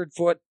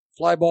 900-foot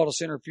fly ball to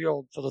center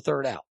field for the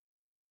third out.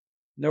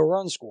 No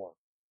run score.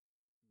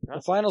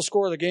 The final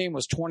score of the game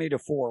was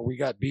 20-4. We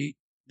got beat.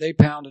 They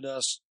pounded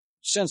us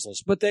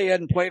senseless. But they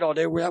hadn't played all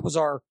day. That was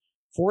our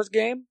fourth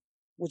game,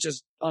 which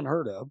is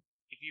unheard of.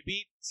 If you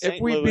beat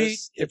St.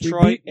 Louis,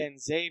 Detroit, and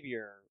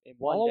Xavier in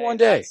one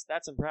day,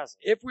 that's impressive.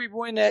 If we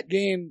win that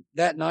game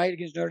that night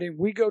against Notre Dame,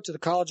 we go to the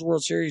College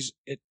World Series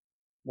at,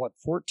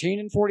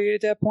 14-48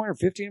 at that point, or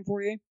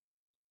 15-48?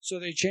 So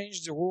they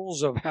changed the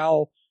rules of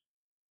how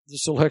the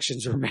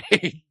selections are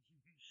made.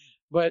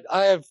 But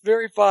I have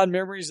very fond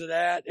memories of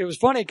that. It was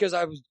funny because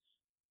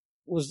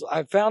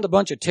I found a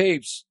bunch of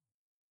tapes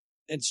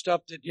and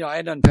stuff that, I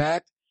had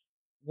unpacked.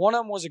 One of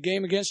them was a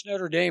game against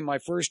Notre Dame my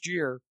first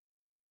year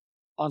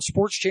on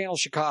Sports Channel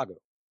Chicago.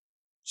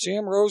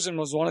 Sam Rosen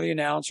was one of the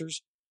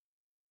announcers.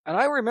 And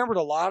I remembered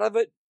a lot of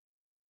it.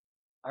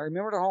 I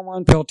remembered a home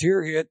run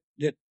Peltier hit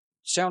that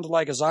sounded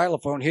like a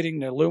xylophone hitting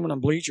the aluminum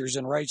bleachers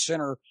in right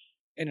center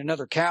in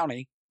another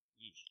county.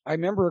 I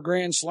remember a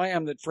grand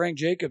slam that Frank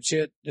Jacobs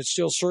hit that's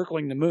still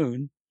circling the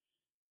moon.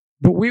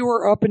 But we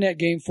were up in that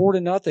game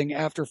 4-0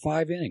 after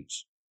 5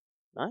 innings.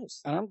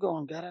 Nice. And I'm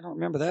going, God, I don't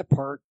remember that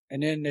part.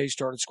 And then they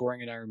started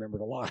scoring, and I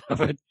remembered a lot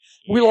of it.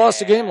 Yeah. We lost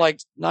the game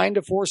like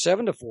 9-4,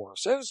 7-4.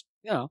 So it was,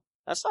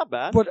 That's not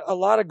bad. But a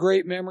lot of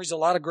great memories, a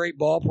lot of great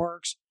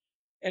ballparks.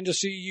 And to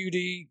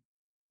see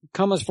UD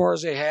come as far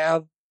as they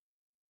have.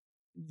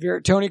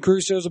 Tony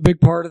Crusoe is a big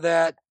part of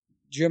that.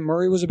 Jim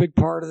Murray was a big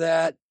part of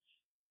that.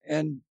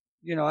 And,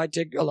 I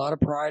take a lot of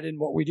pride in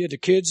what we did. The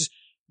kids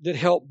that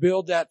helped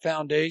build that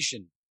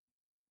foundation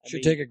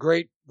should take a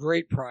great,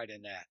 great pride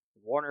in that.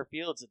 Warner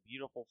Field's a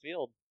beautiful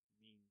field.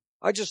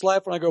 I just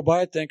laugh when I go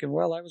by it thinking,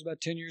 well, I was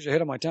about 10 years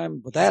ahead of my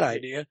time with that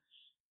idea.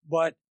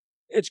 But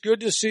it's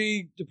good to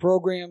see the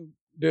program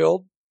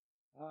build.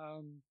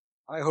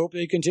 I hope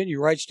they continue.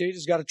 Wright State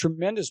has got a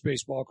tremendous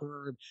baseball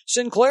career.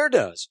 Sinclair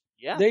does.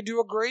 Yeah. They do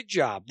a great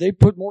job. They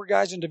put more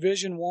guys in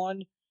Division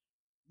I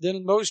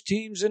than most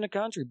teams in the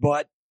country,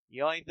 but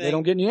they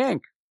don't get any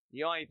ink.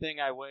 The only thing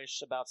I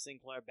wish about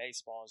Sinclair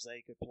baseball is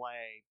they could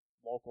play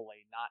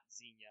locally, not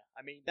Xenia.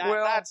 I mean,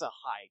 that's a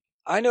hike.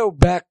 I know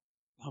back,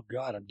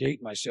 I'm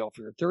dating myself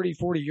here, 30,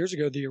 40 years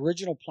ago, the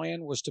original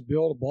plan was to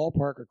build a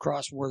ballpark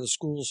across where the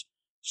school's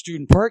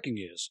student parking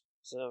is.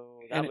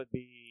 So that would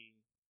be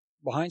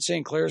behind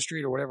St. Clair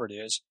Street or whatever it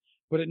is,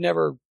 but it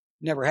never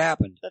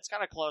happened. That's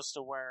kind of close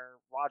to where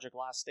Roger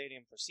Glass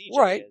Stadium for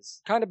CJ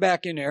is. Kind of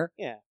back in there.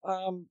 Yeah.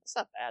 It's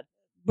not bad.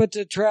 But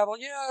to travel,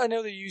 I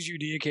know they use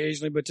UD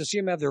occasionally, but to see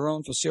them have their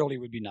own facility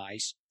would be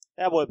nice.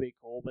 That would be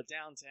cool, but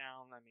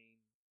downtown,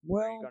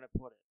 where are you going to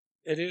put it?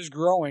 It is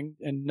growing,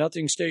 and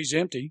nothing stays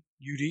empty.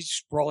 UD's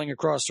sprawling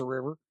across the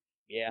river.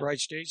 Yeah. Wright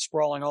State's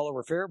sprawling all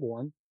over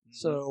Fairborn. Mm-hmm.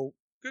 So,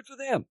 good for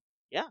them.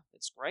 Yeah,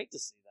 it's great to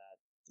see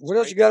that. What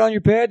else you got on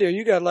your pad there?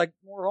 You got like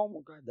more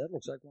home. God, that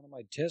looks like one of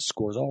my test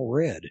scores, all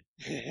red.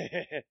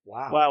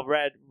 Wow. Well,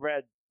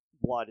 red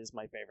blood is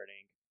my favorite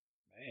ink.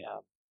 Man.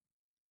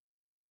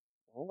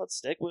 Well, let's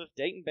stick with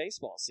Dayton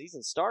baseball.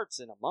 Season starts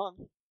in a month.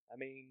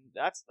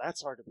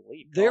 That's hard to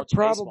believe. They're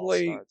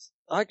probably,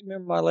 I can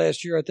remember my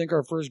last year, I think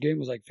our first game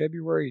was like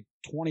February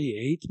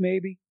 28th,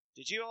 maybe.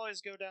 Did you always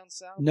go down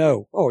south?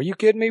 No. Oh, are you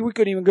kidding me? We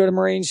couldn't even go to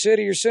Moraine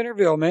City or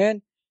Centerville,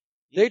 man.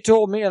 They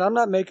told me, and I'm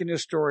not making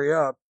this story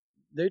up,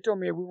 they told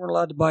me we weren't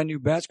allowed to buy new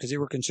bats because they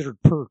were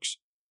considered perks.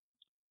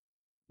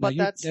 But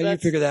you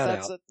figure that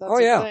out. That's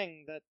a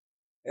thing that...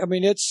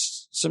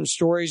 it's some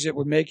stories that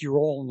would make you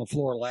roll on the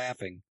floor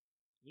laughing.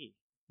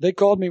 They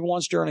called me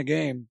once during a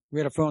game. We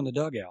had a phone in the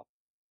dugout.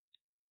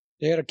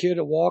 They had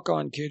a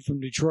walk-on kid from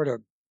Detroit, a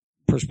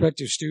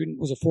prospective student,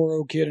 was a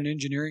 4.0 kid in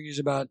engineering. He's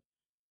about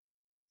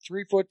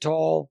 3 foot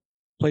tall,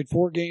 played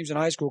 4 games in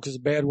high school because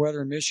of bad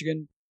weather in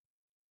Michigan.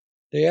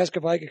 They asked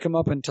if I could come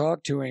up and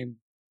talk to him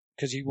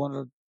because he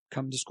wanted to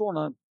come to school.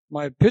 And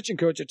my pitching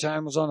coach at the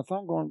time was on the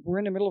phone going, we're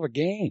in the middle of a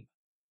game.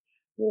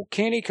 Well,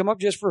 can't he come up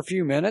just for a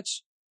few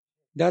minutes?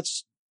 That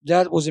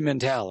was a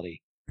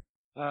mentality.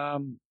 I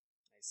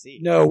see.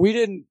 No, we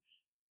didn't.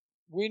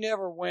 We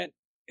never went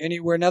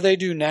anywhere. Now they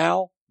do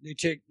now. They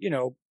take,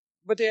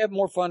 but they have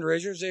more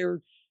fundraisers.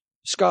 They're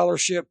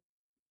scholarship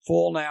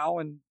full now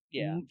and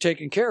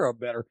taken care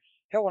of better.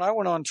 Hell, when I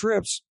went on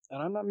trips,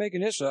 and I'm not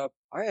making this up,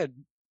 I had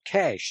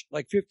cash,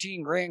 like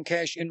 $15,000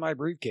 cash in my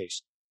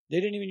briefcase. They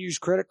didn't even use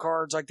credit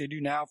cards like they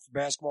do now for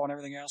basketball and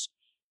everything else.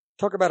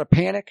 Talk about a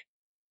panic.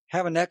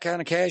 having that kind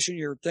of cash in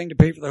your thing to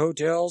pay for the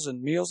hotels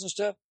and meals and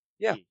stuff,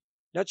 yeah,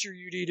 that's your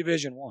UD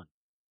Division I.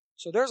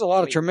 So there's a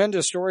lot of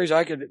tremendous stories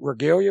I could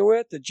regale you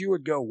with that you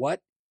would go,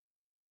 what?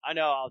 I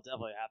know I'll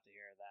definitely have to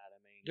hear that. I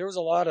mean, there was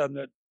a lot of them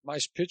that my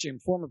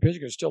former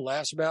pitching coach still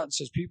laughs about and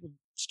says people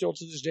still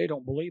to this day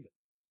don't believe it.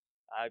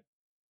 I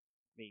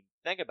mean,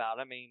 think about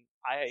it. I mean,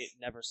 I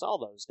never saw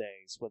those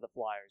days with the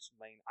Flyers.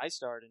 I mean, I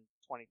started in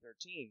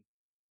 2013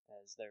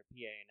 as their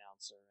PA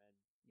announcer,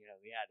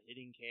 and we had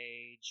hitting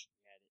cage.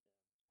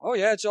 Oh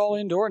yeah, it's all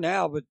indoor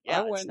now. But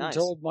yeah, I went and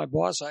told my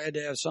boss I had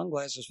to have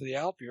sunglasses for the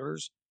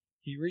outfielders.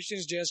 He reached in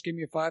his desk, gave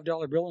me a $5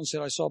 bill, and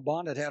said I saw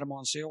Bond had them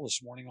on sale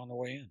this morning on the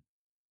way in.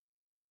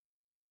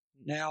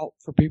 Now,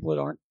 for people that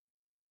aren't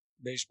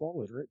baseball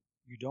literate,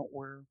 you don't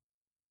wear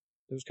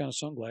those kind of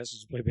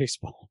sunglasses to play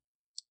baseball.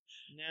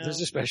 No.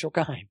 There's a special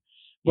kind.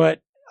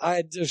 But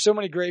there's so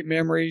many great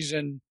memories,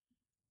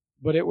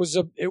 but it was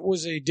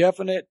a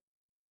definite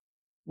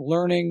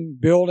learning,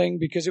 building,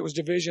 because it was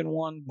Division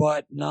I,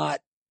 but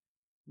not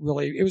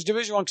really. It was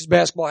Division I because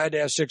basketball had to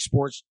have 6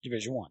 sports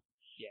Division I.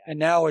 Yeah. And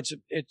now it's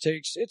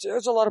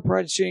a lot of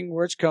pride seeing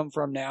where it's come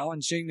from now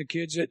and seeing the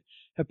kids that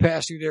have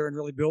passed through there and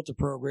really built the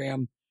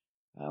program.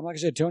 Like I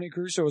said, Tony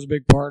Crusoe was a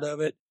big part of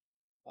it.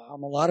 A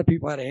lot of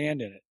people had a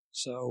hand in it.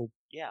 So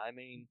yeah, I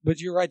mean, but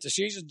you're right. The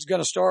season's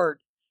going to start,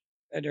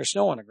 and there's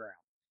snow on the ground.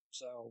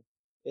 So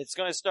it's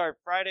going to start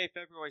Friday,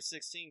 February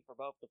 16th for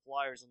both the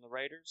Flyers and the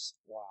Raiders.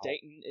 Wow.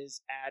 Dayton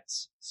is at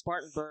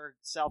Spartanburg,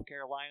 South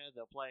Carolina.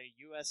 They'll play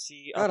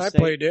USC. God,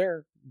 Upstate. I played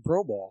there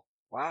pro ball.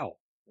 Wow.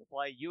 They'll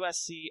play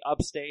USC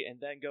Upstate and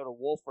then go to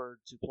Wolford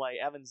to play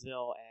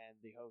Evansville and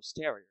the host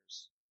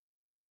Terriers.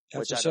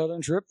 That's a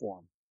southern trip for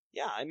them.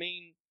 Yeah, I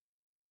mean,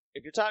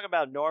 if you're talking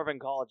about Northern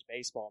College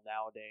baseball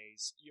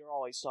nowadays, you're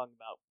always talking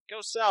about go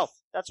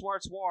south. That's where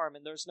it's warm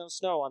and there's no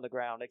snow on the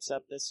ground.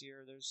 Except this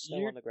year, there's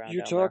snow on the ground.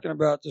 You're talking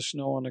about the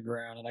snow on the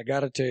ground, and I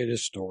got to tell you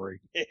this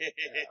story.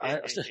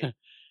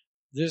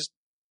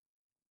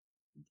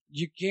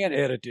 You can't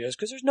edit this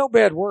because there's no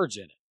bad words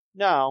in it.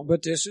 No,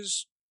 but this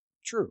is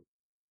true.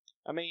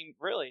 I mean,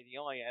 really, the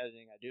only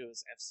editing I do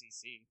is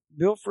FCC.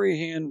 Bill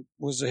Freehand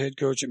was the head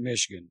coach at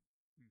Michigan,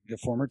 the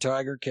former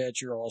Tiger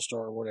catcher,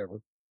 all-star,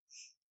 whatever.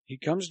 He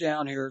comes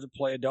down here to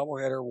play a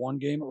doubleheader, 1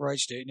 game at Wright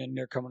State, and then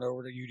they're coming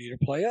over to UD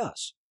to play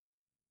us.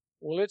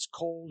 Well, it's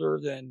colder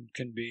than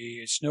can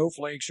be.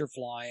 Snowflakes are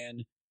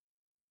flying.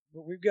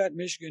 But we've got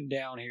Michigan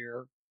down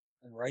here,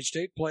 and Wright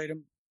State played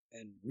them,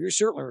 and we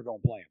certainly were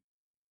going to play them.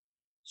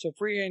 So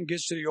Freehand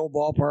gets to the old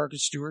ballpark at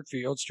Stewart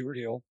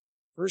Hill.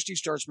 First he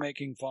starts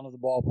making fun of the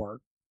ballpark,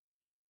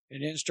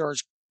 and then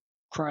starts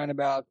crying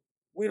about,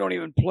 we don't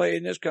even play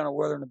in this kind of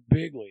weather in the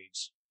big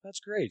leagues.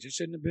 That's great.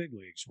 It's in the big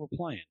leagues. We're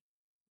playing.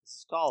 This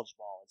is college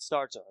ball. It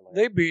starts early.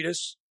 They beat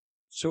us.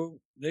 So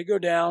they go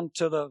down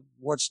to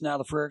what's now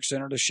the Frerick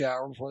Center to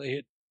shower before they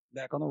hit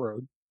back on the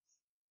road.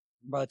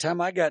 By the time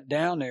I got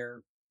down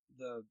there,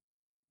 the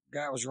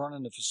guy who was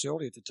running the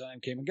facility at the time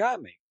came and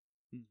got me.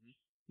 Mm-hmm.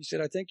 He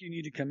said, I think you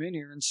need to come in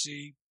here and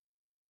see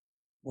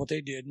what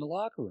they did in the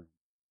locker room.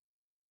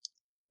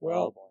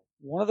 Well,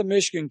 one of the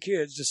Michigan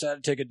kids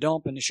decided to take a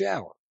dump in the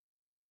shower.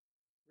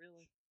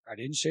 Really? I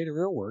didn't say the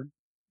real word.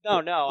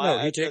 No.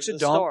 He takes a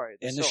dump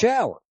in the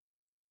shower.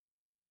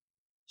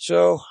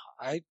 So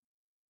I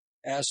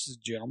asked the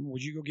gentleman,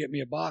 would you go get me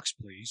a box,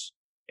 please,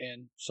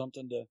 and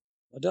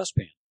a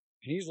dustpan?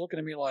 And he's looking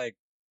at me like,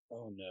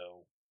 oh,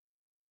 no.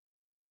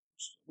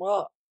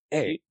 Well,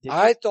 hey,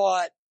 I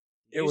thought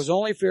it was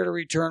only fair to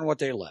return what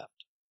they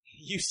left.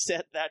 You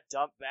sent that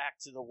dump back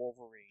to the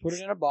Wolverines. Put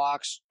it in a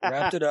box,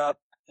 wrapped it up,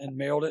 and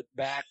mailed it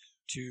back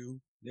to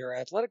their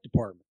athletic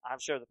department. I'm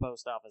sure the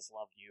post office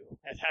loved you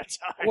at that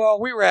time.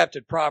 Well, we wrapped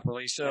it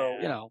properly, so,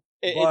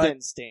 It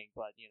didn't stink,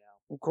 but,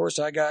 Of course,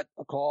 I got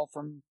a call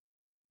from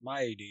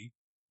my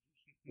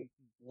AD,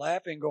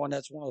 laughing, going,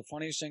 that's one of the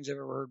funniest things I've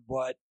ever heard,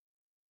 but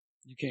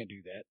you can't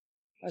do that.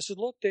 I said,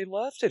 look, they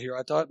left it here.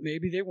 I thought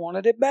maybe they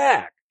wanted it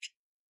back.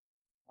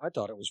 I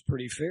thought it was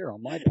pretty fair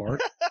on my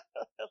part.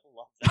 I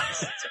love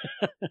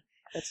that.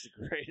 That's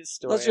the greatest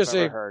story I've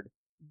ever heard.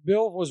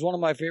 Bill was one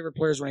of my favorite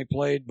players when he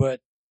played,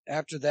 but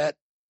after that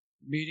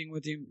meeting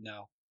with him,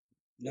 no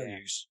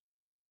use.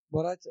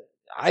 But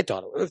I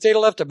thought if they'd have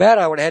left the bat,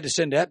 I would have had to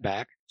send that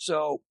back.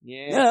 So,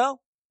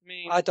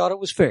 I thought it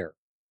was fair.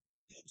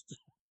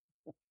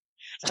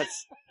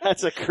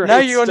 That's a great Now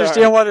you start.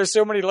 understand why there's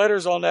so many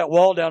letters on that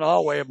wall down the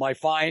hallway of my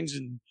fines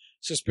and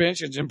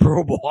suspensions in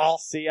pro ball.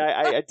 See,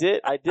 I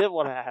did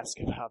want to ask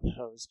about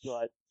those,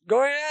 but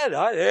go ahead.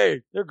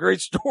 Hey, they're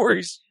great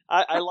stories.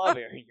 I love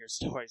hearing your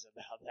stories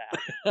about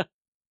that.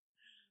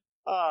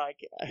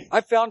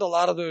 I found a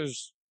lot of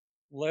those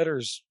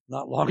letters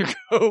not long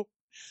ago.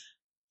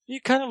 You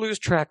kind of lose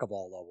track of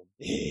all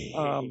of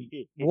them.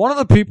 One of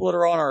the people that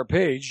are on our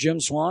page, Jim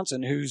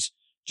Swanson, who's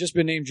just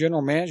been named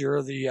general manager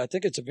of I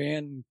think it's a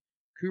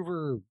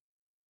Vancouver,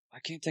 I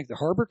can't think, the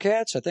Harbor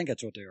Cats? I think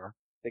that's what they are.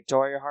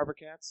 Victoria Harbor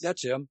Cats?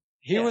 That's him.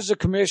 He was the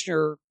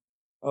commissioner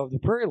of the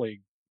Prairie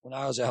League when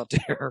I was out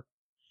there.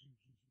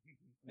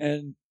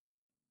 And,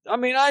 I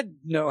mean, I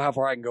know how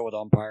far I can go with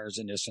umpires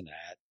and this and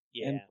that.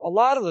 Yeah. And a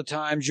lot of the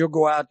times you'll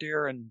go out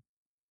there and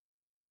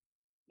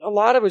a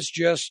lot of it's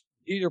just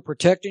either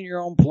protecting your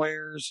own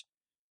players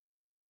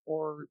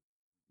or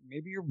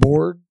maybe you're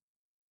bored.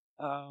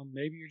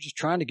 Maybe you're just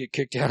trying to get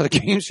kicked out of the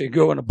game so you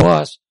go in a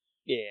bus.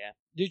 Yeah.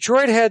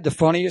 Detroit had the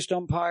funniest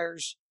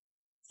umpires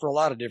for a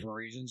lot of different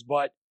reasons,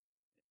 but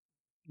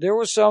there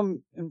was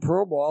some in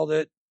pro ball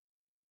that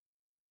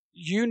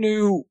you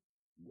knew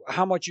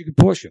how much you could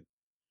push them.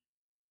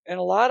 And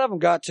a lot of them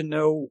got to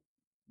know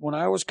when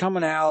I was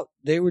coming out,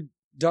 they would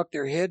duck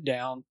their head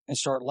down and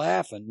start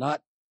laughing,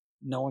 not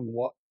knowing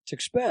what to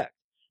expect.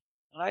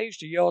 And I used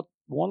to yell at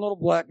one little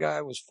black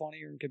guy was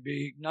funnier and could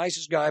be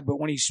nicest guy, but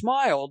when he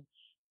smiled,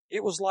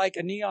 it was like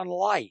a neon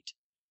light.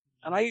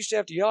 And I used to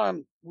have to yell at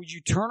him, would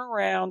you turn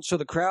around so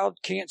the crowd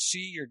can't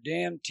see your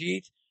damn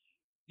teeth?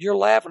 You're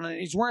laughing. And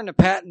he's wearing the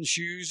patent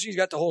shoes. He's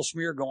got the whole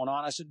smear going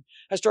on.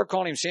 I started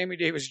calling him Sammy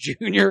Davis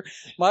Jr.,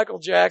 Michael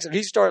Jackson.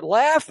 He started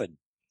laughing.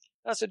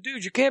 I said,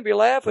 dude, you can't be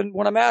laughing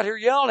when I'm out here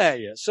yelling at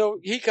you. So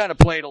he kind of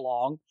played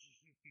along.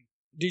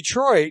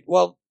 Detroit,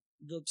 well,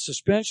 the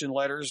suspension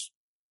letters,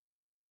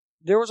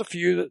 there was a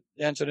few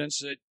incidents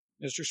that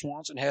Mr.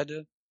 Swanson had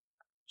to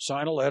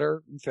sign a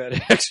letter and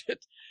FedEx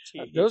it.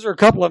 Those are a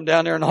couple of them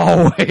down there in the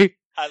hallway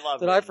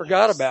that I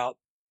forgot about.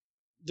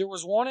 There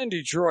was one in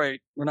Detroit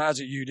when I was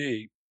at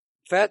UD.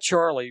 Fat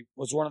Charlie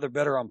was one of their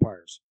better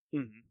umpires.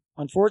 Mm-hmm.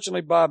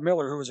 Unfortunately, Bob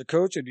Miller, who was a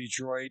coach in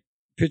Detroit,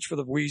 pitched for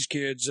the Wheeze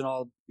kids and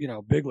all,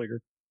 big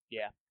leaguer.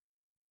 Yeah.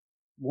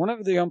 One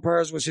of the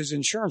umpires was his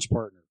insurance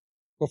partner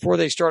before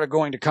they started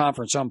going to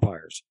conference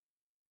umpires.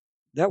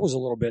 That was a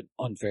little bit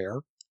unfair.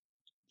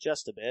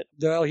 Just a bit.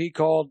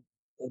 Well,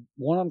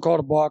 one of them called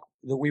a balk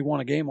that we won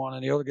a game on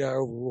and the other guy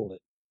overruled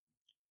it.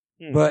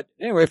 But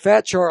anyway,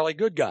 Fat Charlie,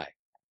 good guy.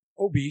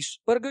 Obese,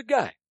 but a good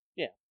guy.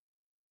 Yeah.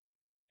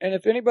 And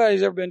if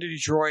anybody's ever been to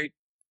Detroit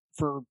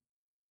for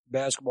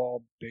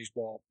basketball,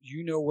 baseball,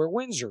 you know where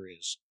Windsor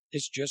is.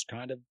 It's just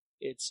kind of...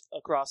 It's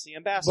across the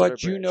Ambassador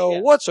But you Bridge, know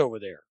yes. what's over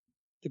there.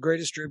 The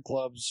greatest strip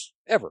clubs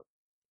ever.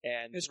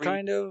 And it's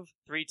kind of...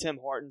 3 Tim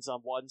Hortons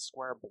on one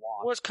square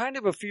block. Well, it's kind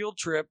of a field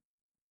trip,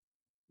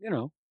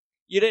 You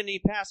didn't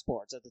need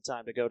passports at the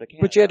time to go to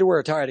Canada. But you had to wear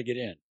a tie to get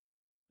in.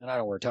 And I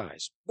don't wear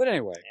ties. But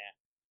anyway,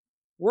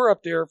 we're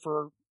up there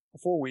for a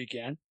full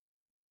weekend.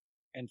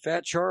 And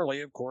Fat Charlie,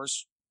 of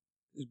course,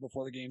 is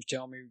before the games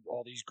telling me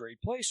all these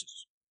great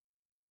places.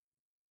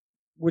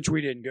 Which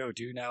we didn't go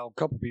to. Now, a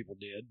couple people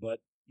did, but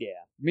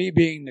me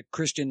being the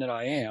Christian that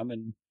I am,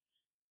 and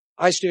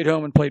I stayed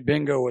home and played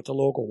bingo with the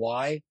local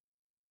Y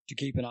to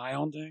keep an eye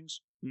on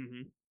things.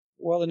 Mm-hmm.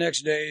 Well, the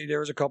next day,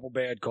 there was a couple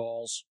bad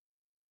calls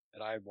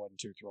that I wasn't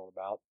too thrilled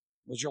about.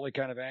 Was really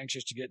kind of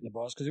anxious to get in the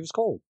bus because it was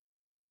cold.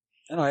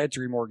 And I had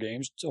 3 more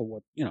games, so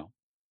what,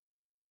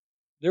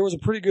 There was a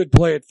pretty good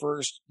play at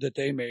first that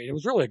they made. It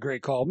was really a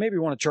great call, maybe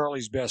one of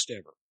Charlie's best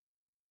ever.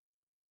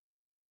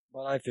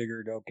 But I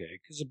figured, okay,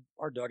 because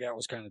our dugout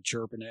was kind of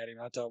chirping at him.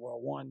 I thought,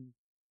 well,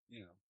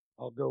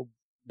 I'll go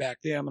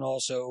back them and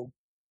also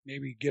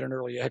maybe get an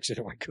early exit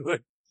if I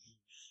could.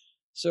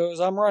 So as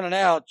I'm running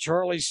out,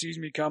 Charlie sees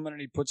me coming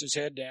and he puts his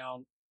head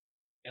down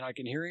and I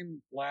can hear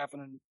him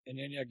laughing. And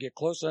then I get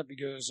close up. He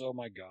goes, oh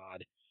my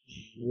God,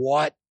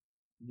 what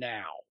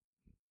now?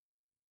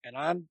 And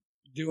I'm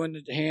doing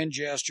the hand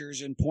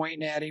gestures and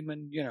pointing at him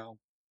and,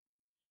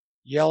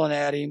 yelling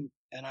at him.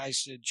 And I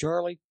said,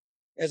 Charlie,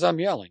 as I'm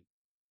yelling,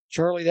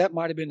 Charlie, that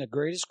might have been the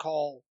greatest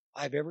call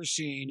I've ever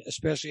seen,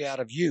 especially out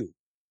of you.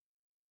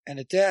 And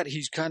at that,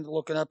 he's kind of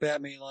looking up at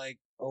me like,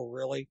 oh,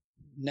 really?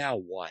 Now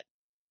what?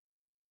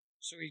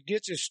 So he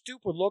gets this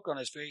stupid look on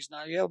his face, and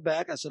I yelled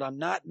back. I said, I'm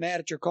not mad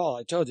at your call.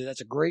 I told you, that's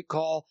a great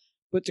call,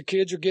 but the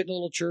kids are getting a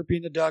little chirpy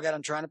in the dugout.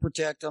 I'm trying to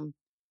protect them.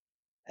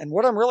 And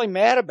what I'm really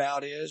mad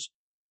about is,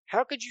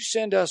 how could you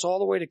send us all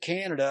the way to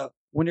Canada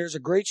when there's a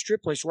great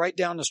strip place right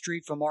down the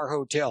street from our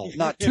hotel?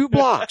 Not 2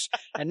 blocks.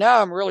 And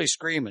now I'm really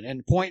screaming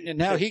and pointing, and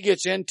now he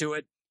gets into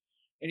it,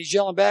 and he's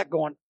yelling back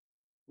going,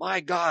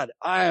 my God,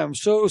 I am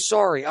so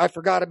sorry. I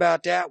forgot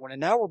about that one.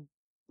 And now we're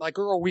like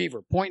Earl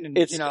Weaver pointing,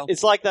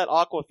 It's like that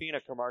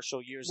Aquafina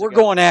commercial years ago. We're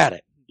going at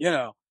it,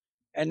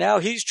 And now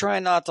he's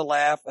trying not to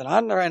laugh, and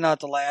I'm trying not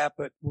to laugh,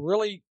 but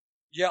really,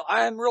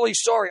 I'm really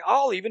sorry.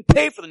 I'll even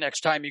pay for the next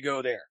time you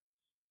go there.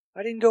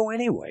 I didn't go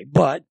anyway,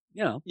 but,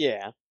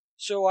 Yeah.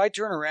 So I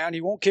turn around.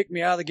 He won't kick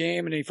me out of the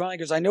game, and he finally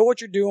goes, I know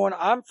what you're doing.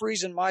 I'm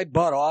freezing my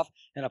butt off,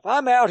 and if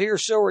I'm out here,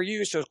 so are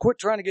you, so quit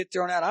trying to get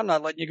thrown out. I'm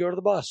not letting you go to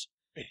the bus.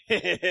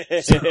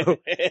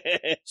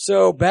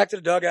 So back to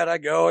the dugout I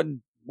go,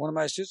 and one of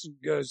my assistants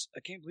goes, I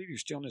can't believe you're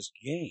still in this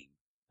game.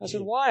 I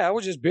said, why? I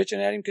was just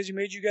bitching at him because he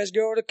made you guys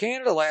go to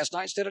Canada last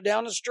night instead of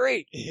down the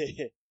street.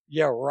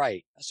 Yeah,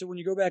 right. I said, when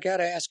you go back out,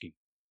 ask him.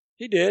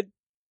 He did.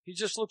 He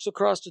just looks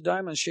across the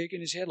diamond shaking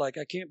his head like,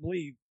 I can't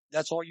believe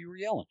that's all you were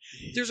yelling.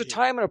 There's a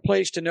time and a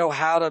place to know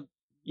how to,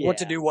 what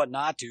to do, what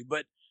not to.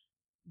 But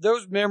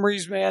those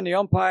memories, man, the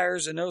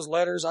umpires and those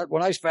letters,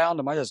 when I found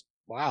them, I just,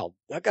 wow,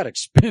 that got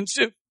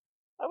expensive.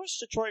 I wish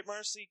Detroit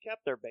Mercy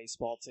kept their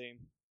baseball team.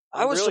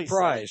 I was really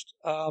surprised.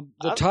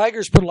 The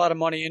Tigers put a lot of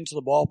money into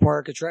the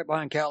ballpark. It's right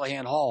behind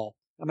Callahan Hall.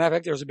 a matter of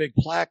fact, there was a big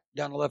plaque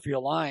down the left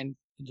field line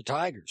for the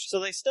Tigers. So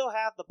they still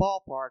have the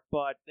ballpark,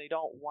 but they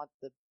don't want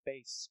the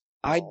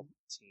baseball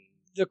team.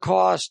 The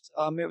cost,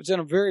 it was in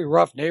a very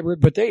rough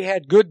neighborhood, but they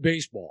had good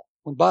baseball.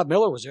 When Bob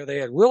Miller was there, they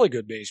had really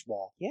good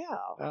baseball. Yeah.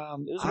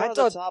 It was I one of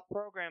the top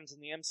programs in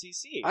the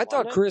MCC. I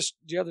thought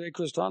the other day,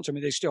 Chris Thompson,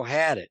 they still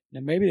had it.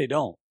 And maybe they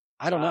don't.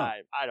 I don't know.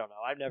 I don't know.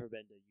 I've never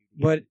been to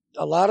UD. But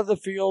a lot of the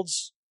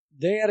fields,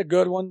 they had a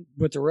good one,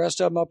 but the rest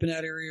of them up in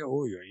that area,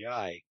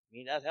 I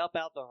mean, that'd help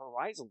out the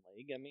Horizon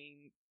League. I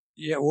mean,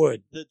 yeah, it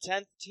would. The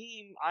 10th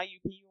team,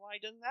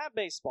 IUPUI, doesn't have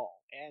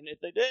baseball. And if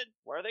they did,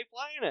 where are they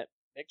playing it?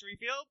 Victory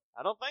Field?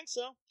 I don't think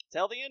so.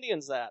 Tell the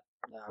Indians that.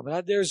 No,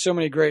 but there's so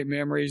many great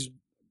memories.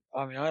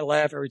 I mean, I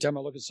laugh every time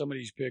I look at some of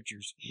these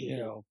pictures, you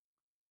know.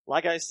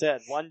 Like I said,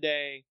 one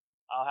day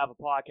I'll have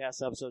a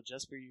podcast episode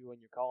just for you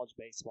and your college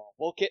baseball.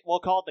 We'll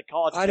call it the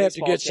college baseball. I'd have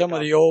to get some of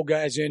the old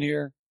guys in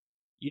here.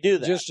 You do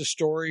that. Just the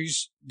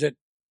stories that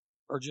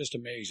are just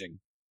amazing.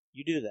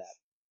 You do that.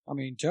 I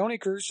mean, Tony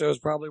Crusoe is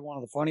probably one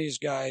of the funniest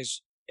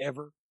guys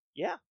ever.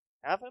 Yeah,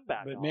 have him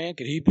back. But man,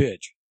 could he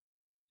pitch.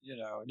 You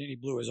know, and then he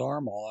blew his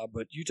arm all out.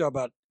 But you talk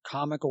about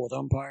comical with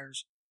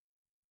umpires.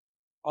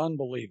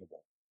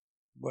 Unbelievable.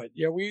 But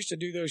yeah, we used to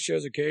do those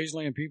shows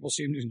occasionally and people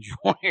seem to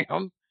enjoy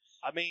them.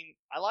 I mean,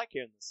 I like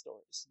hearing the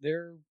stories.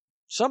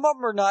 Some of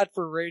them are not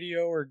for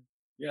radio or,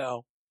 you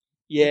know,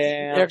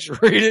 yeah,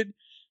 X-rated.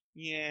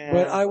 Yeah.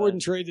 But I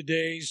wouldn't trade the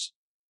days,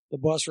 the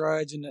bus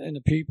rides and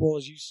the people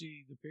as you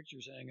see the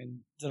pictures hanging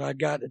that I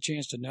got a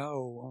chance to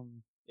know.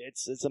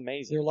 It's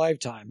amazing. Their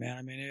lifetime, man.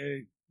 I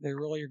mean, they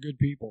really are good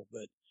people.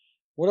 But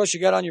what else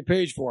you got on your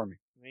page for me?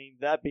 I mean,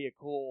 that'd be a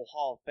cool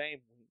Hall of Fame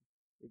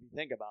if you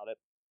think about it.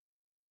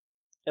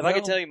 If I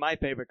could tell you my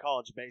favorite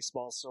college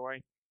baseball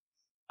story,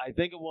 I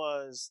think it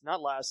was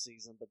not last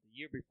season, but the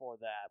year before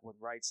that when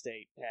Wright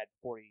State had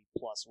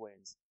 40-plus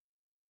wins.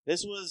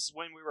 This was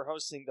when we were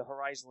hosting the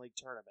Horizon League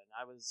tournament.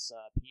 I was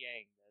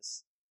PAing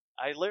this.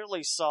 I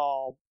literally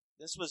saw,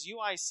 this was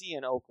UIC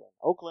in Oakland.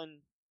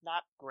 Oakland,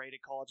 not great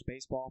at college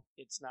baseball.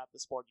 It's not the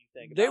sport you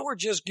think about. They were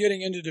just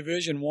getting into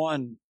Division I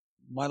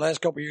my last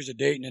couple of years at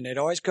Dayton, and they'd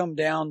always come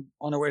down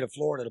on their way to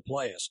Florida to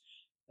play us.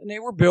 And they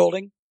were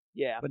building.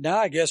 Yeah. But now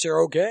I guess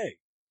they're okay.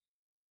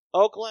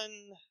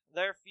 Oakland,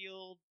 their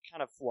field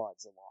kind of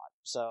floods a lot.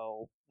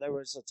 So there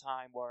was a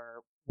time where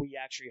we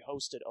actually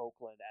hosted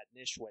Oakland at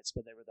Nischwitz,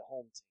 but they were the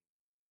home team.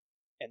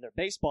 And their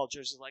baseball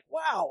jerseys like,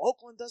 wow,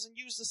 Oakland doesn't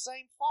use the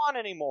same font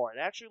anymore. It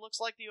actually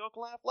looks like the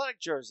Oakland Athletic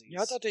jerseys.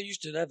 Yeah, I thought they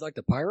used to have like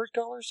the pirate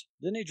colors.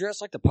 Didn't they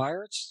dress like the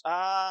Pirates?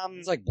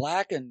 It's like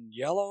black and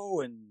yellow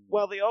and...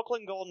 Well, the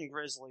Oakland Golden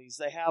Grizzlies,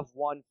 they have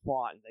one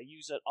font. They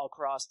use it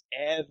across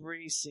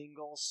every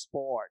single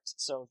sport.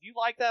 So if you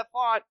like that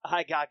font,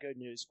 I got good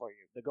news for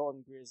you. The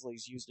Golden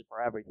Grizzlies used it for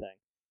everything.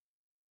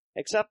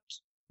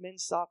 Except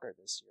men's soccer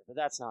this year,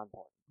 but that's not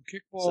important.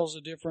 Kickball's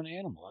a different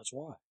animal, that's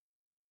why.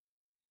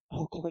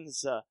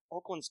 Oakland's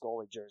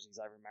goalie jerseys,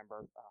 I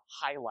remember,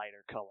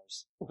 highlighter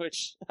colors,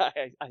 which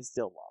I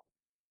still love.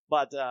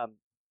 But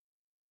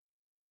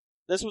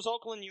this was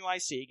Oakland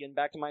UIC, getting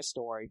back to my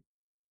story,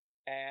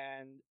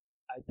 and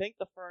I think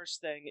the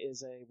first thing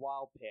is a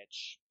wild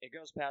pitch. It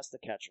goes past the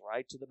catcher,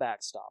 right, to the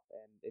backstop,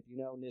 and if you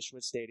know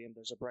Nischwitz Stadium,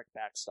 there's a brick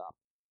backstop.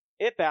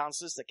 It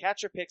bounces, the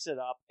catcher picks it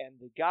up, and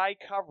the guy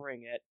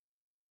covering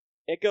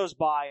it goes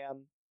by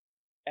him,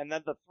 and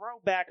then the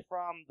throwback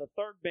from the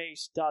third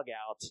base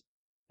dugout,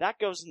 that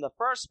goes in the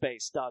first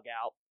base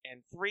dugout,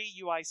 and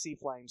 3 UIC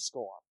Flames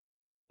score.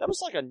 That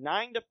was like a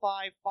 9-5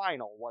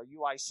 final where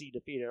UIC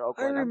defeated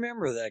Oakland. I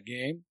remember that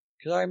game,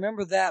 because I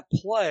remember that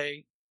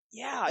play.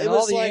 Yeah, and it was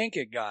all the like ink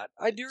it got.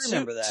 I do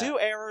remember that. 2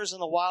 errors in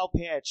the wild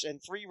pitch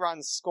and 3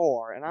 runs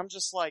score, and I'm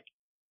just like,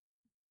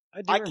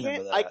 I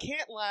remember that. I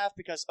can't laugh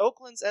because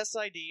Oakland's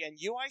SID and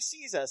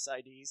UIC's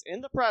SIDs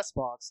in the press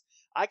box.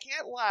 I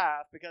can't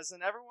laugh because then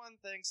everyone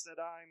thinks that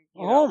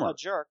I'm a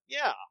jerk.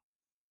 Yeah,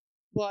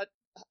 but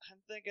I'm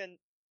thinking,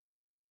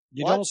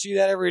 you don't see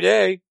that every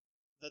day.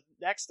 The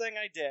next thing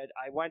I did,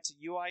 I went to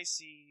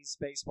UIC's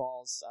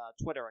baseball's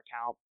Twitter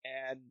account,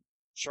 and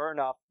sure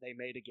enough, they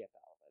made a GIF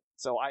out of it.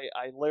 So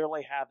I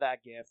literally have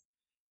that GIF,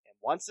 and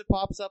once it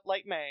pops up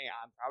late May,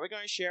 I'm probably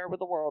going to share it with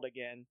the world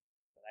again.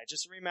 But I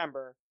just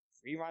remember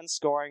 3 runs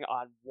scoring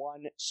on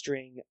 1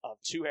 string of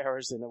 2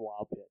 errors in a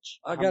wild pitch.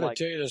 I got to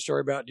tell you the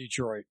story about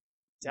Detroit.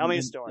 Tell me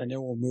a story. And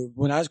then we'll move.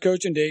 When I was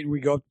coaching Dayton, we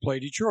go up to play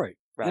Detroit.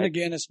 Right. And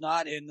again, it's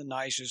not in the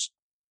nicest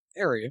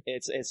area.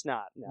 It's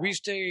not. No. We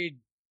stayed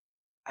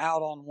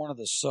out on one of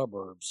the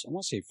suburbs. I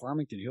want to say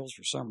Farmington Hills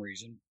for some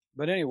reason.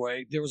 But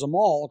anyway, there was a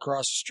mall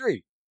across the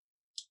street.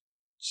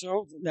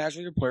 So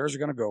naturally the players are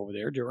going to go over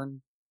there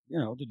during,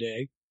 the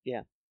day.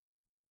 Yeah.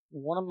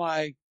 One of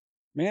my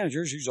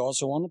managers, who's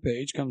also on the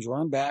page, comes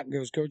running back and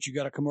goes, Coach, you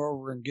got to come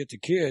over and get the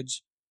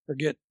kids or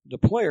get the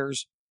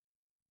players.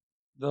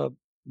 The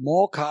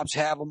mall cops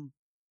have them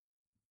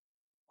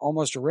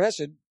almost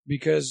arrested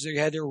because they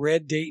had their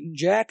red Dayton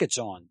jackets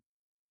on.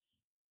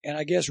 And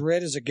I guess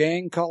red is a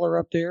gang color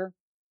up there.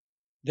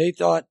 They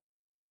thought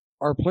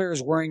our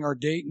players wearing our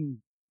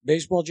Dayton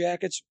baseball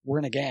jackets were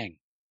in a gang.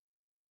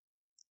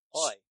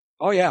 Oy.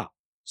 Oh, yeah.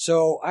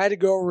 So I had to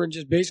go over and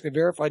just basically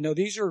verify, no,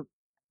 these are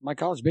my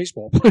college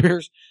baseball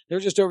players.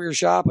 They're just over here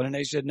shopping. And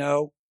they said,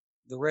 no,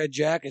 the Red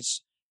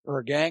Jackets are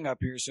a gang up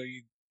here, so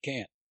you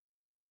can't.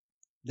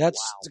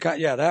 That's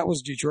Wow. that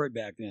was Detroit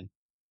back then.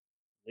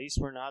 At least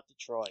we're not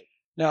Detroit.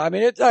 No, I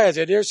mean, like I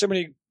said, there's so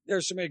many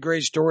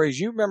great stories.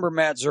 You remember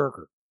Matt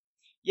Zerker?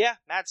 Yeah,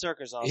 Matt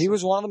Zerker's awesome. He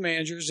was one of the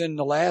managers in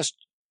the last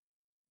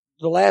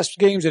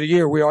games of the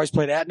year. We always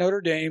played at Notre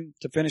Dame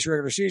to finish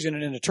regular season,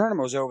 and then the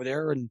tournament was over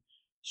there, and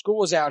school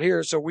was out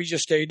here, so we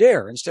just stayed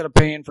there instead of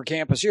paying for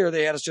campus here.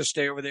 They had us just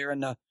stay over there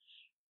in the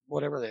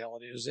whatever the hell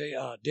it is,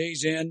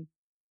 Days Inn.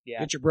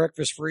 Yeah. Get your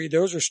breakfast free.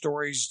 Those are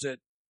stories that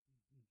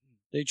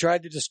they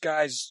tried to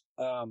disguise.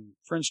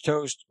 French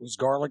toast was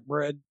garlic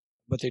bread,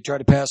 but they tried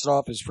to pass it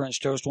off as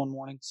French toast one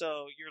morning.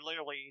 So you're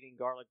literally eating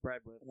garlic bread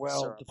with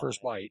syrup the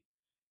first on it. bite.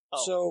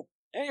 Oh. So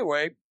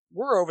anyway,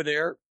 we're over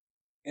there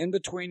in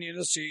between the end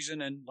of the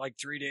season and like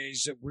 3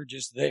 days that we're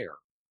just there.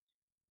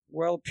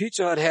 Well,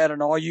 Pizza Hut had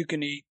an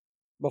all-you-can-eat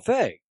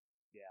buffet.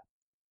 Yeah.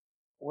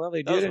 Well,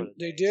 they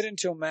did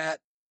until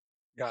Matt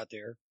got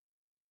there.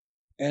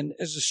 And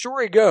as the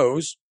story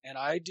goes, and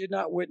I did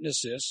not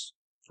witness this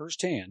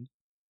firsthand,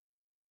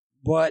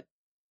 but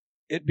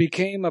it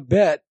became a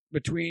bet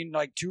between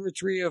like 2 or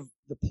 3 of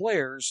the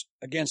players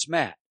against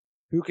Matt.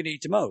 Who can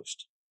eat the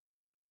most?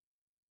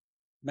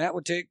 Matt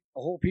would take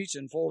a whole pizza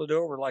and fold it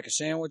over like a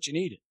sandwich and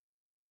eat it.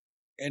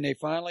 And they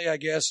finally, I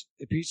guess,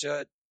 the Pizza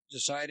Hut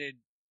decided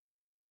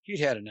he'd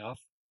had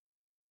enough.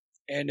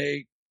 And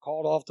they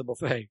called off the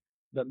buffet.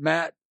 But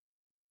Matt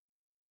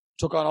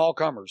took on all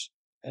comers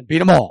and beat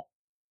them all.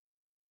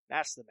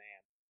 That's the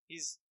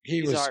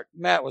man.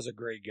 Matt was a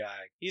great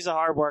guy. He's a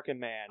hardworking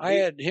man. I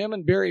had him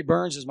and Barry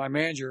Burns as my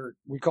manager.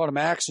 We called him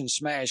Axe and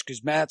Smash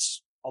because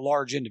Matt's a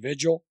large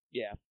individual.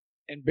 Yeah.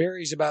 And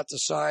Barry's about the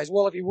size.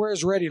 Well, if he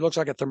wears red, he looks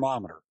like a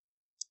thermometer.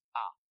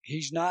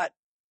 He's not.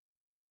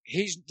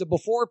 He's the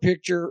before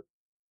picture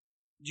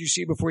you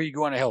see before you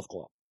go in a health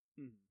club.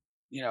 Mm-hmm.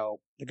 You know,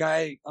 the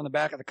guy on the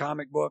back of the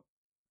comic book.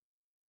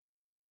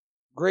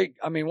 Great.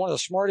 I mean, one of the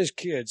smartest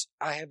kids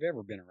I have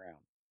ever been around.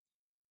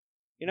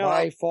 You know,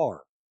 by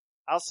far.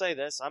 I'll say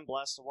this: I'm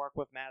blessed to work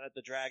with Matt at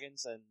the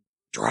Dragons and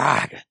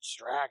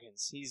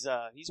Dragons. He's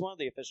one of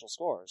the official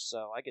scorers,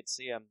 so I could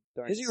see him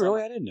during. Is he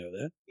really? I didn't know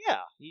that. Yeah,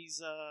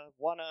 he's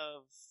one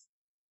of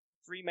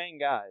 3 main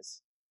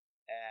guys,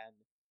 and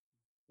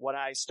when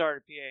I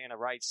started PA in a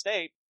Wright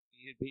State,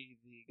 he'd be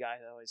the guy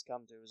that I always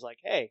come to. Was like,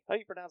 hey, how do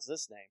you pronounce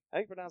this name? How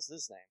do you pronounce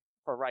this name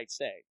for Wright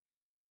State?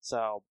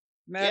 So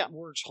Matt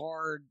works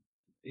hard.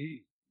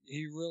 He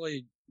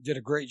really did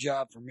a great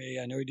job for me.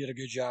 I know he did a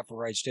good job for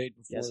Wright State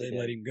before they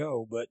let him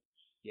go, but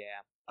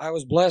yeah, I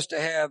was blessed to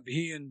have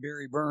he and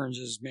Barry Burns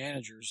as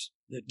managers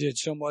that did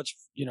so much,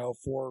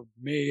 for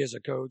me as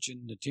a coach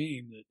and the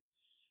team that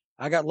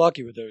I got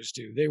lucky with those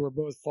two. They were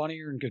both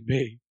funnier than could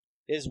be.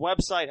 His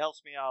website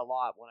helps me out a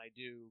lot when I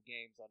do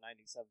games on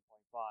 97.5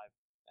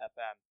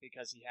 FM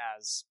because he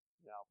has,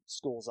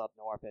 schools up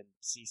north and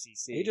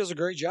CCC. He does a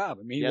great job.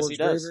 I mean, he works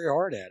very, very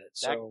hard at it.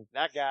 So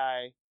that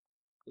guy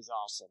is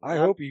awesome. I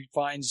hope he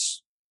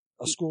finds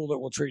a school that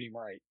will treat him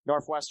right.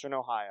 Northwestern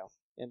Ohio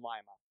in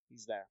Lima.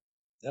 He's there.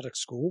 Is that a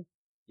school?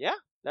 Yeah,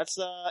 that's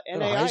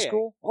NAIA. High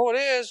school? Oh, it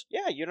is.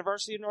 Yeah,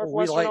 University of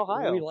Northwestern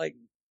Ohio. We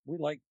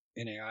like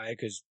NAIA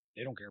because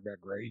they don't care about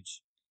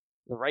grades.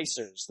 The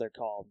Racers, they're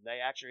called. They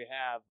actually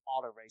have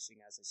auto racing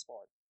as a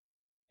sport,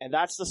 and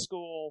that's the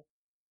school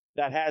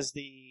that has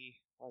the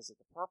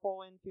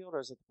purple infield or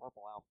is it the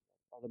purple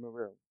outfield or the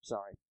maroon?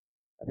 Sorry,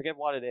 I forget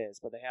what it is,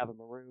 but they have a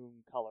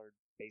maroon colored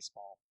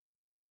baseball.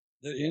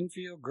 The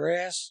infield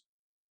grass.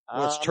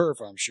 Well, it's turf,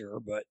 I'm sure,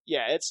 but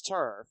yeah, it's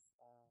turf.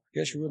 I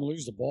guess you wouldn't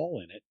lose the ball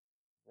in it.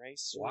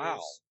 Racers.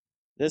 Wow.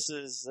 This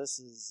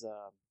is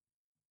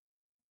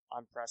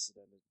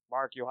unprecedented.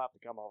 Mark, you'll have to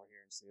come over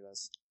here and see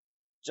this.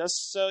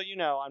 Just so you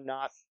know, I'm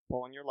not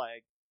pulling your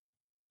leg.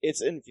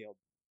 It's infield,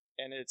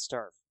 and it's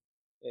turf.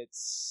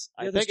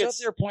 I think the stuff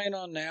they're playing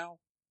on now.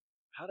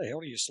 How the hell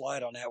do you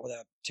slide on that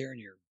without tearing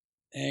your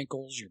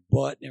ankles, your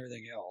butt, and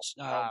everything else?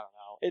 Now, I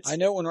don't know. I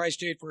know when Wright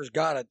State first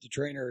got it, the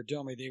trainer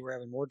told me they were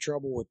having more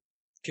trouble with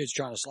kids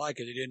trying to slide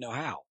because they didn't know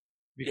how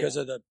because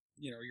of the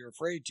you're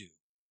afraid to.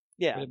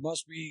 Yeah, but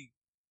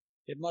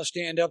it must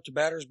stand up to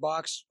batter's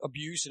box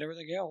abuse and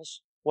everything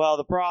else. Well,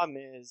 the problem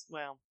is,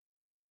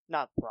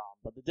 not the problem,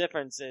 but the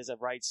difference is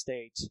at Wright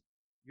State,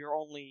 your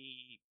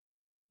only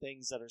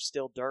things that are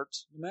still dirt,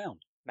 the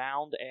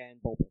mound, and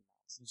bullpen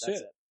mounds. That's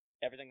it.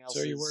 Everything else.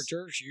 So you wear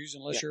turf shoes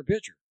unless you're a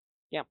pitcher.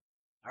 Yeah.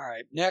 All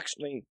right. Next.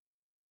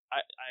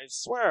 I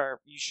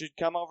swear you should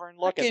come over and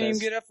look at this. I can't even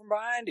get up from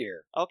behind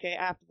here. Okay,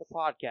 after the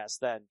podcast,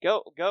 then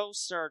go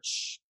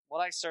search. What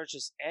I search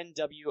is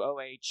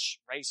NWOH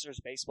Racers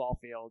Baseball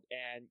Field,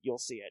 and you'll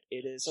see it.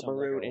 It is a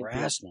maroon like a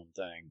wrestling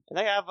thing, and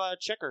they have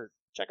checker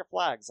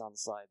flags on the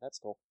side. That's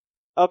cool.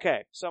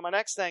 Okay, so my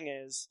next thing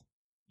is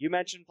you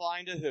mentioned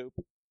flying to hoop.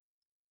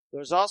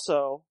 There's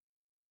also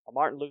a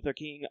Martin Luther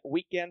King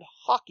weekend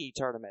hockey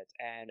tournament,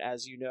 and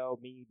as you know,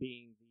 me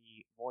being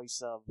the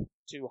voice of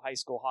 2 high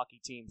school hockey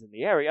teams in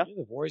the area, you're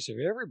the voice of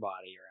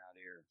everybody around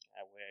here.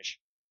 I wish.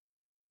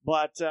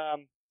 But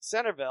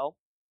Centerville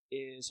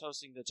is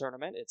hosting the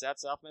tournament. It's at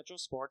South Metro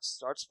Sports.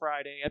 Starts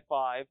Friday at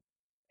 5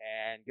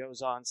 and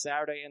goes on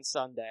Saturday and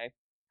Sunday.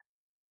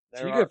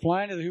 So you get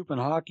flying to the hoop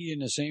and hockey in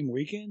the same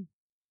weekend?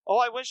 Oh,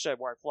 I wish I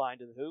were flying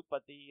to the hoop,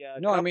 but the...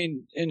 No, I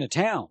mean in the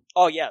town.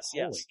 Oh, yes.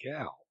 Holy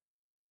cow.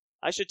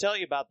 I should tell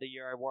you about the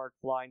year I worked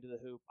flying to the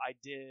hoop. I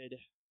did...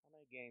 How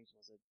many games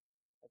was it?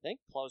 I think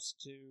close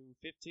to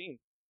 15.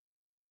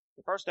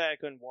 The first day I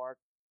couldn't work.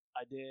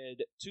 I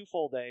did 2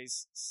 full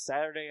days,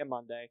 Saturday and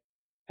Monday.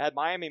 Had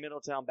Miami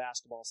Middletown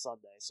basketball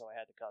Sunday, so I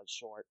had to cut it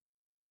short.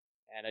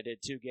 And I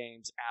did 2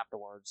 games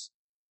afterwards.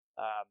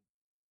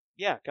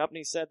 Yeah,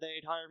 company said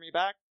they'd hire me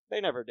back.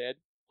 They never did.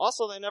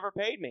 Also, they never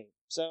paid me.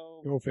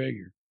 So go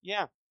figure.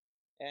 Yeah.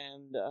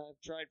 And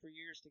I've tried for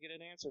years to get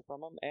an answer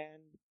from them,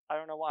 and I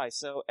don't know why.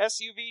 So,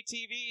 SUV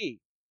TV.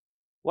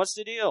 What's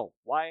the deal?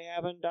 Why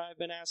haven't I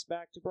been asked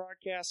back to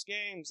broadcast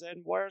games?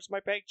 And where's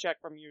my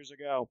paycheck from years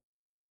ago?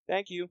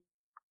 Thank you.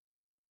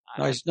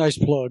 Nice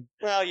plug.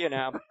 Well,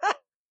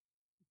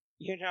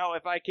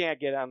 if I can't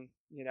get them,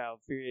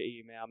 through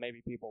email,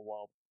 maybe people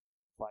will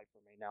fight for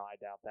me. No, I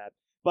doubt that.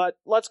 But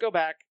let's go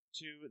back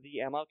to the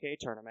MLK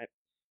tournament.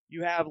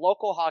 You have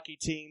local hockey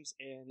teams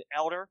in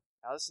Elder,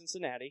 out of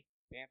Cincinnati.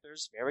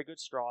 Panthers, very good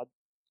squad.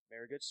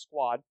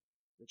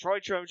 The Troy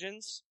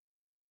Trojans.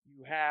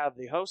 You have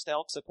the host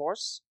Elks, of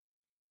course.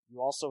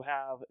 You also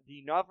have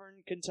the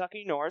Northern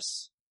Kentucky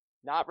Norse,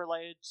 not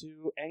related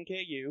to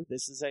NKU.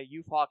 This is a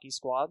youth hockey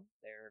squad.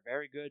 They're a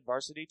very good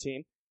varsity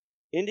team.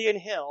 Indian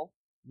Hill,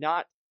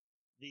 not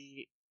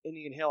the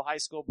Indian Hill High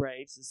School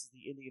Braves. This is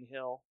the Indian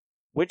Hill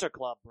Winter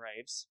Club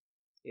Braves.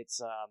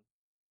 It's,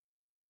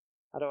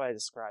 how do I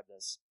describe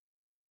this?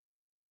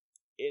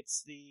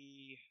 It's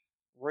the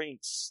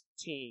rinks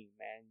team,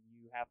 and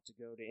you have to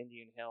go to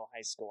Indian Hill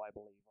High School, I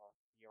believe, or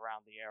be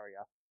around the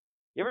area.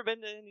 You ever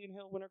been to Indian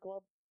Hill Winter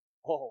Club?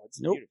 Oh, it's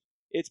nope. Beautiful.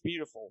 It's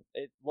beautiful.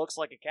 It looks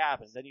like a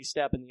cabin. Then you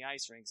step in the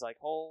ice rink. It's like,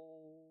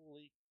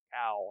 holy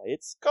cow,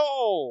 it's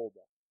cold.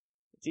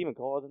 It's even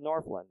colder than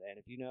Northland. And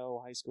if you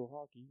know high school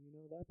hockey, you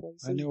know that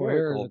place I is know very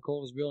Air cold. is the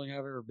coldest building I've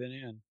ever been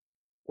in.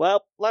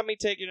 Well, let me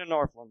take you to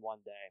Northland one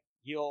day.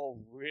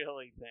 You'll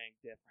really think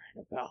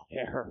different about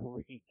their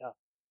arena.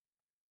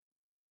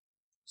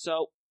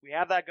 So, we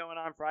have that going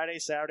on Friday,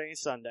 Saturday, and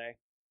Sunday.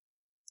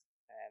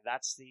 And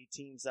that's the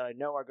teams that I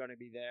know are going to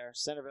be there.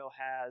 Centerville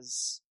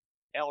has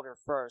Elder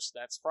first.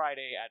 That's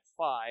Friday at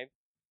 5.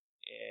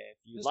 If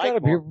you It's like got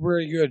to more,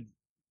 be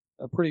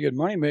a pretty good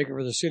moneymaker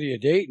for the city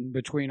of Dayton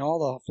between all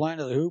the flying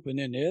to the hoop and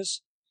then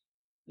this.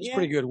 It's a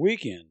pretty good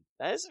weekend.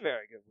 That is a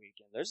very good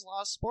weekend. There's a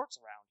lot of sports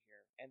around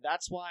here. And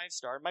that's why I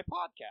started my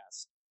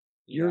podcast.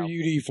 Your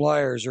UD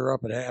Flyers are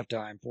up at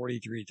halftime,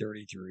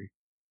 43-33. Of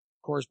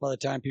course, by the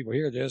time people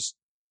hear this,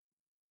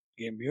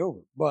 the game will be over.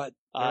 But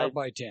they're up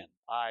by 10.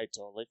 I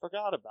totally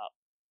forgot about.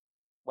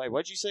 Wait,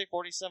 what'd you say?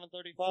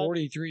 47-35?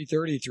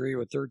 43-33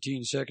 with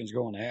 13 seconds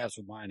going to half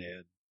with mine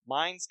had.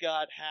 Mine's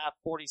got half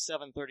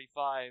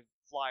 47-35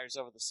 Flyers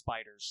over the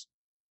Spiders.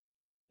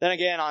 Then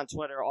again, on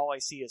Twitter, all I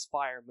see is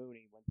Fire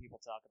Mooney when people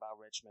talk about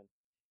Richmond.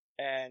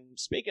 And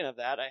speaking of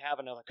that, I have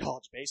another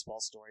college baseball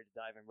story to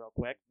dive in real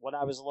quick. When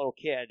I was a little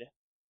kid,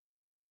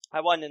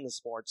 I wasn't into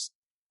sports.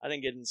 I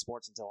didn't get into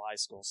sports until high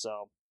school,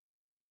 so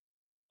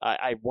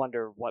I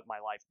wonder what my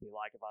life would be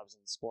like if I was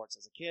in sports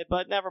as a kid,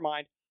 but never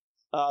mind.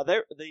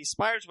 The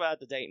Spiders were at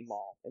the Dayton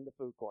Mall in the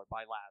food court by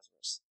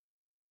Lazarus.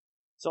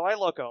 So I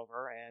look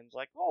over and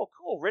like, oh,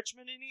 cool,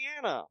 Richmond,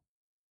 Indiana.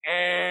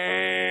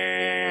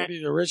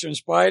 Be the Richmond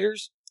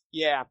Spiders?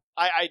 Yeah,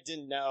 I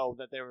didn't know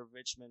that they were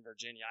Richmond,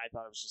 Virginia. I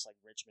thought it was just like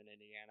Richmond,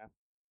 Indiana.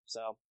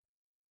 So,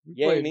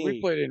 we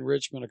played in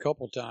Richmond a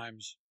couple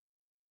times.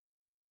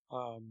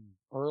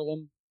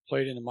 Earlham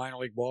played in the minor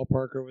league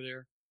ballpark over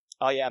there.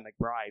 Oh yeah,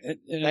 McBride.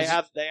 They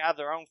have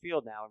their own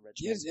field now in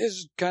Richmond.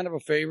 It's kind of a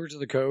favor to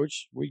the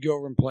coach. We'd go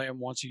over and play them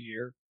once a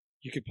year.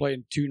 You could play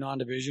in 2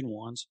 non-division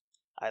ones.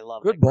 I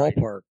love good McBride.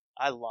 ballpark.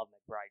 I love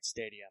McBride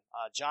Stadium.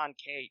 John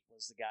Cate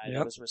was the guy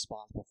that was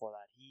responsible for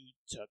that. He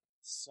took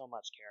so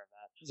much care of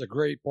that. It's a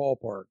great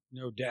ballpark,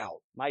 no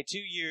doubt. My 2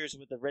 years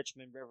with the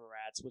Richmond River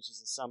Rats, which is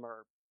was a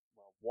summer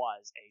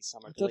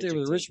I thought they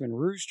were the Richmond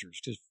Roosters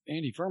because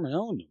Andy Furman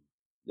owned them.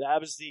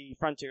 That was the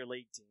Frontier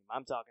League team.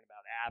 I'm talking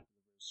about after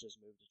the Roosters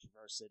moved to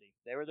Traverse City.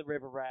 They were the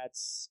River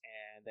Rats,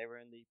 and they were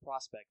in the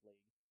Prospect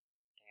League.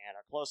 And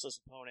our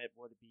closest opponent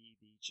would be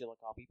the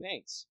Chillicothe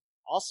Paints,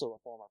 also a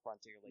former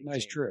Frontier League team.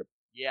 Nice trip.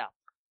 Yeah.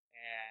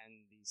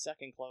 And the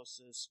second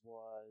closest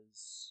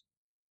was,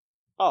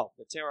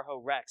 the Terre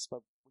Haute Rex,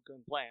 but we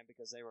couldn't play them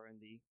because they were in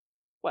the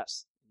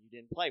West. You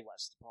didn't play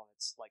West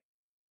opponents,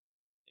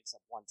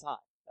 except one time.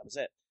 That was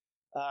it.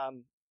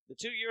 The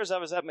 2 years I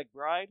was at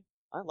McBride,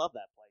 I love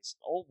that place.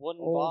 Old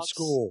wooden box. Old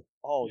school.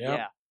 Oh,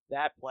 yeah.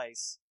 That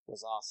place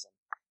was awesome.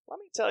 Let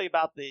me tell you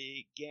about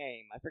the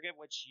game. I forget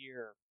which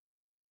year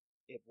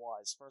it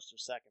was, first or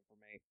second for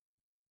me.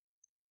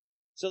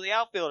 So the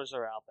outfielders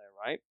are out there,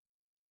 right?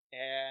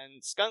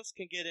 And skunks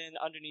can get in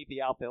underneath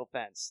the outfield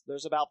fence.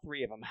 There's about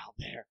 3 of them out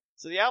there.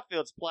 So the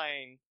outfield's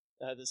playing,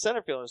 the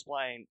center fielder's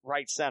playing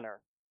right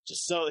center,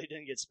 just so they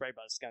didn't get sprayed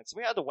by the skunks.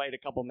 We had to wait a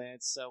couple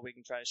minutes so we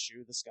can try to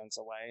shoo the skunks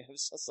away. It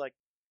was just like,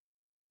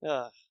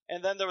 ugh.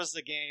 And then there was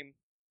the game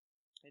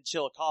in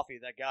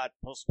Chillicothe that got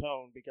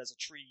postponed because a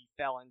tree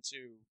fell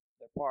into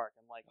their park.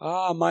 I'm like,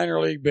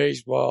 minor league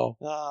baseball.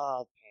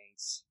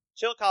 Paints.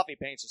 Chillicothe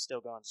Paints are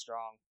still going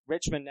strong.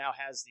 Richmond now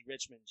has the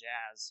Richmond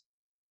Jazz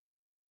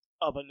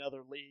of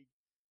another league,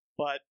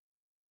 but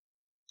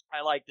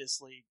I like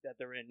this league that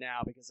they're in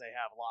now because they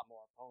have a lot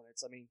more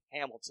opponents. I mean,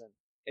 Hamilton.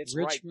 It's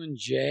Richmond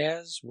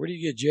Jazz? Where do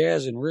you get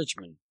jazz in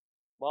Richmond?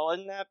 Well,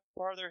 isn't that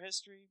part of their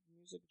history?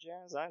 Music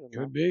jazz? I don't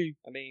know. Could be.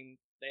 I mean,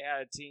 they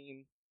had a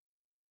team,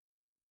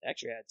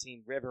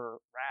 River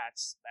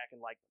Rats back in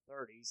like the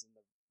 30s and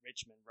the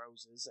Richmond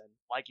Roses, and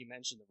like you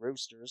mentioned, the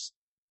Roosters.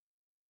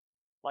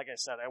 Like I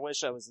said, I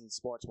wish I was in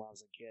sports when I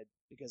was a kid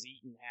because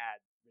Eaton had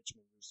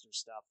Richmond Rooster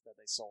stuff that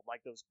they sold,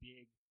 like those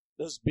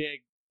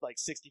big like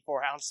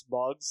 64-ounce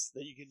mugs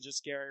that you can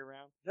just carry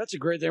around. That's a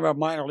great thing about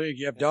minor league.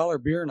 You have dollar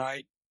beer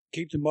night,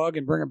 keep the mug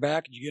and bring it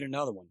back, and you get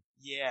another one.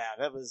 Yeah,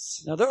 that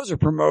was... Now, those are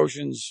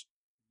promotions.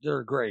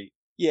 They're great.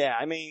 Yeah,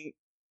 I mean,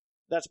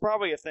 that's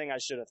probably a thing I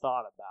should have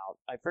thought about.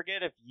 I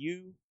forget if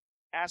you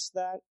asked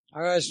that.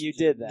 You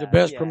did that. The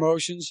best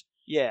promotions.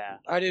 Yeah.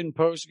 I didn't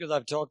post because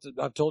I've told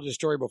you the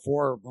story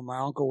before when my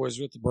uncle was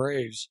with the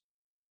Braves.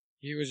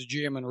 He was a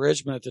GM in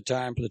Richmond at the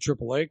time for the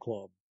AAA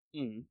club.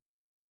 Mm.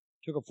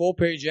 Took a full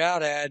page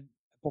ad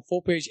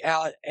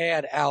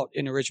out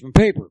in the Richmond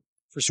paper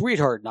for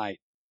Sweetheart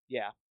Night.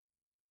 Yeah.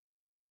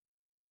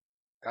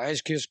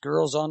 Guys kiss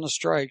girls on the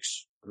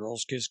strikes.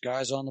 Girls kiss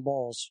guys on the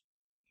balls.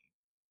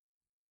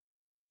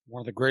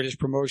 One of the greatest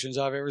promotions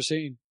I've ever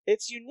seen.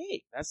 It's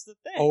unique. That's the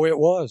thing. Oh, it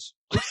was.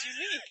 It's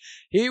unique.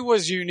 He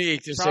was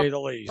unique, to say the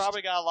least.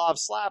 Probably got a lot of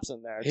slaps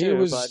in there,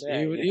 too.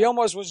 He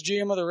almost was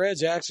GM of the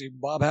Reds, actually.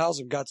 Bob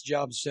Housen got the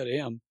job instead of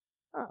him.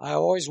 Huh. I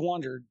always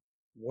wondered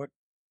what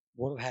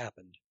would have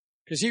happened.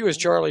 Because he was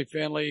Charlie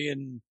Finley,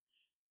 and,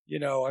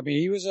 I mean,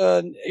 he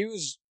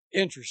was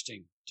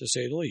interesting, to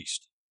say the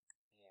least.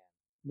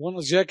 Yeah. One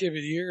executive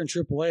of the year in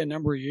AAA a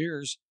number of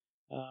years.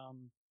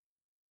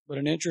 But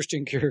an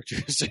interesting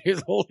character, to say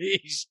the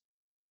least.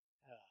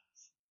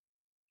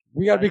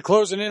 We got to be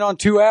closing in on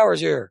 2 hours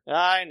here.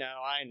 I know.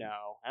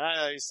 And I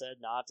know you said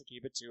not to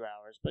keep it 2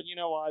 hours, but you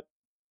know what?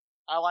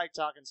 I like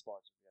talking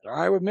sports. All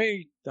right with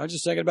me. I'm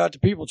just thinking about the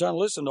people trying to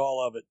listen to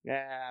all of it.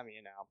 Yeah, I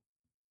mean,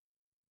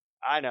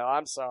 I know.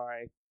 I'm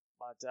sorry,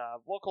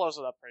 but we'll close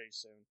it up pretty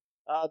soon.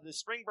 The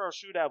Springboro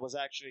Shootout was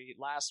actually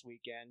last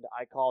weekend.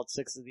 I called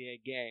 6 of the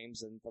 8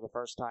 games, and for the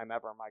first time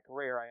ever in my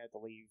career, I had to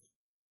leave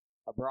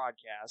a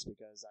broadcast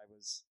because I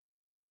was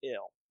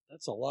ill.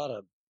 That's a lot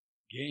of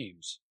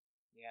games.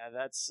 Yeah,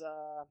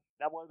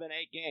 that would have been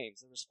 8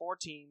 games. There was 4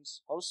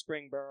 teams: host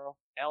Springboro,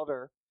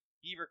 Elder,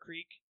 Beaver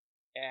Creek,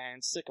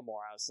 and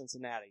Sycamore out of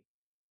Cincinnati.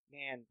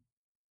 Man,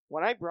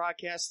 when I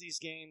broadcast these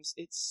games,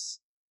 it's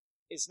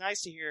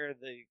nice to hear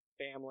the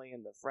family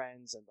and the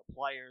friends and the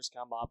players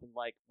come up and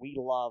we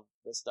love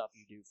the stuff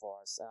you do for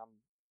us.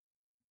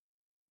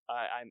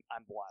 I'm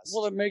blessed.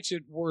 Well, it makes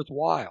it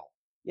worthwhile.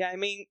 Yeah, I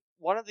mean,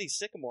 one of these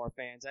Sycamore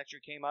fans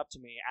actually came up to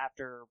me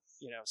after,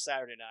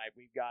 Saturday night.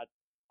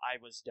 I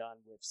was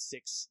done with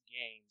 6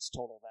 games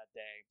total that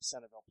day.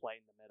 Centerville played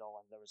in the middle,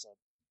 and there was a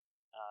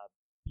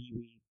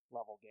Pee-wee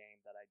level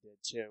game that I did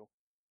too.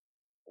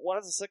 One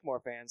of the Sycamore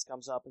fans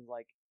comes up and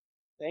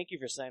thank you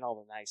for saying all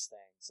the nice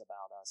things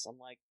about us. I'm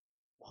like,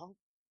 well,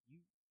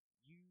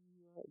 you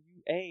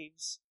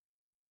Aves,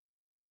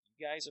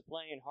 you guys are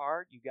playing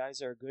hard. You guys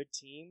are a good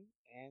team,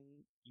 and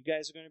you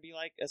guys are going to be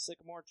like a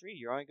sycamore tree.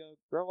 You're only going to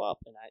grow up.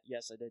 And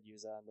yes, I did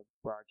use that on the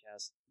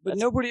broadcast. But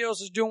nobody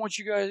else is doing what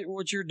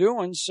you're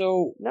doing,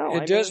 so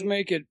it does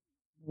make it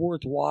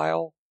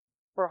worthwhile.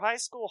 For high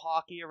school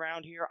hockey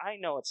around here, I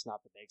know it's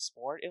not the big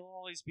sport. It'll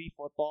always be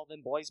football,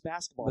 then boys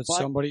basketball. But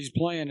somebody's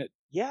playing it.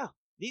 Yeah,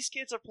 these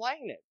kids are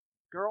playing it.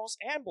 Girls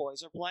and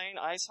boys are playing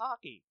ice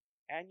hockey.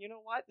 And you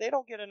know what? They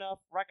don't get enough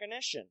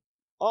recognition.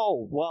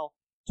 Oh, well,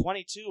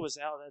 22 was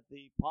out at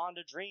the Pond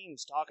of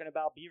Dreams talking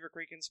about Beaver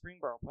Creek and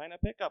Springboro playing a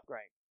pickup game.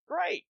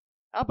 Great.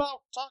 How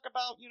about talk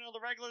about, the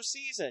regular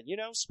season?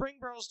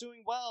 Springboro's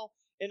doing well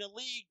in a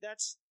league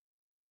that's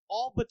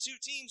all but 2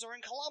 teams are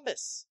in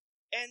Columbus.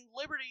 And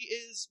Liberty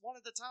is one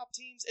of the top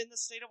teams in the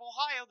state of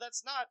Ohio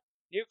that's not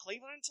near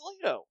Cleveland and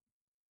Toledo.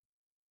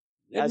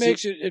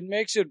 It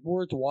makes it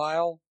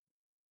worthwhile.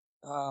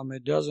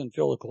 It doesn't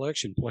fill a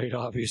collection plate,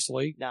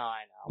 obviously. No,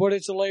 I know. But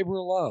it's a labor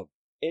of love.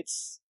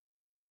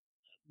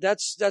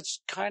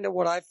 That's kind of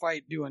what I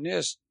fight doing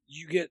this.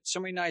 You get so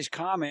many nice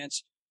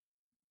comments,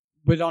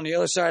 but on the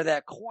other side of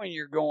that coin,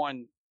 you're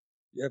going,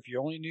 if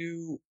you only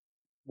knew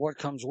what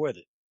comes with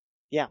it.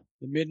 Yeah.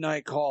 The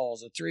midnight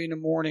calls, the 3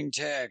 a.m.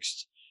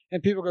 text,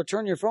 and people go,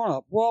 turn your phone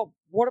up. Well,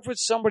 what if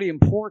it's somebody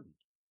important?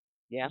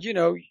 Yeah. You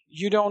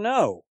don't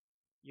know.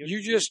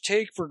 You just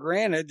take for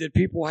granted that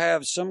people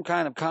have some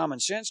kind of common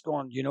sense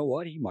going, you know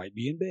what? He might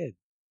be in bed.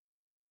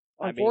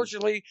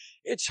 Unfortunately,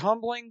 it's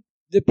humbling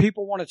that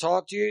people want to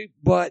talk to you,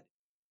 but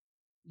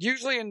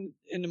usually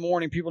in the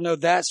morning, people know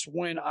that's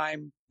when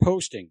I'm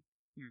posting.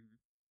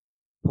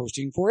 Mm-hmm.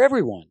 Posting for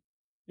everyone.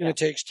 and it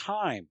takes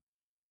time.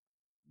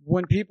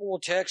 When people will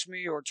text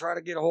me or try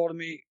to get a hold of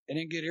me and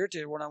then get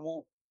irritated when I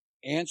won't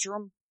answer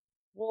them,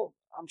 well,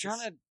 I'm trying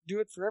to do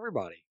it for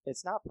everybody.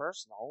 It's not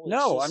personal.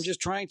 I'm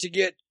just trying to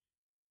get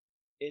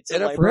it's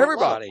it a up for labor of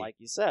everybody. love, like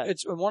you said.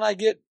 It's when I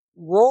get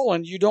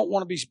rolling, you don't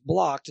want to be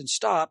blocked and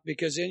stopped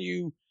because then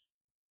you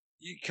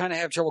kind of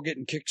have trouble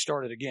getting kick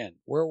started again.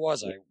 Where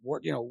was I?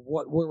 Where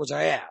was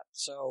I at?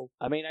 So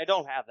I mean, I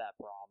don't have that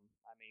problem.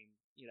 I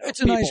mean, it's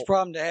a nice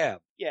problem to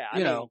have. Yeah, I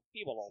mean,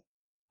 people don't.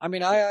 I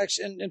mean,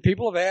 and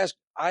people have asked.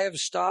 I have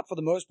stopped for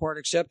the most part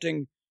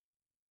accepting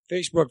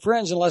Facebook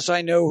friends unless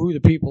I know who the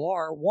people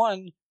are.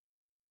 One,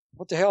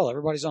 what the hell?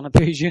 Everybody's on the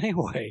page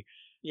anyway.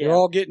 Yeah. They're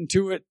all getting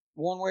to it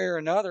one way or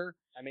another.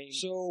 I mean,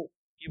 so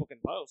people can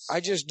post. I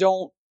just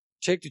don't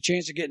take the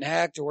chance of getting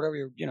hacked or whatever.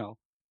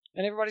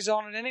 And everybody's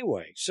on it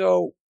anyway.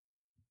 So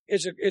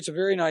it's a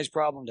very nice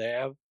problem to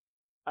have.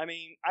 I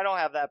mean, I don't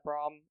have that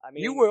problem. I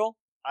mean, you will.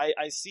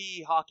 I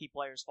see hockey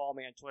players follow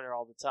me on Twitter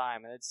all the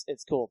time, and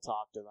it's cool to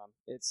talk to them.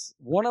 It's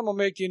one of them will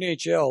make the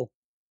NHL,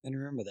 and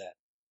remember that.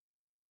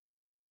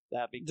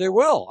 That'd be cool. They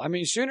will. I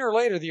mean, sooner or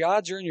later, the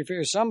odds are in your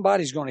favor.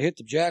 Somebody's going to hit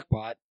the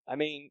jackpot. I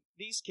mean,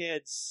 these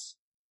kids,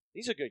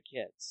 these are good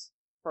kids.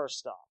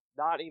 First off,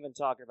 not even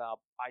talking about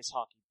ice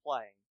hockey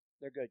playing.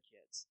 They're good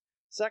kids.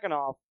 Second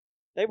off,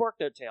 they work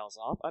their tails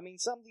off. I mean,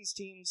 some of these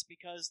teams,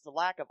 because the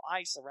lack of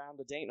ice around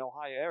the Dayton,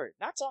 Ohio area,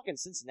 not talking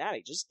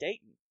Cincinnati, just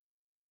Dayton.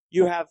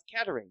 You have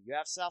Kettering, you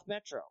have South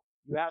Metro,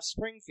 you have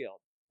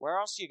Springfield. Where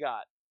else you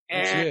got?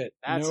 That's it.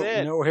 That's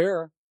it. No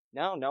hair.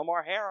 No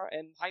more Hara,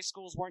 and high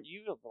schools weren't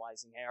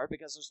utilizing Hara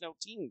because there's no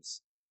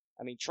teams.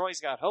 I mean,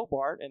 Troy's got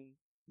Hobart, and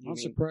I'm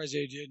surprised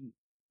they didn't.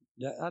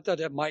 I thought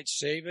that might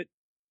save it.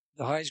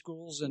 The high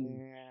schools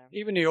and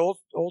even the old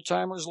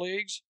timers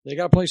leagues, they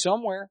got to play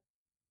somewhere.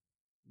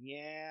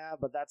 Yeah,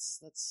 but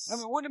that's. I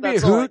mean, wouldn't it be a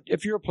hoot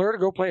if you're a player to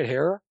go play at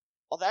Hara?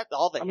 All the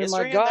history. I mean,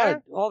 my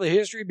God, all the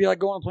history would be like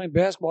going and playing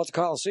basketball at the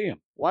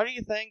Coliseum. Why do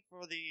you think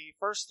for the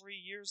first 3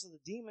 years of the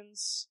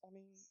Demons? I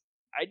mean,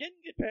 I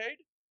didn't get paid.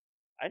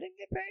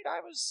 I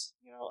was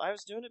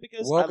doing it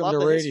because welcome I love to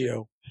the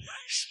radio.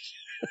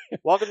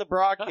 Welcome to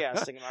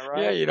broadcasting. Am I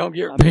right? Yeah, you don't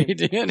get paid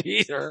in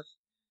either.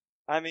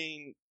 I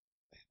mean,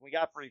 we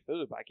got free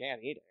food, but I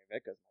can't eat any of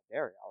it because of my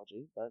dairy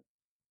allergy. But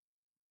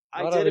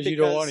I did it because you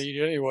don't want to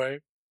eat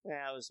anyway.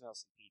 Yeah, it was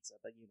mostly pizza,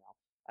 but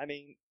I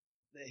mean,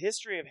 the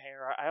history of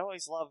Hara. I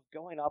always loved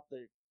going up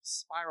the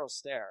spiral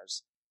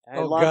stairs.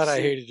 And I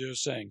hated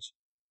those things.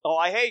 Oh,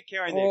 I hate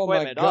carrying the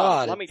equipment. Oh my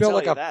God, let me it felt tell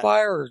like you a that.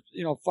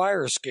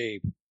 fire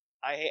escape.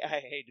 I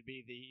hate to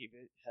be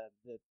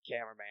the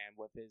cameraman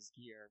with his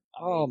gear.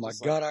 Oh my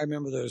God, I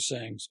remember those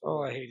things.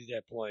 Oh, I hated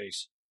that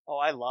place. Oh,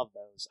 I love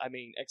those. I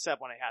mean,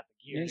 except when I had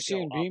the gear. You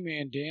seeing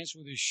B-Man dance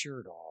with his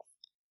shirt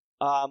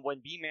off. When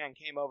B-Man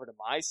came over to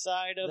my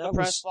side of that the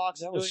press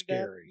box, that was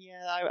scary.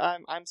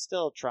 I'm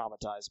still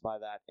traumatized by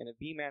that. And if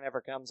B-Man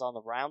ever comes on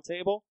the round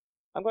table,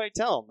 I'm going to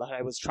tell him that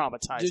I was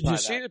traumatized by that. Did you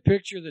see the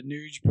picture that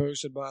Nuge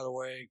posted, by the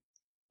way?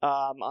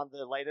 On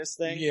the latest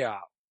thing? Yeah.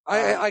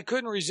 I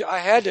couldn't resist. I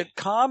had to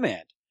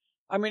comment.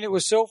 I mean, it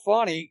was so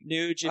funny.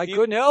 Nuge, I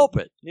couldn't help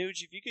it.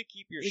 Nuge, if you could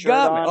keep your You shirt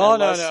got me.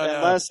 on,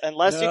 Oh,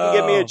 unless you can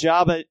get me a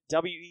job at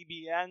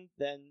WEBN,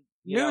 then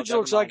Nuge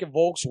looks like a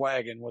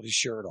Volkswagen with his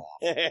shirt off.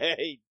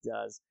 He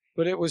does.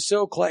 But it was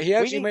so he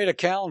actually made a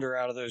calendar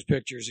out of those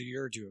pictures a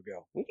year or two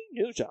ago. We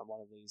need Nuge on one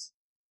of these.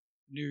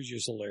 Nuge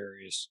is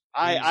hilarious.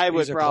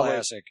 He's a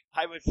classic.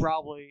 I would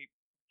probably.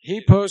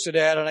 He posted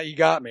that, and he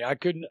got me. I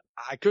couldn't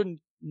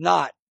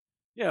not,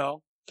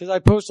 because I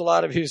post a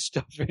lot of his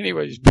stuff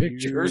anyway, his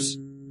pictures.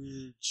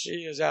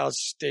 He is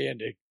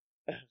outstanding.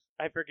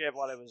 I forget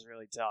what I was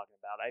really talking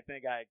about. I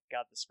think I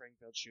got the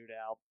Springfield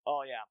shootout.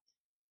 Oh, yeah.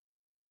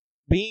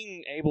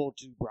 Being able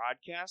to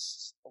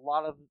broadcast a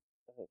lot of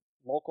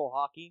local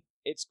hockey,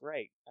 it's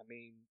great. I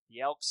mean,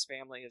 the Elks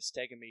family has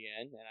taken me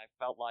in, and I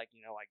felt like,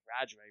 I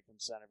graduated from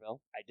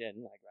Centerville. I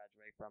didn't. I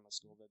graduated from a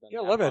school that doesn't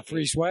have I love that hockey.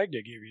 free swag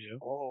they give you,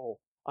 though. Oh,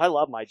 I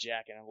love my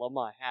jacket. I love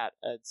my hat.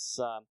 It's,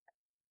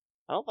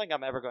 I don't think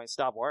I'm ever going to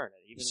stop wearing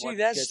it. Even See,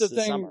 that's the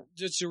thing. Summer.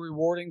 That's the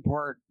rewarding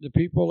part. The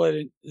people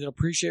that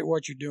appreciate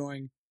what you're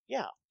doing.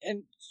 Yeah.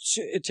 And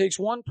it takes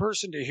one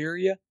person to hear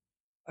you.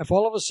 If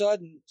all of a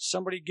sudden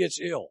somebody gets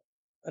ill,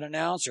 an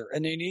announcer,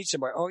 and they need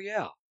somebody, oh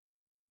yeah,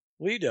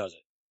 Lee does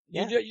it.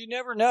 Yeah. You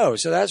never know.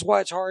 So that's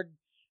why it's hard.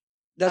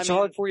 That's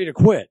hard for you to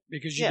quit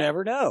because you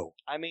never know.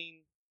 I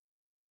mean,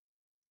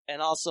 and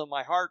also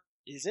my heart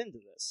is into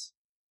this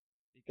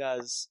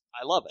because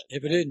I love it.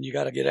 If it isn't, you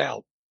got to get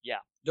out. Yeah.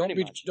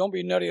 Don't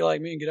be nutty like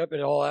me and get up at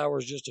all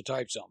hours just to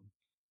type something.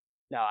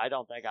 No, I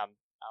don't think I'll do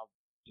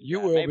you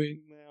that. will maybe,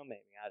 be. Well,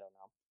 maybe. I don't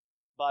know.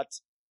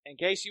 But in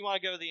case you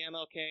want to go to the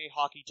MLK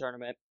hockey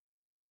tournament,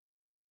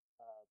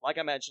 like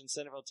I mentioned,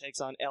 Centerville takes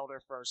on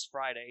Elder first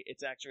Friday.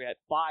 It's actually at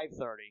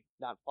 5:30,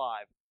 not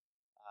 5.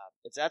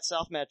 It's at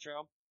South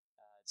Metro.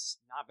 It's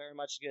not very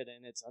much to get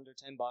in. It's under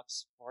 $10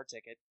 for a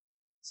ticket.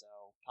 So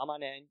come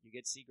on in. You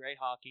get to see great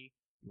hockey.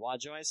 You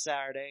want to join us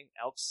Saturday?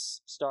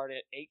 Elks start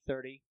at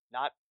 8:30.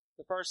 Not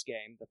the first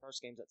game. The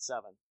first game's at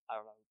 7. I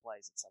don't know who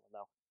plays at 7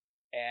 though.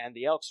 and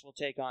the Elks will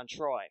take on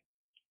Troy.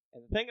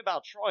 And the thing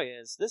about Troy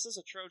is, this is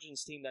a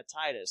Trojans team that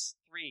tied us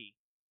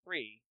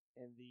 3-3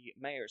 in the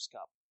Mayor's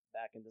Cup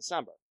back in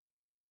December.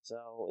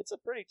 So it's a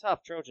pretty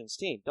tough Trojans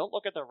team. Don't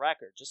look at the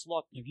record. Just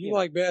look. If you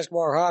like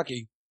basketball or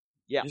hockey,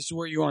 yeah, this is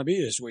where you want to be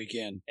this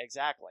weekend.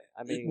 Exactly.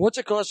 I mean, what's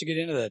it cost to get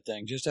into that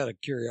thing? Just out of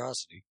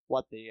curiosity.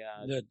 What the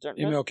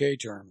MLK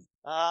tournament?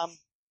 I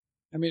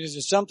mean, is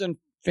it something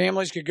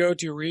families could go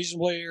to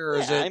reasonably, or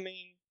is it? I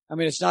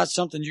mean, it's not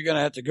something you're going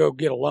to have to go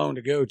get a loan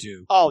to go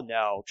to. Oh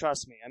no,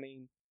 trust me. I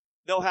mean,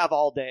 they'll have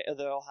all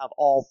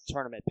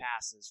tournament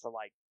passes for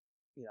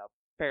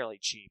fairly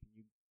cheap.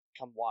 You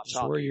come watch.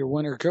 Just wear your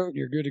winter coat and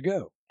you're good to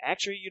go.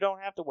 Actually, you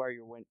don't have to wear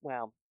your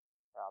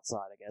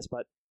outside, I guess,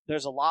 but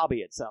there's a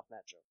lobby at South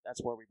Metro.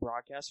 That's where we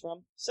broadcast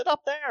from. Sit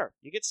up there.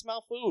 You get to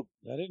smell food.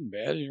 That isn't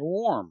bad. You're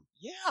warm.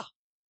 Yeah.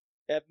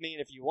 I mean,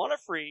 if you want to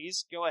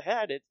freeze, go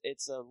ahead.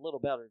 It's a little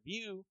better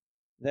view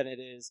than it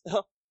is.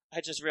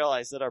 I just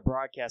realized that our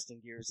broadcasting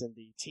gear is in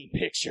the team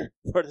picture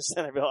for the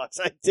Centerville Elks.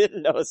 I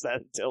didn't notice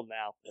that until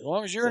now. As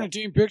long as you're in a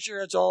team picture,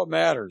 that's all that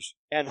matters.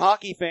 And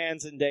hockey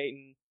fans in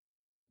Dayton,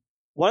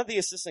 one of the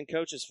assistant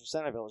coaches for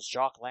Centerville is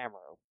Jacques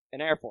Lamoureux, an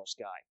Air Force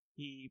guy.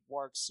 He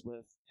works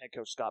with head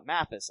coach Scott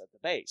Mathis at the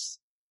base.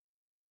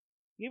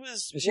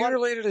 Is he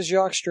related to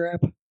Jacques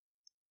Strapp?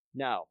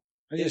 No.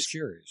 I'm just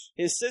curious.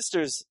 His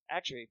sister's,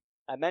 actually,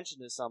 I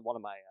mentioned this on one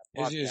of my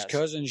podcasts. Is his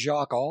cousin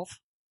Jacques Off?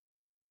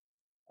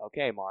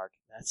 Okay, Mark.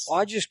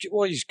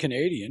 He's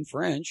Canadian,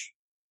 French.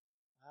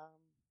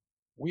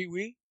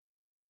 Oui.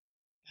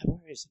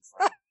 Where is he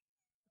from?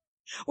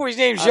 Well, his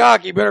name's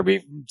Jacques. He better be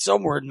from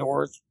somewhere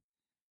north.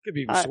 Could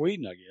be from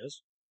Sweden, I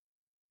guess.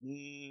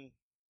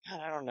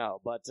 I don't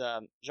know, but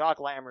Jacques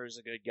Lamoureux is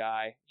a good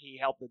guy. He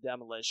helped the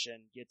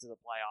Demolition get to the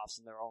playoffs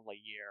in their only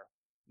year.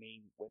 I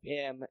mean, with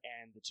him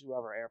and the two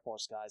other Air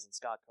Force guys, and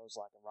Scott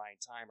Kozlak and Ryan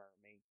Timer,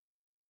 I mean,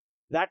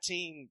 that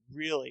team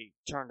really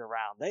turned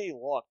around. They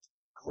looked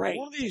great.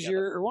 One of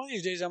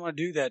these days, I'm going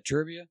to do that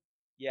trivia.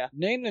 Yeah.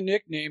 Name the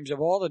nicknames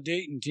of all the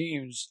Dayton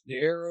teams: the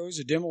Arrows,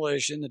 the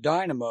Demolition, the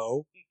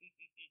Dynamo,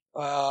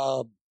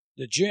 the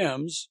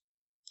Gyms.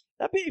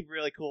 That'd be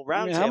really cool.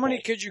 Round how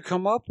many could you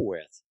come up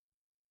with?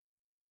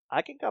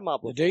 I can come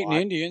up with the Dayton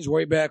Indians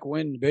way back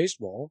when in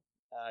baseball.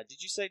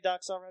 Did you say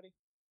Ducks already?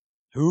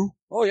 Who?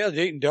 Oh yeah, the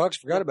Dayton Ducks.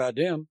 Forgot about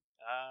them.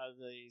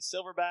 The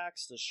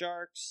Silverbacks, the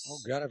Sharks. Oh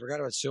God, I forgot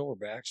about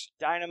Silverbacks.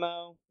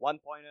 Dynamo 1.0,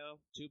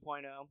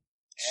 2.0.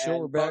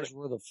 Silverbacks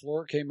where the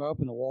floor came up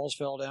and the walls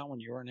fell down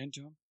when you ran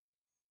into them.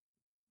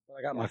 But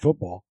I got my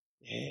football.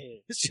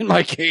 It's in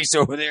my case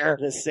over there.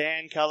 The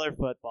sand-colored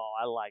football.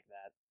 I like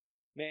that.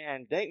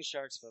 Man, Dayton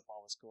Sharks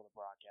football was cool to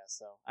broadcast,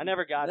 so I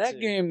never got that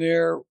game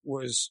there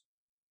was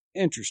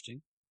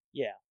interesting.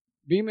 Yeah.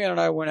 B-Man and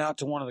I went out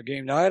to one of the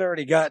games. Now, I had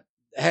already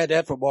had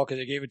that football because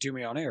they gave it to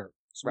me on air.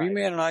 So right.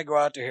 B-Man and I go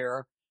out to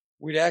Hera.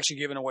 We'd actually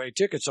given away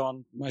tickets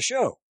on my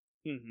show.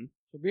 Mm-hmm.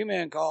 So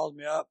B-Man calls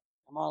me up.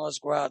 Come on, let's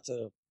go out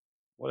to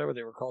whatever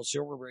they were called,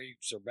 Silver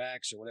Brakes or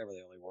Backs or whatever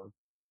they were.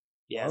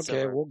 Yeah,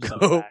 okay, we'll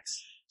go.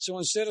 So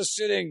instead of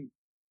sitting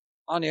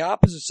on the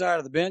opposite side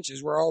of the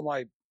benches where all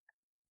my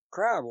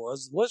crowd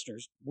was,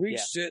 listeners, we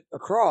sit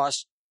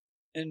across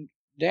and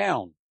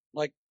down,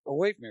 like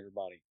away from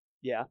everybody.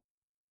 Yeah.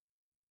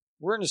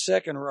 We're in the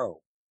second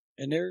row,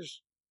 and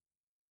there's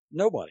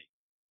nobody.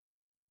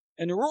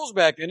 And the rules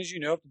back then, as you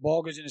know, if the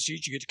ball goes in the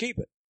seats, you get to keep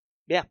it.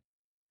 Yeah.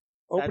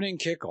 Opening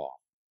kickoff.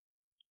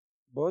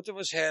 Both of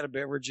us had a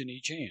beverage in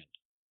each hand.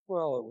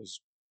 Well, it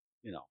was,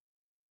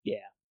 Yeah.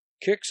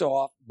 Kicks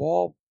off,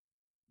 ball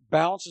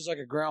bounces like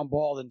a ground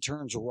ball, then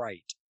turns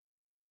right.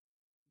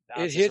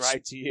 Bounces it hits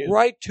right to you.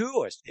 Right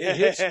to us. It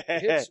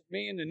hits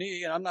me in the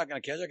knee, and I'm not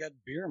going to catch it. I got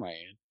beer in my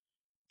hand.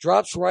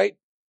 Drops right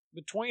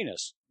between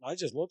us. I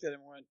just looked at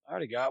him and went, I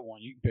already got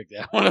one. You can pick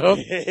that one up.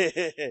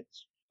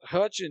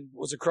 Hutchin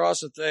was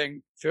across the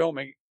thing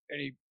filming,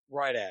 and he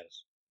right at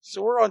us.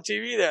 So we're on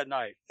TV that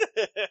night.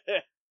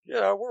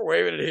 We're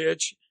waving at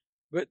Hitch.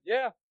 But,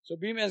 so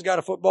B-Man's got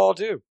a football,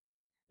 too.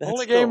 The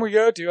only game we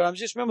go to, I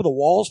just remember the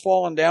walls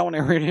falling down when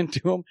they ran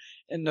into them,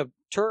 and the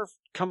turf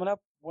coming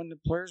up when the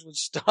players would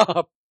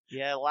stop.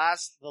 Yeah,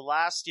 the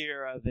last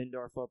year of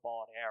indoor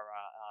football at Hera,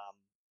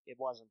 it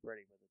wasn't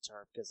pretty with the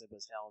turf because it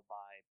was held by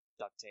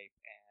duct tape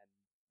and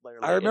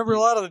literally. I remember a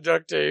lot of the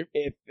duct tape.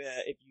 If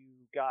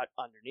you got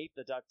underneath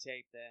the duct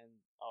tape, then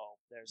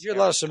you had a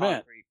lot of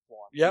cement.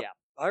 Floor. Yep. Yeah.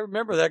 I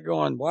remember that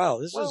going, wow,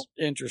 this is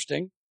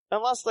interesting.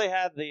 Unless they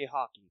had the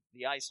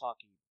ice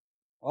hockey.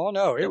 Oh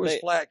no, it was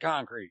flat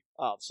concrete.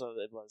 Oh, so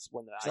it was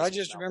when the ice. So I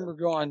just remember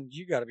going,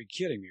 you got to be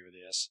kidding me with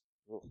this.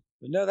 Ooh.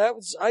 But no,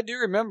 I do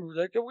remember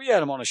that we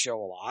had them on a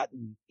show a lot.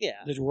 And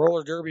the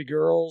roller derby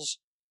girls,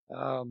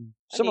 some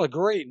of the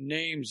great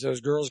names those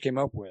girls came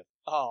up with.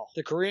 Oh,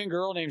 the Korean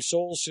girl named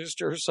Soul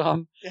Sister or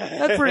something.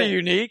 That's pretty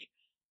unique.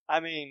 I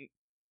mean,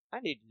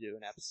 I need to do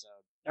an episode.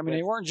 I mean,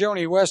 they weren't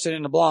Joni Weston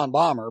in the Blonde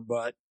Bomber,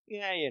 but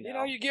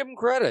you give them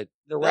credit.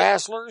 The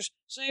Wrestlers,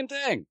 same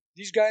thing.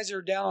 These guys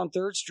are down on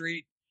 3rd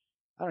Street.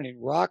 I don't know,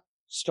 Rock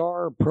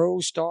Star, Pro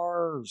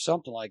Star, or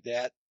something like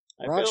that.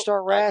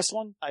 Rockstar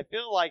Wrestling? I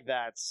feel like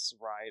that's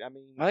right. I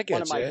mean, I think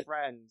one of that's my it.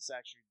 friends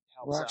actually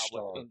helps out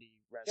Rockstar. with indie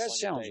wrestling. That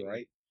sounds and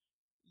right.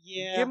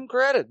 Yeah. Give them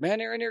credit, man.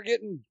 They're in there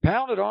getting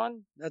pounded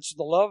on. That's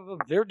the love of,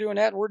 they're doing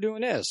that and we're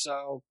doing this.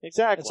 So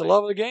Exactly. it's the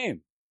love of the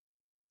game.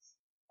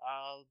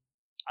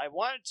 I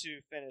wanted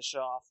to finish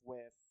off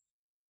with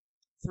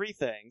 3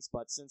 things,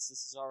 but since this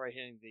is already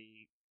hitting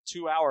the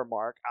 2-hour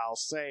mark, I'll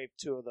save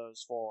 2 of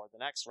those for the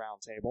next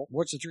roundtable.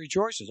 What's the 3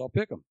 choices? I'll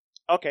pick them.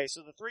 Okay,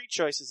 so the 3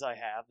 choices I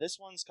have, this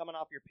one's coming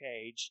off your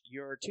page.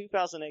 Your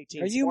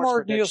 2018 Are you sports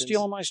Mark Neal predictions.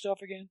 stealing my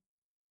stuff again?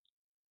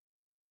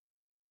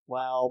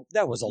 Well,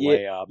 that was a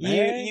layup,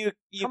 man.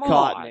 You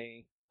caught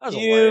me. That was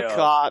you a layup.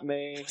 caught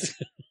me.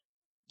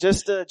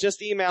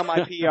 Just email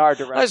my PR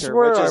director. I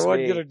swear which is I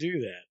wasn't me. going to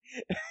do that.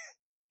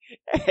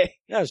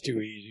 That was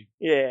too easy.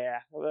 Yeah,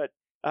 but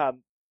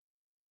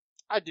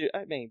I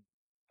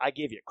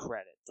give you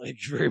credit. Thank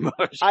you very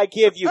much. I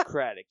give you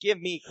credit. Give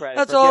me credit.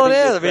 That's for all it giving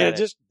you is. I mean,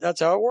 credit. that's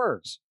how it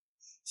works.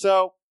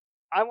 So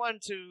I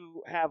wanted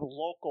to have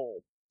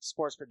local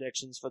sports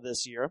predictions for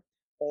this year,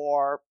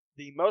 or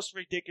the most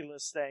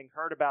ridiculous thing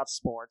heard about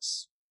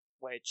sports,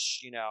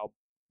 which,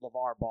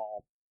 LeVar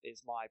Ball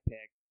is my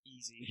pick.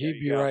 Easy.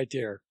 He'd be right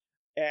there.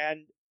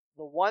 And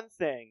the last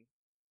thing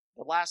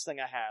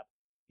I have,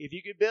 if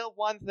you could build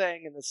one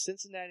thing in the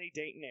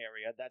Cincinnati-Dayton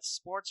area that's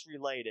sports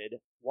related,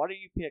 what are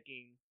you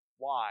picking?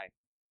 Why?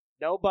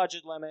 No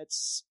budget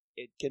limits.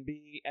 It can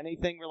be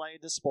anything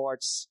related to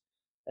sports,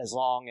 as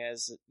long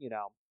as,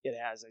 it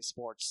has a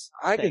sports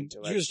thing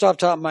to it. Just off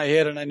the top of my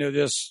head, and I know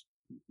this,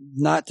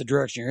 not the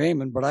direction you're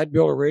aiming, but I'd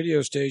build a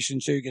radio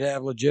station so you could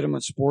have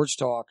legitimate sports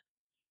talk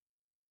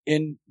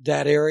in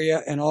that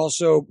area and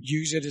also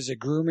use it as a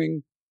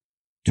grooming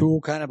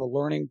tool, kind of a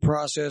learning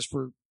process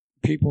for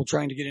people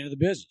trying to get into the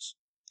business.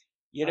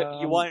 You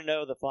want to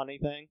know the funny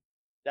thing?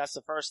 That's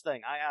the first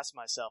thing. I asked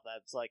myself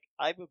that. It's like,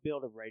 I would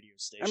build a radio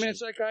station. I mean,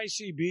 it's like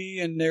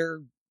ICB and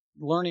their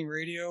learning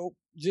radio.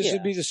 This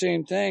would be the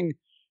same thing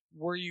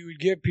where you would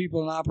give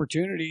people an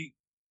opportunity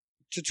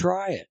to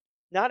try it.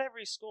 Not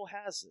every school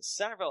has this.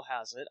 Centerville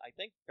has it. I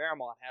think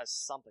Fairmont has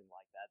something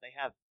like that.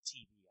 They have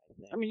TV, I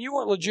think. I mean, you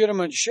want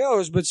legitimate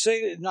shows, but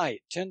say at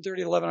night, 10:30,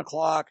 11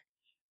 o'clock,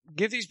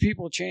 give these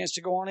people a chance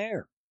to go on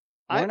air.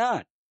 Why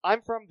not?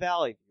 I'm from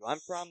Valley View. I'm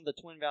from the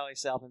Twin Valley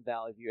South and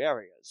Valley View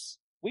areas.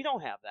 We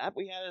don't have that.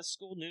 We had a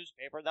school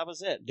newspaper. That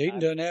was it. Dayton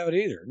doesn't have it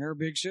either. They're a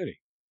big city.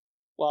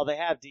 Well, they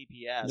have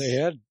DPS. They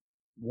had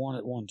one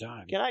at one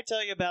time. Can I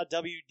tell you about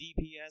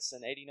WDPS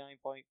and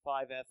 89.5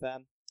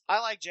 FM? I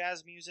like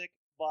jazz music,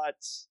 but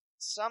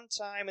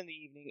sometime in the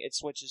evening it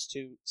switches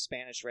to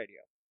Spanish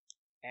radio.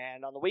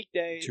 And on the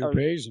weekdays,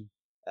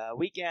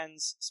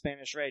 weekends,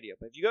 Spanish radio.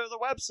 But if you go to the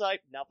website,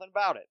 nothing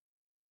about it.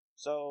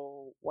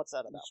 So what's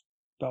that about? It's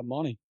about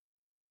money.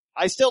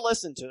 I still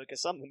listen to it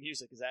because some of the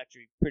music is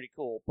actually pretty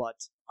cool, but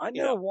I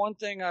know one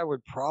thing I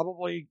would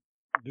probably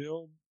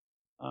build.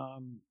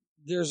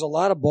 There's a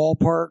lot of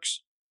ballparks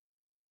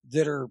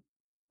that are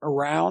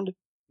around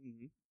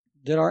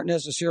that aren't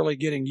necessarily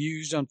getting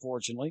used,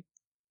 unfortunately.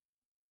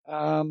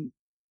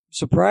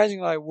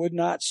 Surprisingly, I would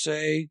not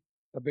say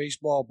a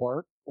baseball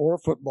park or a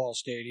football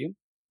stadium.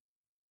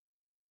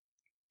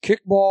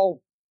 Kickball,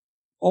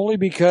 only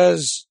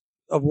because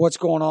of what's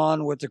going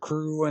on with the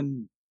Crew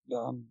and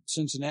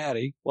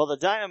Cincinnati. Well, the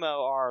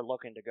Dynamo are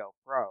looking to go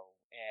pro,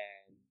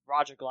 and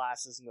Roger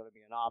Glass isn't going to be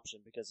an option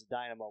because the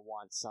Dynamo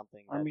wants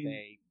something that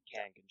they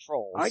can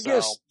control. I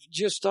guess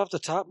just off the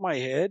top of my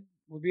head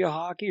would be a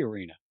hockey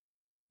arena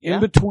in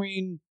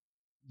between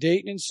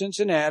Dayton and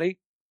Cincinnati,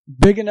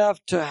 big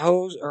enough to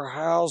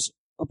house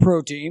a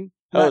pro team,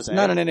 not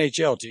an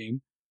NHL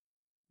team,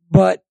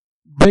 but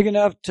big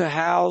enough to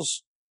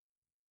house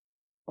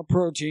a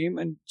pro team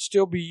and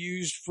still be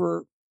used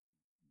for,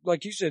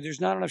 like you said, there's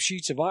not enough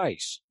sheets of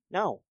ice.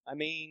 No, I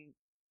mean,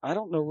 I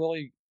don't know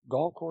really.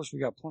 Golf course, we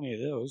got plenty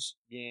of those.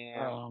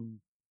 Yeah.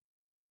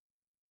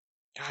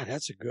 God,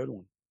 that's a good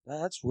one.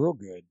 That's real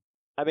good.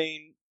 I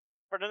mean,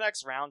 for the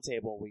next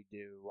roundtable we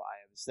do,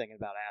 I was thinking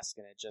about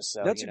asking it just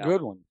so that's a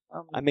good one.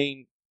 I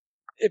mean,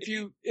 if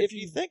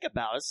you think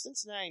about it,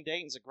 Cincinnati and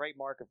Dayton's a great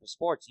market for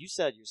sports. You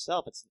said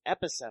yourself, it's an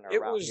epicenter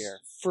around here.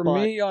 For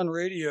me on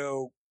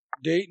radio,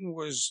 Dayton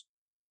was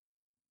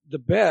the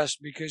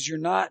best because you're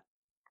not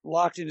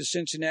locked into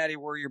Cincinnati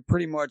where you're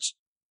pretty much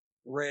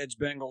Reds,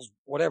 Bengals,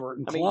 whatever.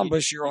 In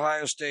Columbus, you're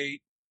Ohio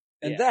State,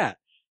 and that.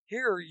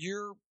 Here,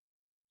 you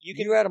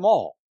had them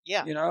all.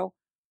 Yeah.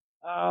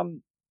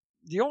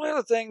 The only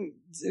other thing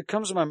that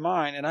comes to my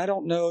mind, and I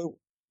don't know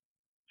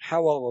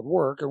how well it would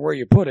work or where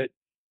you put it,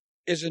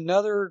 is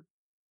another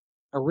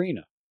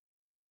arena.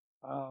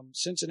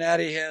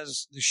 Cincinnati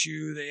has the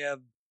Shoe, they have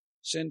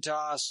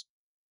Cintas,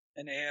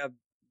 and they have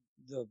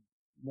the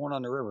one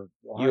on the river.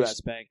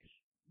 U.S. Bank.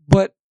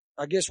 But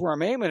I guess where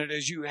I'm aiming it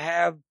is you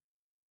have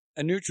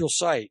a neutral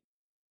site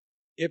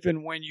if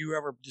and when you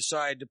ever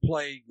decide to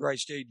play Wright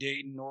State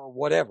Dayton or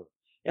whatever.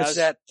 It's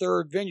that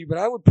third venue, but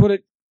I would put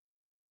it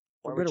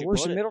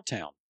worse in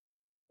Middletown.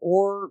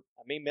 Or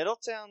I mean,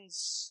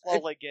 Middletown's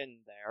slowly getting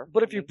there.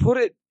 But if you put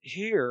it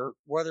here,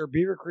 whether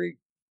Beaver Creek,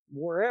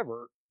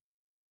 wherever,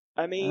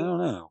 I I mean, don't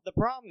know. the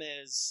problem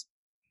is,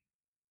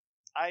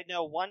 I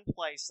know one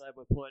place I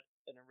would put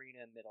an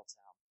arena in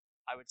Middletown.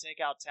 I would take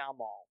out Town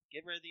Mall,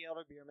 get rid of the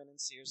Elder Beerman and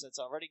Sears that's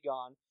already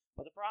gone.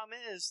 But the problem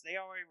is, they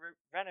already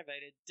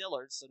renovated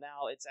Dillard's, so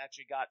now it's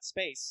actually got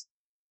space.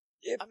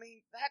 I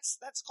mean,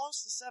 that's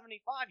close to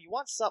 75. You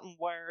want something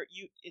where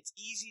it's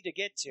easy to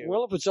get to.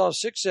 Well, if it's off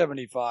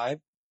 675,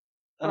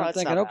 Oh, I'm that's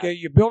thinking, not okay, bad.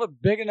 you build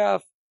it big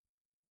enough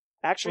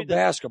Actually, for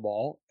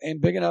basketball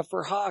and big enough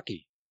for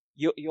hockey.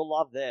 You'll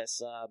love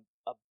this.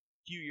 A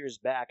few years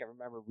back, I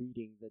remember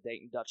reading the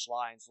Dayton Dutch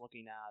Lions,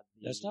 looking at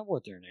the... That's not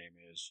what their name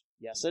is.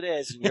 Yes, it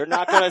is. You're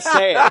not going to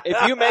say it.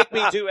 If you make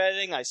me do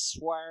anything, I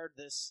swear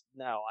this...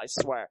 No, I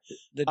swear.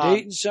 The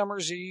Dayton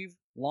Summer's Eve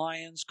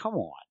Lions, come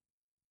on.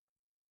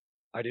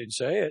 I didn't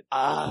say it.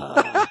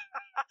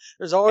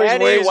 There's always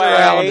ways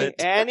around it.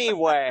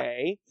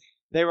 Anyway,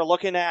 they were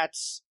looking at,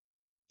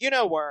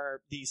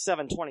 where the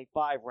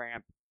 725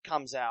 ramp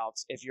comes out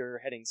if you're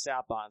heading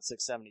southbound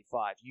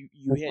 675. You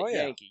hit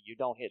Yankee, you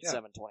don't hit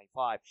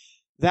 725.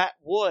 That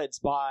woods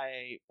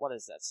by, what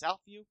is that,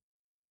 Southview?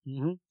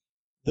 Mm-hmm.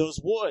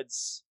 Those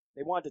woods,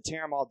 they wanted to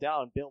tear them all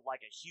down and build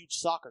like a huge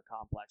soccer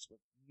complex with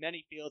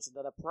many fields and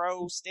then a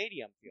pro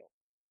stadium field.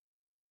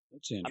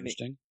 That's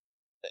interesting.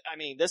 I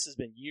mean, this has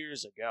been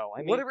years ago.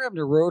 Whatever happened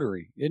to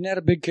Rotary? Isn't that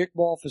a big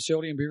kickball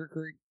facility in Beaver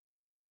Creek?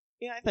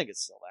 Yeah, I think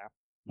it's still there.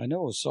 I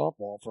know it was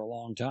softball for a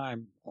long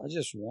time. I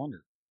just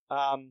wonder.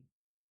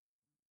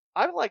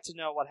 I would like to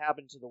know what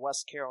happened to the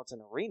West Carrollton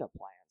Arena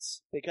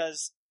plans,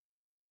 because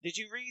did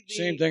you read the...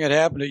 Same thing had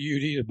happened at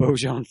UD to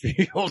Beaujean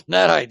Field,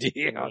 that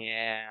idea.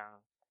 Yeah.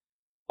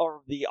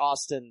 Or the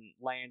Austin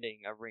Landing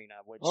Arena,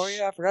 which... Oh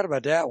yeah, I forgot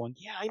about that one.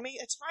 Yeah, I mean,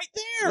 it's right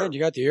there! Yeah, you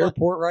got the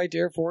airport right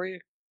there for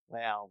you.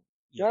 Well...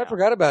 Yeah, I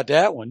forgot about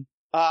that one.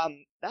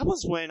 That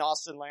was when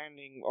Austin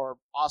Landing, or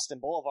Austin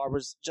Boulevard,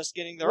 was just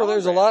getting their own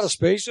there's ramps. a lot of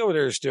space over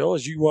there still,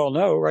 as you well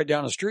know, right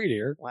down the street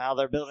here. Well,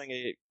 they're building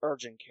a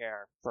urgent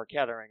care for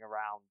Kettering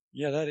around.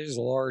 Yeah, that is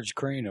a large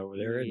crane over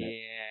there, isn't it?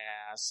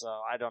 Yeah, so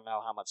I don't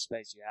know how much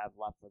space you have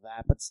left for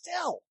that, but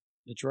still.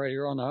 It's right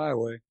here on the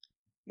highway.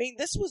 I mean,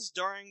 this was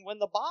during when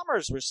the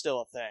Bombers were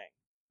still a thing.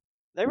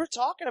 They were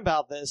talking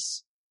about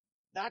this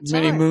that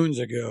time. Many moons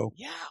ago.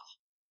 Yeah.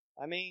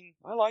 I mean...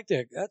 I like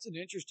that. That's an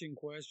interesting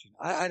question.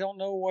 I don't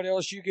know what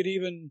else you could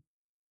even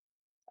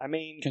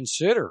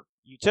consider.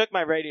 You took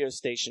my radio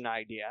station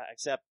idea,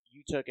 except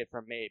you took it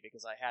from me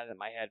because I had it in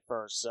my head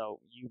first,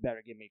 so you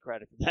better give me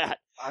credit for that.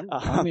 I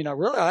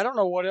don't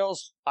know what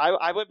else.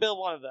 I would build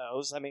one of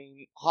those. I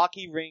mean,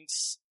 hockey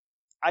rinks.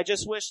 I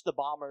just wish the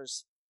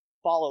Bombers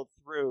followed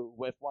through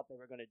with what they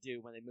were going to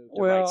do when they moved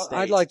to Wright State.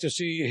 I'd like to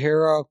see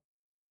Hera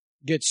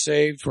get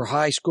saved for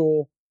high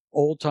school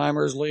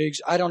old-timers leagues.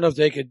 I don't know if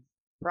they could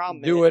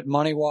do it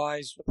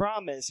money-wise. The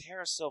problem is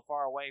Harris so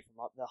far away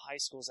from the high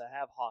schools that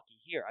have hockey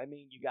here. I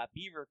mean, you got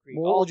Beaver Creek.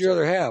 Well, what would you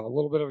rather have? A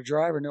little bit of a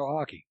drive or no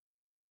hockey?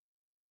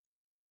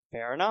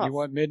 Fair enough. You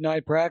want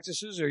midnight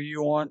practices or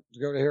you want to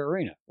go to Hare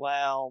Arena?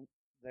 Well,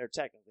 they're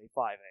technically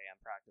 5 a.m.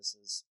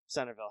 practices.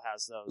 Centerville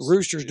has those.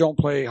 Roosters don't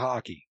play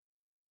hockey.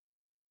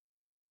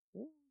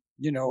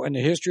 And the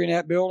history in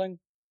that building,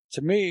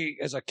 to me,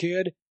 as a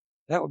kid,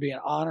 that would be an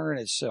honor in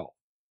itself.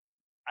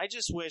 I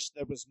just wish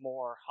there was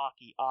more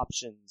hockey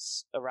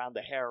options around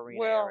the Hare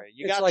Arena area.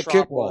 It's like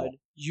kickball.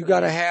 You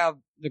got to have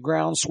the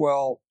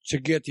groundswell to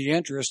get the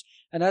interest,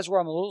 and that's where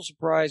I'm a little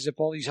surprised if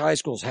all these high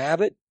schools have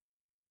it.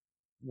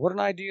 What an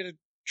idea to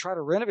try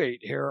to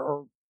renovate here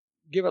or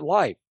give it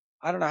life.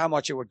 I don't know how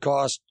much it would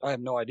cost. I have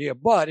no idea.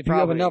 But if you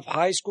have enough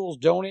high schools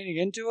donating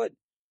into it,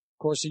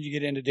 of course, then you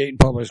get into Dayton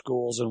Public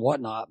Schools and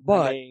whatnot.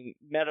 But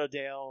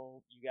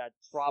Meadowdale, you got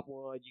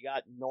Throckwood, you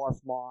got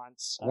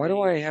Northmont. Why do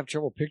I have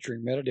trouble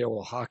picturing Meadowdale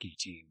with a hockey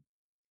team?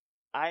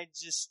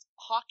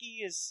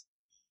 Hockey is...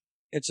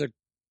 It's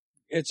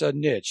a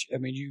niche. I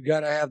mean, you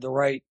got to have the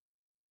right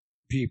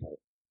people,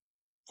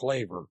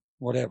 flavor,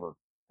 whatever.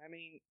 I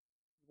mean,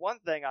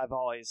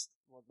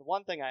 the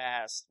one thing I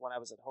asked when I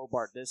was at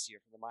Hobart this year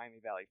for the Miami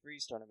Valley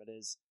Freeze tournament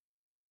is,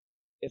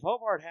 if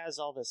Hobart has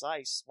all this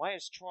ice, why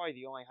is Troy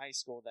the only high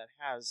school that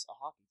has a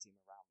hockey team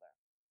around there?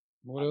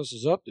 What else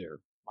is up there?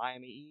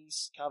 Miami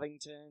East,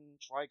 Covington,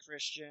 Troy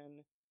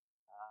Christian.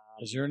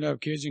 Is there enough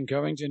kids in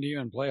Covington to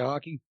even play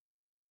hockey?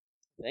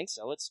 I think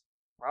so. It's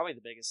probably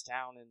the biggest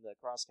town in the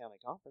cross-county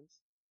conference.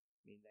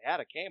 I mean, they had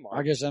a Kmart.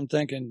 I guess I'm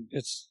thinking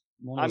it's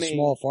one of the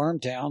small farm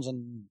towns,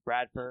 and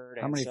Bradford.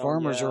 How many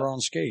farmers are on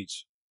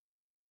skates?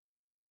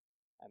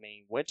 I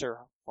mean, winter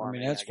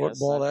farming. That's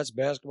football, that's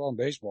basketball, and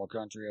baseball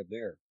country up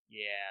there.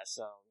 Yeah,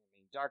 so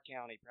Dark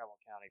County, Preble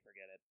County,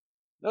 forget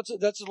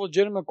it. That's a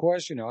legitimate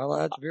question.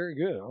 That's very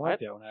good. I like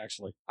that one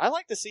actually. I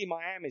like to see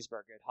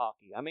Miamisburg at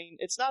hockey. I mean,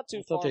 it's not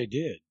too far. I thought they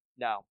did.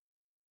 No,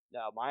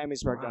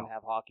 Miamisburg doesn't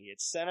have hockey.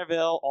 It's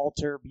Centerville,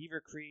 Alter,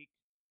 Beaver Creek,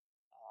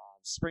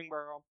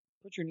 Springboro.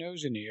 Put your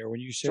nose in the air when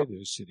you say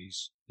those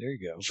cities. There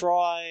you go.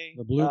 Troy.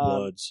 The Blue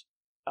Bloods.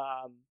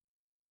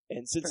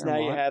 And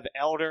Cincinnati, you have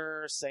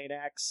Elder, St.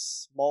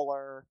 X,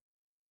 Moeller.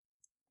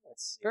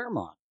 Let's see.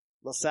 Fairmont.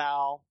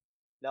 LaSalle.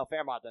 No,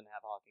 Fairmont doesn't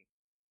have hockey.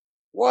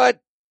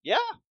 What? Yeah.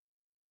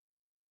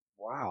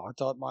 Wow, I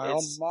thought my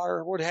alma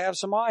mater would have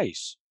some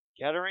ice.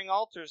 Kettering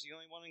Alter's the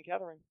only one in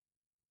Kettering.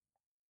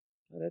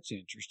 Oh, that's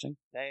interesting.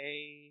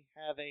 They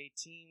have a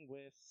team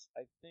with,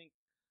 I think,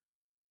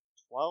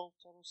 12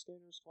 total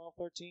skaters, 12,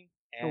 13.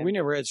 And We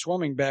never had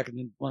swimming back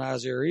when I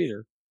was there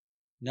either.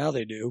 Now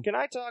they do. Can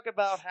I talk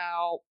about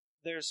how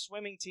there's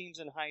swimming teams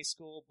in high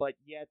school, but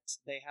yet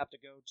they have to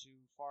go to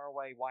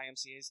faraway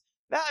YMCA's?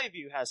 Valley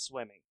View has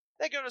swimming.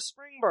 They go to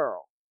Springboro.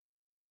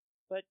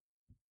 But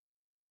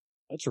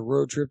that's a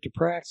road trip to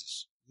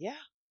practice. Yeah.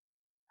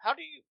 How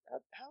do you...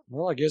 How?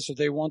 Well, I guess if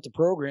they want the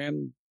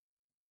program,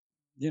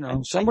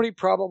 somebody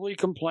probably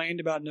complained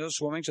about no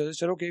swimming, so they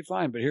said, okay,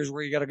 fine, but here's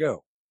where you got to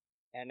go.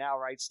 And now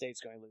Wright State's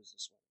going to lose the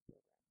swimming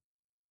program.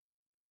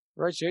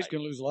 Wright State's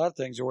going to lose a lot of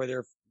things the way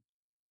their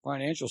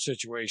financial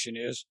situation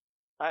is.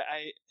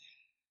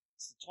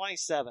 It's the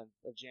 27th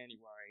of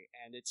January,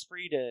 and it's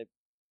free to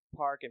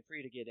park and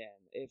free to get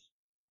in.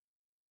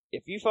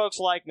 If you folks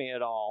like me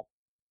at all,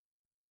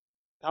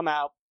 come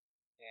out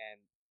and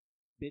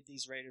bid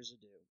these Raiders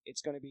adieu.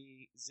 It's going to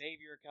be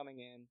Xavier coming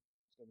in.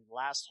 It's going to be the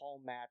last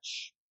home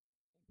match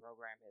in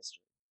program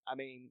history. I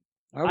mean,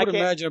 I would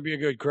imagine it'll be a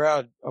good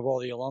crowd of all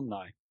the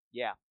alumni.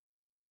 Yeah.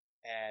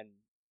 And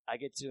I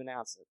get to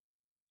announce it.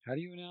 How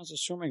do you announce a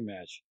swimming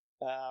match?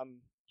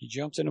 He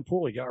jumped in a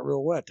pool. He got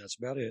real wet. That's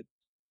about it.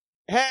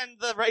 And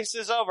the race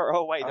is over.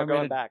 Oh, wait, they're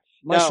going back.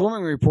 My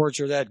swimming reports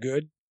are that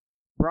good.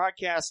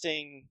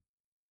 Broadcasting,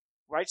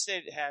 Wright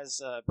State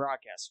has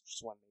broadcast for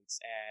swim meets,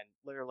 and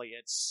literally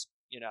it's,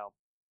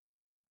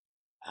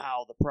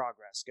 how the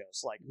progress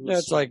goes. Like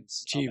that's like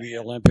TV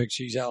Olympics.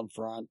 He's out in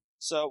front.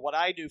 So what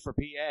I do for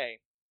PA,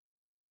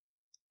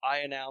 I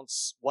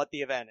announce what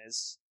the event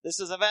is. This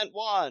is event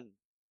 1.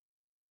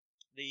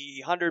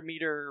 The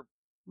 100-meter...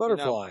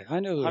 Butterfly. I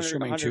know those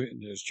swimming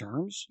those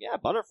terms. Yeah,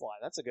 butterfly.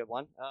 That's a good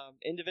one.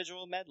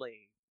 Individual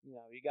medley.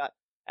 You got...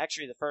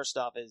 Actually, the first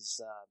stop is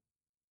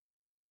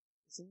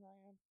it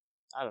Miami?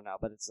 I don't know,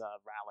 but it's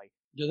rally.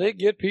 Do they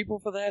get people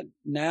for that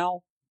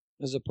now,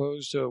 as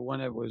opposed to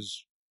when it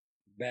was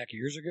back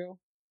years ago?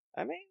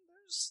 I mean,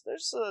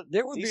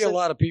 there would be a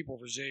lot of people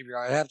for Xavier.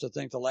 I have to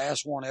think the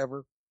last one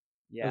ever.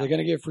 Yeah. Are they going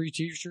to get free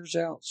T-shirts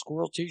out,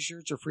 squirrel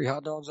T-shirts, or free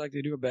hot dogs like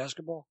they do at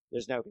basketball?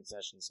 There's no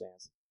concession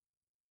stands.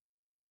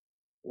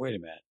 Wait a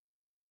minute.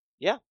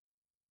 Yeah.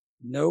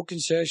 No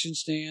concession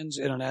stands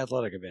in an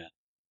athletic event.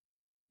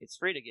 It's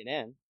free to get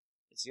in.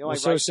 It's the only.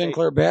 So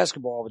Sinclair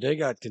basketball, but they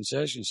got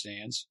concession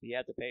stands. You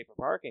have to pay for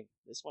parking.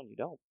 This one you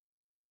don't.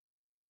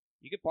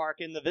 You could park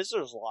in the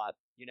visitors lot.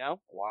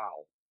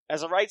 Wow.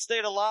 As a Wright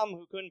State alum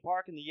who couldn't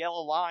park in the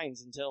yellow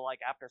lines until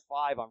after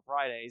 5 on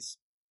Fridays,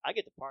 I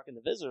get to park in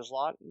the visitors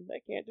lot, and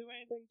they can't do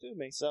anything to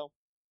me. So,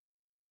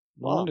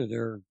 no wonder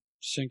they're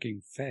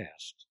sinking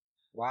fast.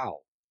 Wow.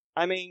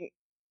 I mean,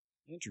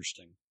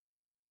 interesting.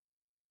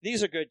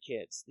 These are good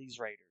kids. These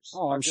Raiders.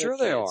 Oh, I'm sure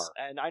they are.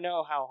 And I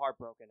know how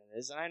heartbroken it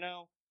is, and I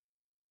know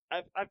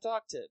I've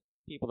talked to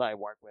people that I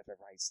work with at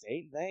Wright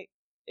State.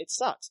 It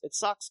sucks. It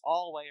sucks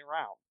all the way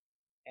around.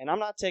 And I'm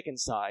not taking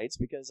sides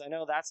because I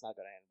know that's not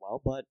going to end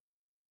well. But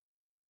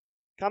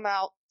come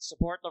out,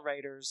 support the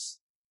Raiders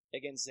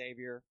against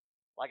Xavier.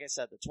 Like I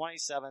said, the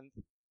 27th.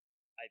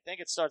 I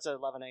think it starts at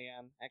 11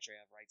 a.m. Actually,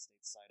 I have Wright State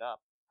site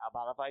up. How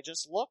about if I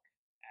just look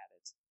at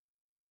it?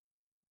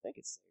 I think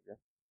it's Xavier.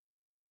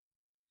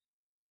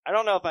 I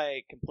don't know if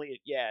I completed.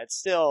 Yeah, it's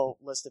still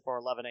listed for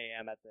 11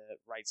 a.m. at the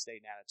Wright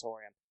State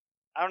Natatorium.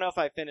 I don't know if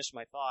I finished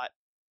my thought,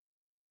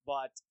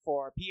 but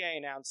for PA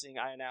announcing,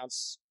 I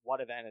announce what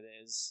event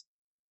it is,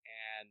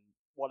 and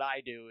what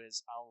I do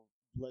is I'll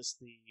list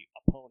the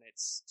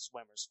opponent's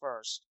swimmers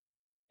first,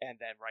 and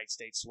then Wright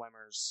State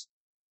swimmers,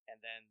 and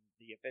then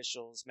the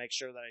officials make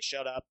sure that I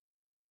shut up.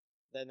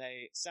 Then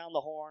they sound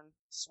the horn,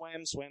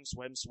 swim, swim,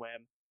 swim,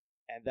 swim,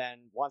 and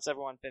then once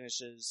everyone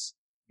finishes,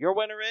 your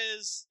winner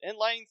is, in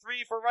lane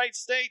 3 for Wright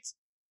State,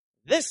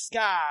 this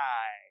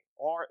guy,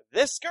 or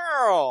this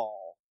girl.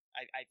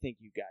 I think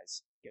you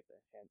guys get the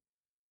hint.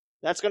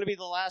 That's going to be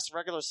the last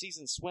regular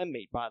season swim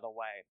meet, by the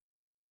way.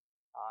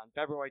 On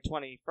February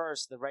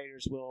 21st, the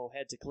Raiders will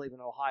head to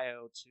Cleveland,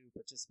 Ohio to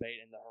participate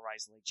in the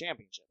Horizon League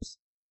Championships.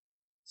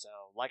 So,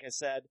 like I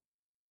said,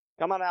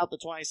 come on out the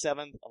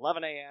 27th,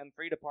 11 a.m.,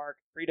 free to park,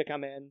 free to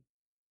come in.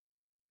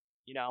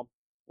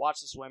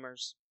 Watch the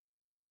swimmers.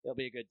 It'll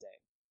be a good day.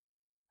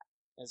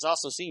 And it's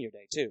also senior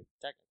day, too,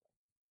 technically.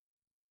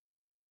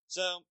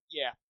 So,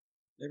 yeah.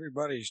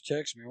 Everybody's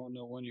texting me. I want to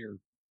know when you're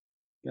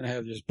going to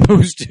have this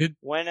posted.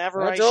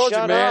 Whenever I told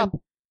shut you, man.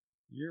 up.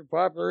 You're a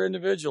popular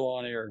individual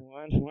on here.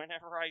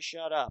 Whenever I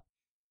shut up.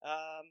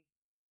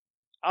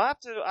 I'll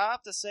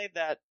have to save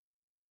that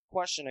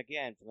question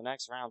again for the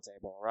next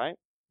roundtable, all right?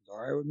 It's all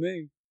right with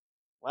me.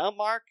 Well,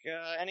 Mark,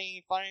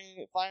 any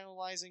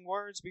finalizing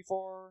words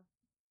before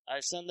I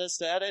send this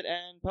to edit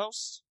and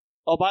post?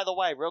 Oh, by the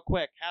way, real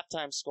quick,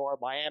 halftime score,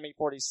 Miami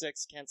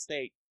 46, Kent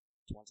State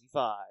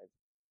 25.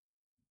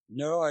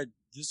 No,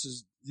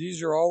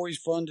 these are always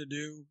fun to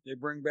do. They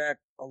bring back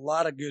a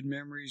lot of good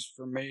memories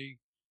for me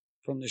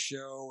from the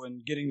show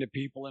and getting the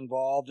people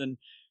involved, and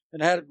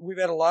we've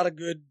had a lot of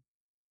good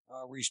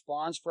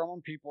response from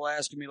them. People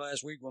asking me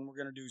last week when we're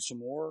going to do some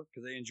more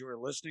because they enjoy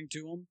listening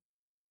to them.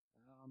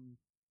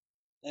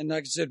 And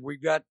like I said,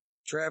 we've got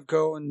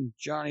Travco and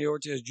Johnny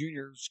Ortiz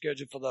Jr.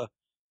 scheduled for the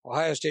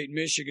Ohio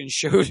State-Michigan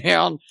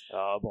showdown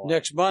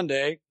next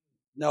Monday.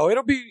 No,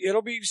 it'll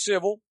be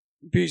civil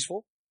and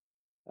peaceful.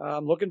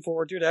 I'm looking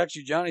forward to it.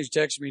 Actually, Johnny's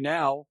texting me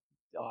now.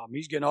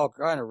 He's getting all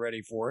kind of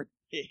ready for it.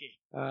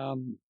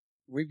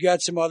 We've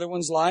got some other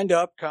ones lined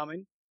up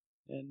coming.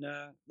 And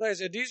like I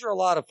said, these are a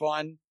lot of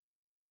fun.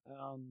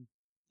 And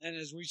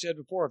as we said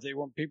before, if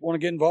people want to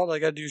get involved, all they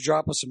got to do is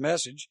drop us a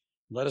message.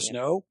 Let us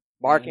know.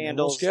 Mark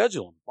handles we'll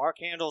schedule them. Mark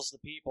handles the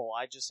people.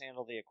 I just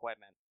handle the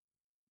equipment.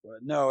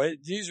 But no,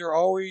 these are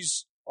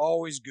always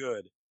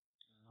good.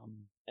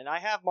 And I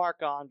have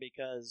Mark on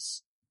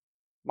because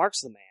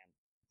Mark's the man.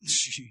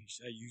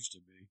 Jeez, I used to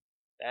be.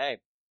 Hey,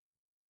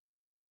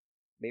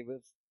 maybe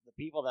with the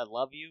people that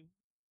love you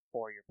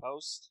for your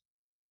post,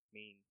 I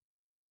mean,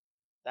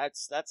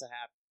 that's a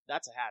hat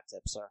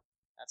tip, sir.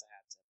 That's a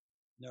hat tip.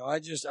 No, I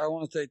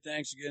want to say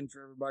thanks again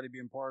for everybody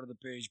being part of the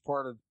page,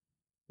 part of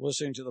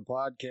listening to the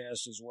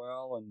podcast as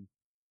well, and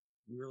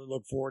we really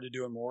look forward to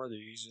doing more of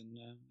these. And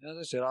as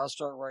I said, I'll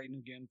start writing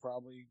again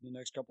probably the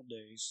next couple of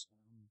days.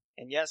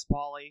 And yes,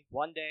 Paulie,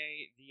 one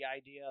day the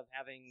idea of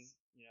having,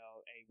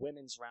 a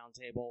women's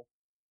roundtable,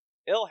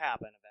 it'll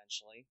happen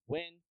eventually.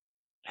 When?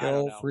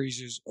 Hell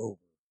freezes over.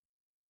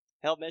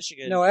 Hell,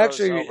 Michigan. No,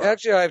 actually,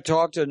 I've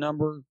talked to a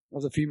number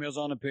of the females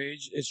on the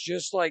page. It's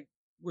just like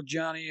with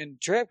Johnny and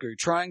Travco,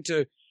 trying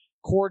to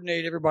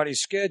coordinate everybody's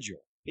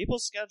schedule.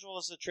 People's schedule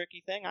is a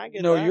tricky thing. I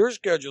get that. No, your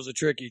schedule's a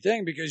tricky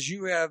thing because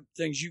you have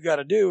things you got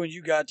to do and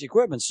you got the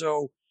equipment.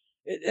 So,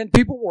 and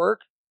people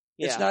work.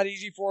 Yeah. It's not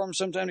easy for them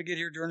sometimes to get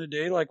here during the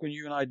day, like when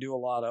you and I do a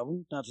lot of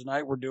them. Now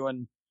tonight we're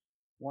doing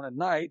one at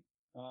night.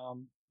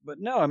 But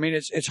no, I mean,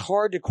 it's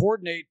hard to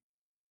coordinate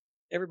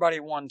everybody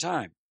at one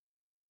time.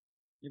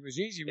 If it was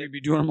easy, we'd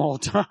be doing them all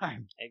the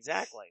time.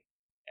 Exactly.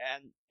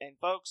 And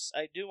folks,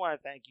 I do want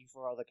to thank you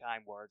for all the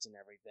kind words and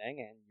everything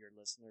and your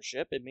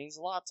listenership. It means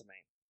a lot to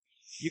me.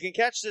 You can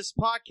catch this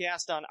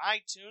podcast on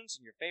iTunes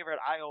and your favorite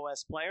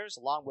iOS players,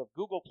 along with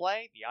Google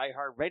Play, the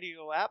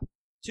iHeartRadio app,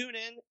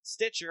 TuneIn,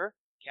 Stitcher,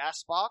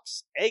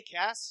 CastBox,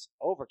 Acast,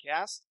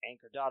 Overcast,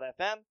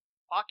 Anchor.fm,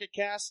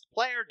 PocketCast,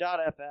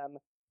 Player.fm,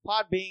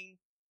 Podbean,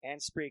 and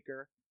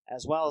Spreaker,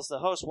 as well as the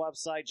host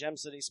website,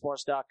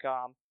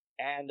 GemCitySports.com,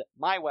 and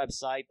my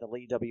website,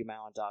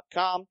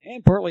 theleewmountain.com.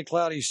 And partly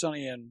cloudy,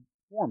 sunny, and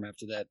warm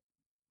after that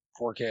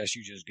forecast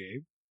you just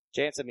gave.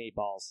 Chance of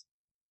meatballs.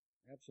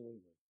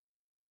 Absolutely.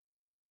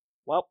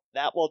 Well,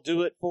 that will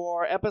do it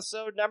for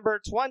episode number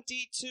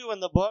 22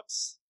 in the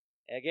books.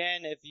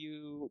 Again, if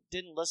you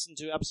didn't listen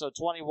to episode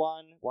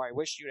 21, where I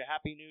wish you a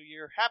Happy New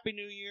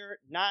Year,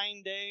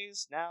 9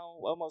 days, now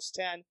almost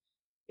 10,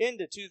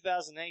 into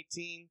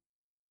 2018.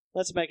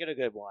 Let's make it a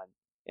good one.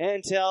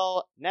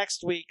 Until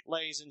next week,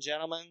 ladies and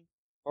gentlemen,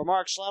 for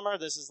Mark Schlemmer,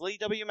 this is Lee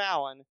W.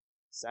 Mowen,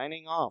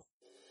 signing off.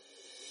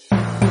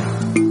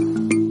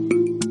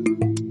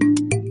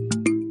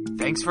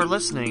 Thanks for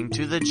listening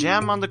to The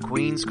Gem on the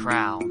Queen's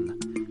Crown.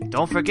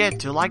 Don't forget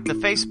to like the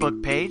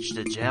Facebook page,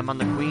 The Gem on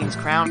the Queen's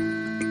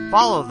Crown.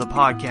 Follow the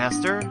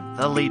podcaster,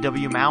 The Lee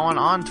W. Mowen,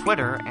 on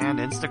Twitter and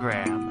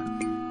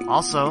Instagram.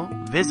 Also,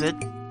 visit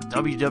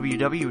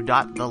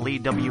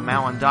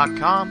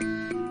www.theleewmowen.com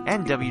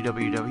and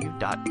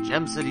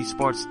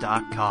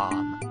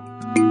www.gemcitysports.com.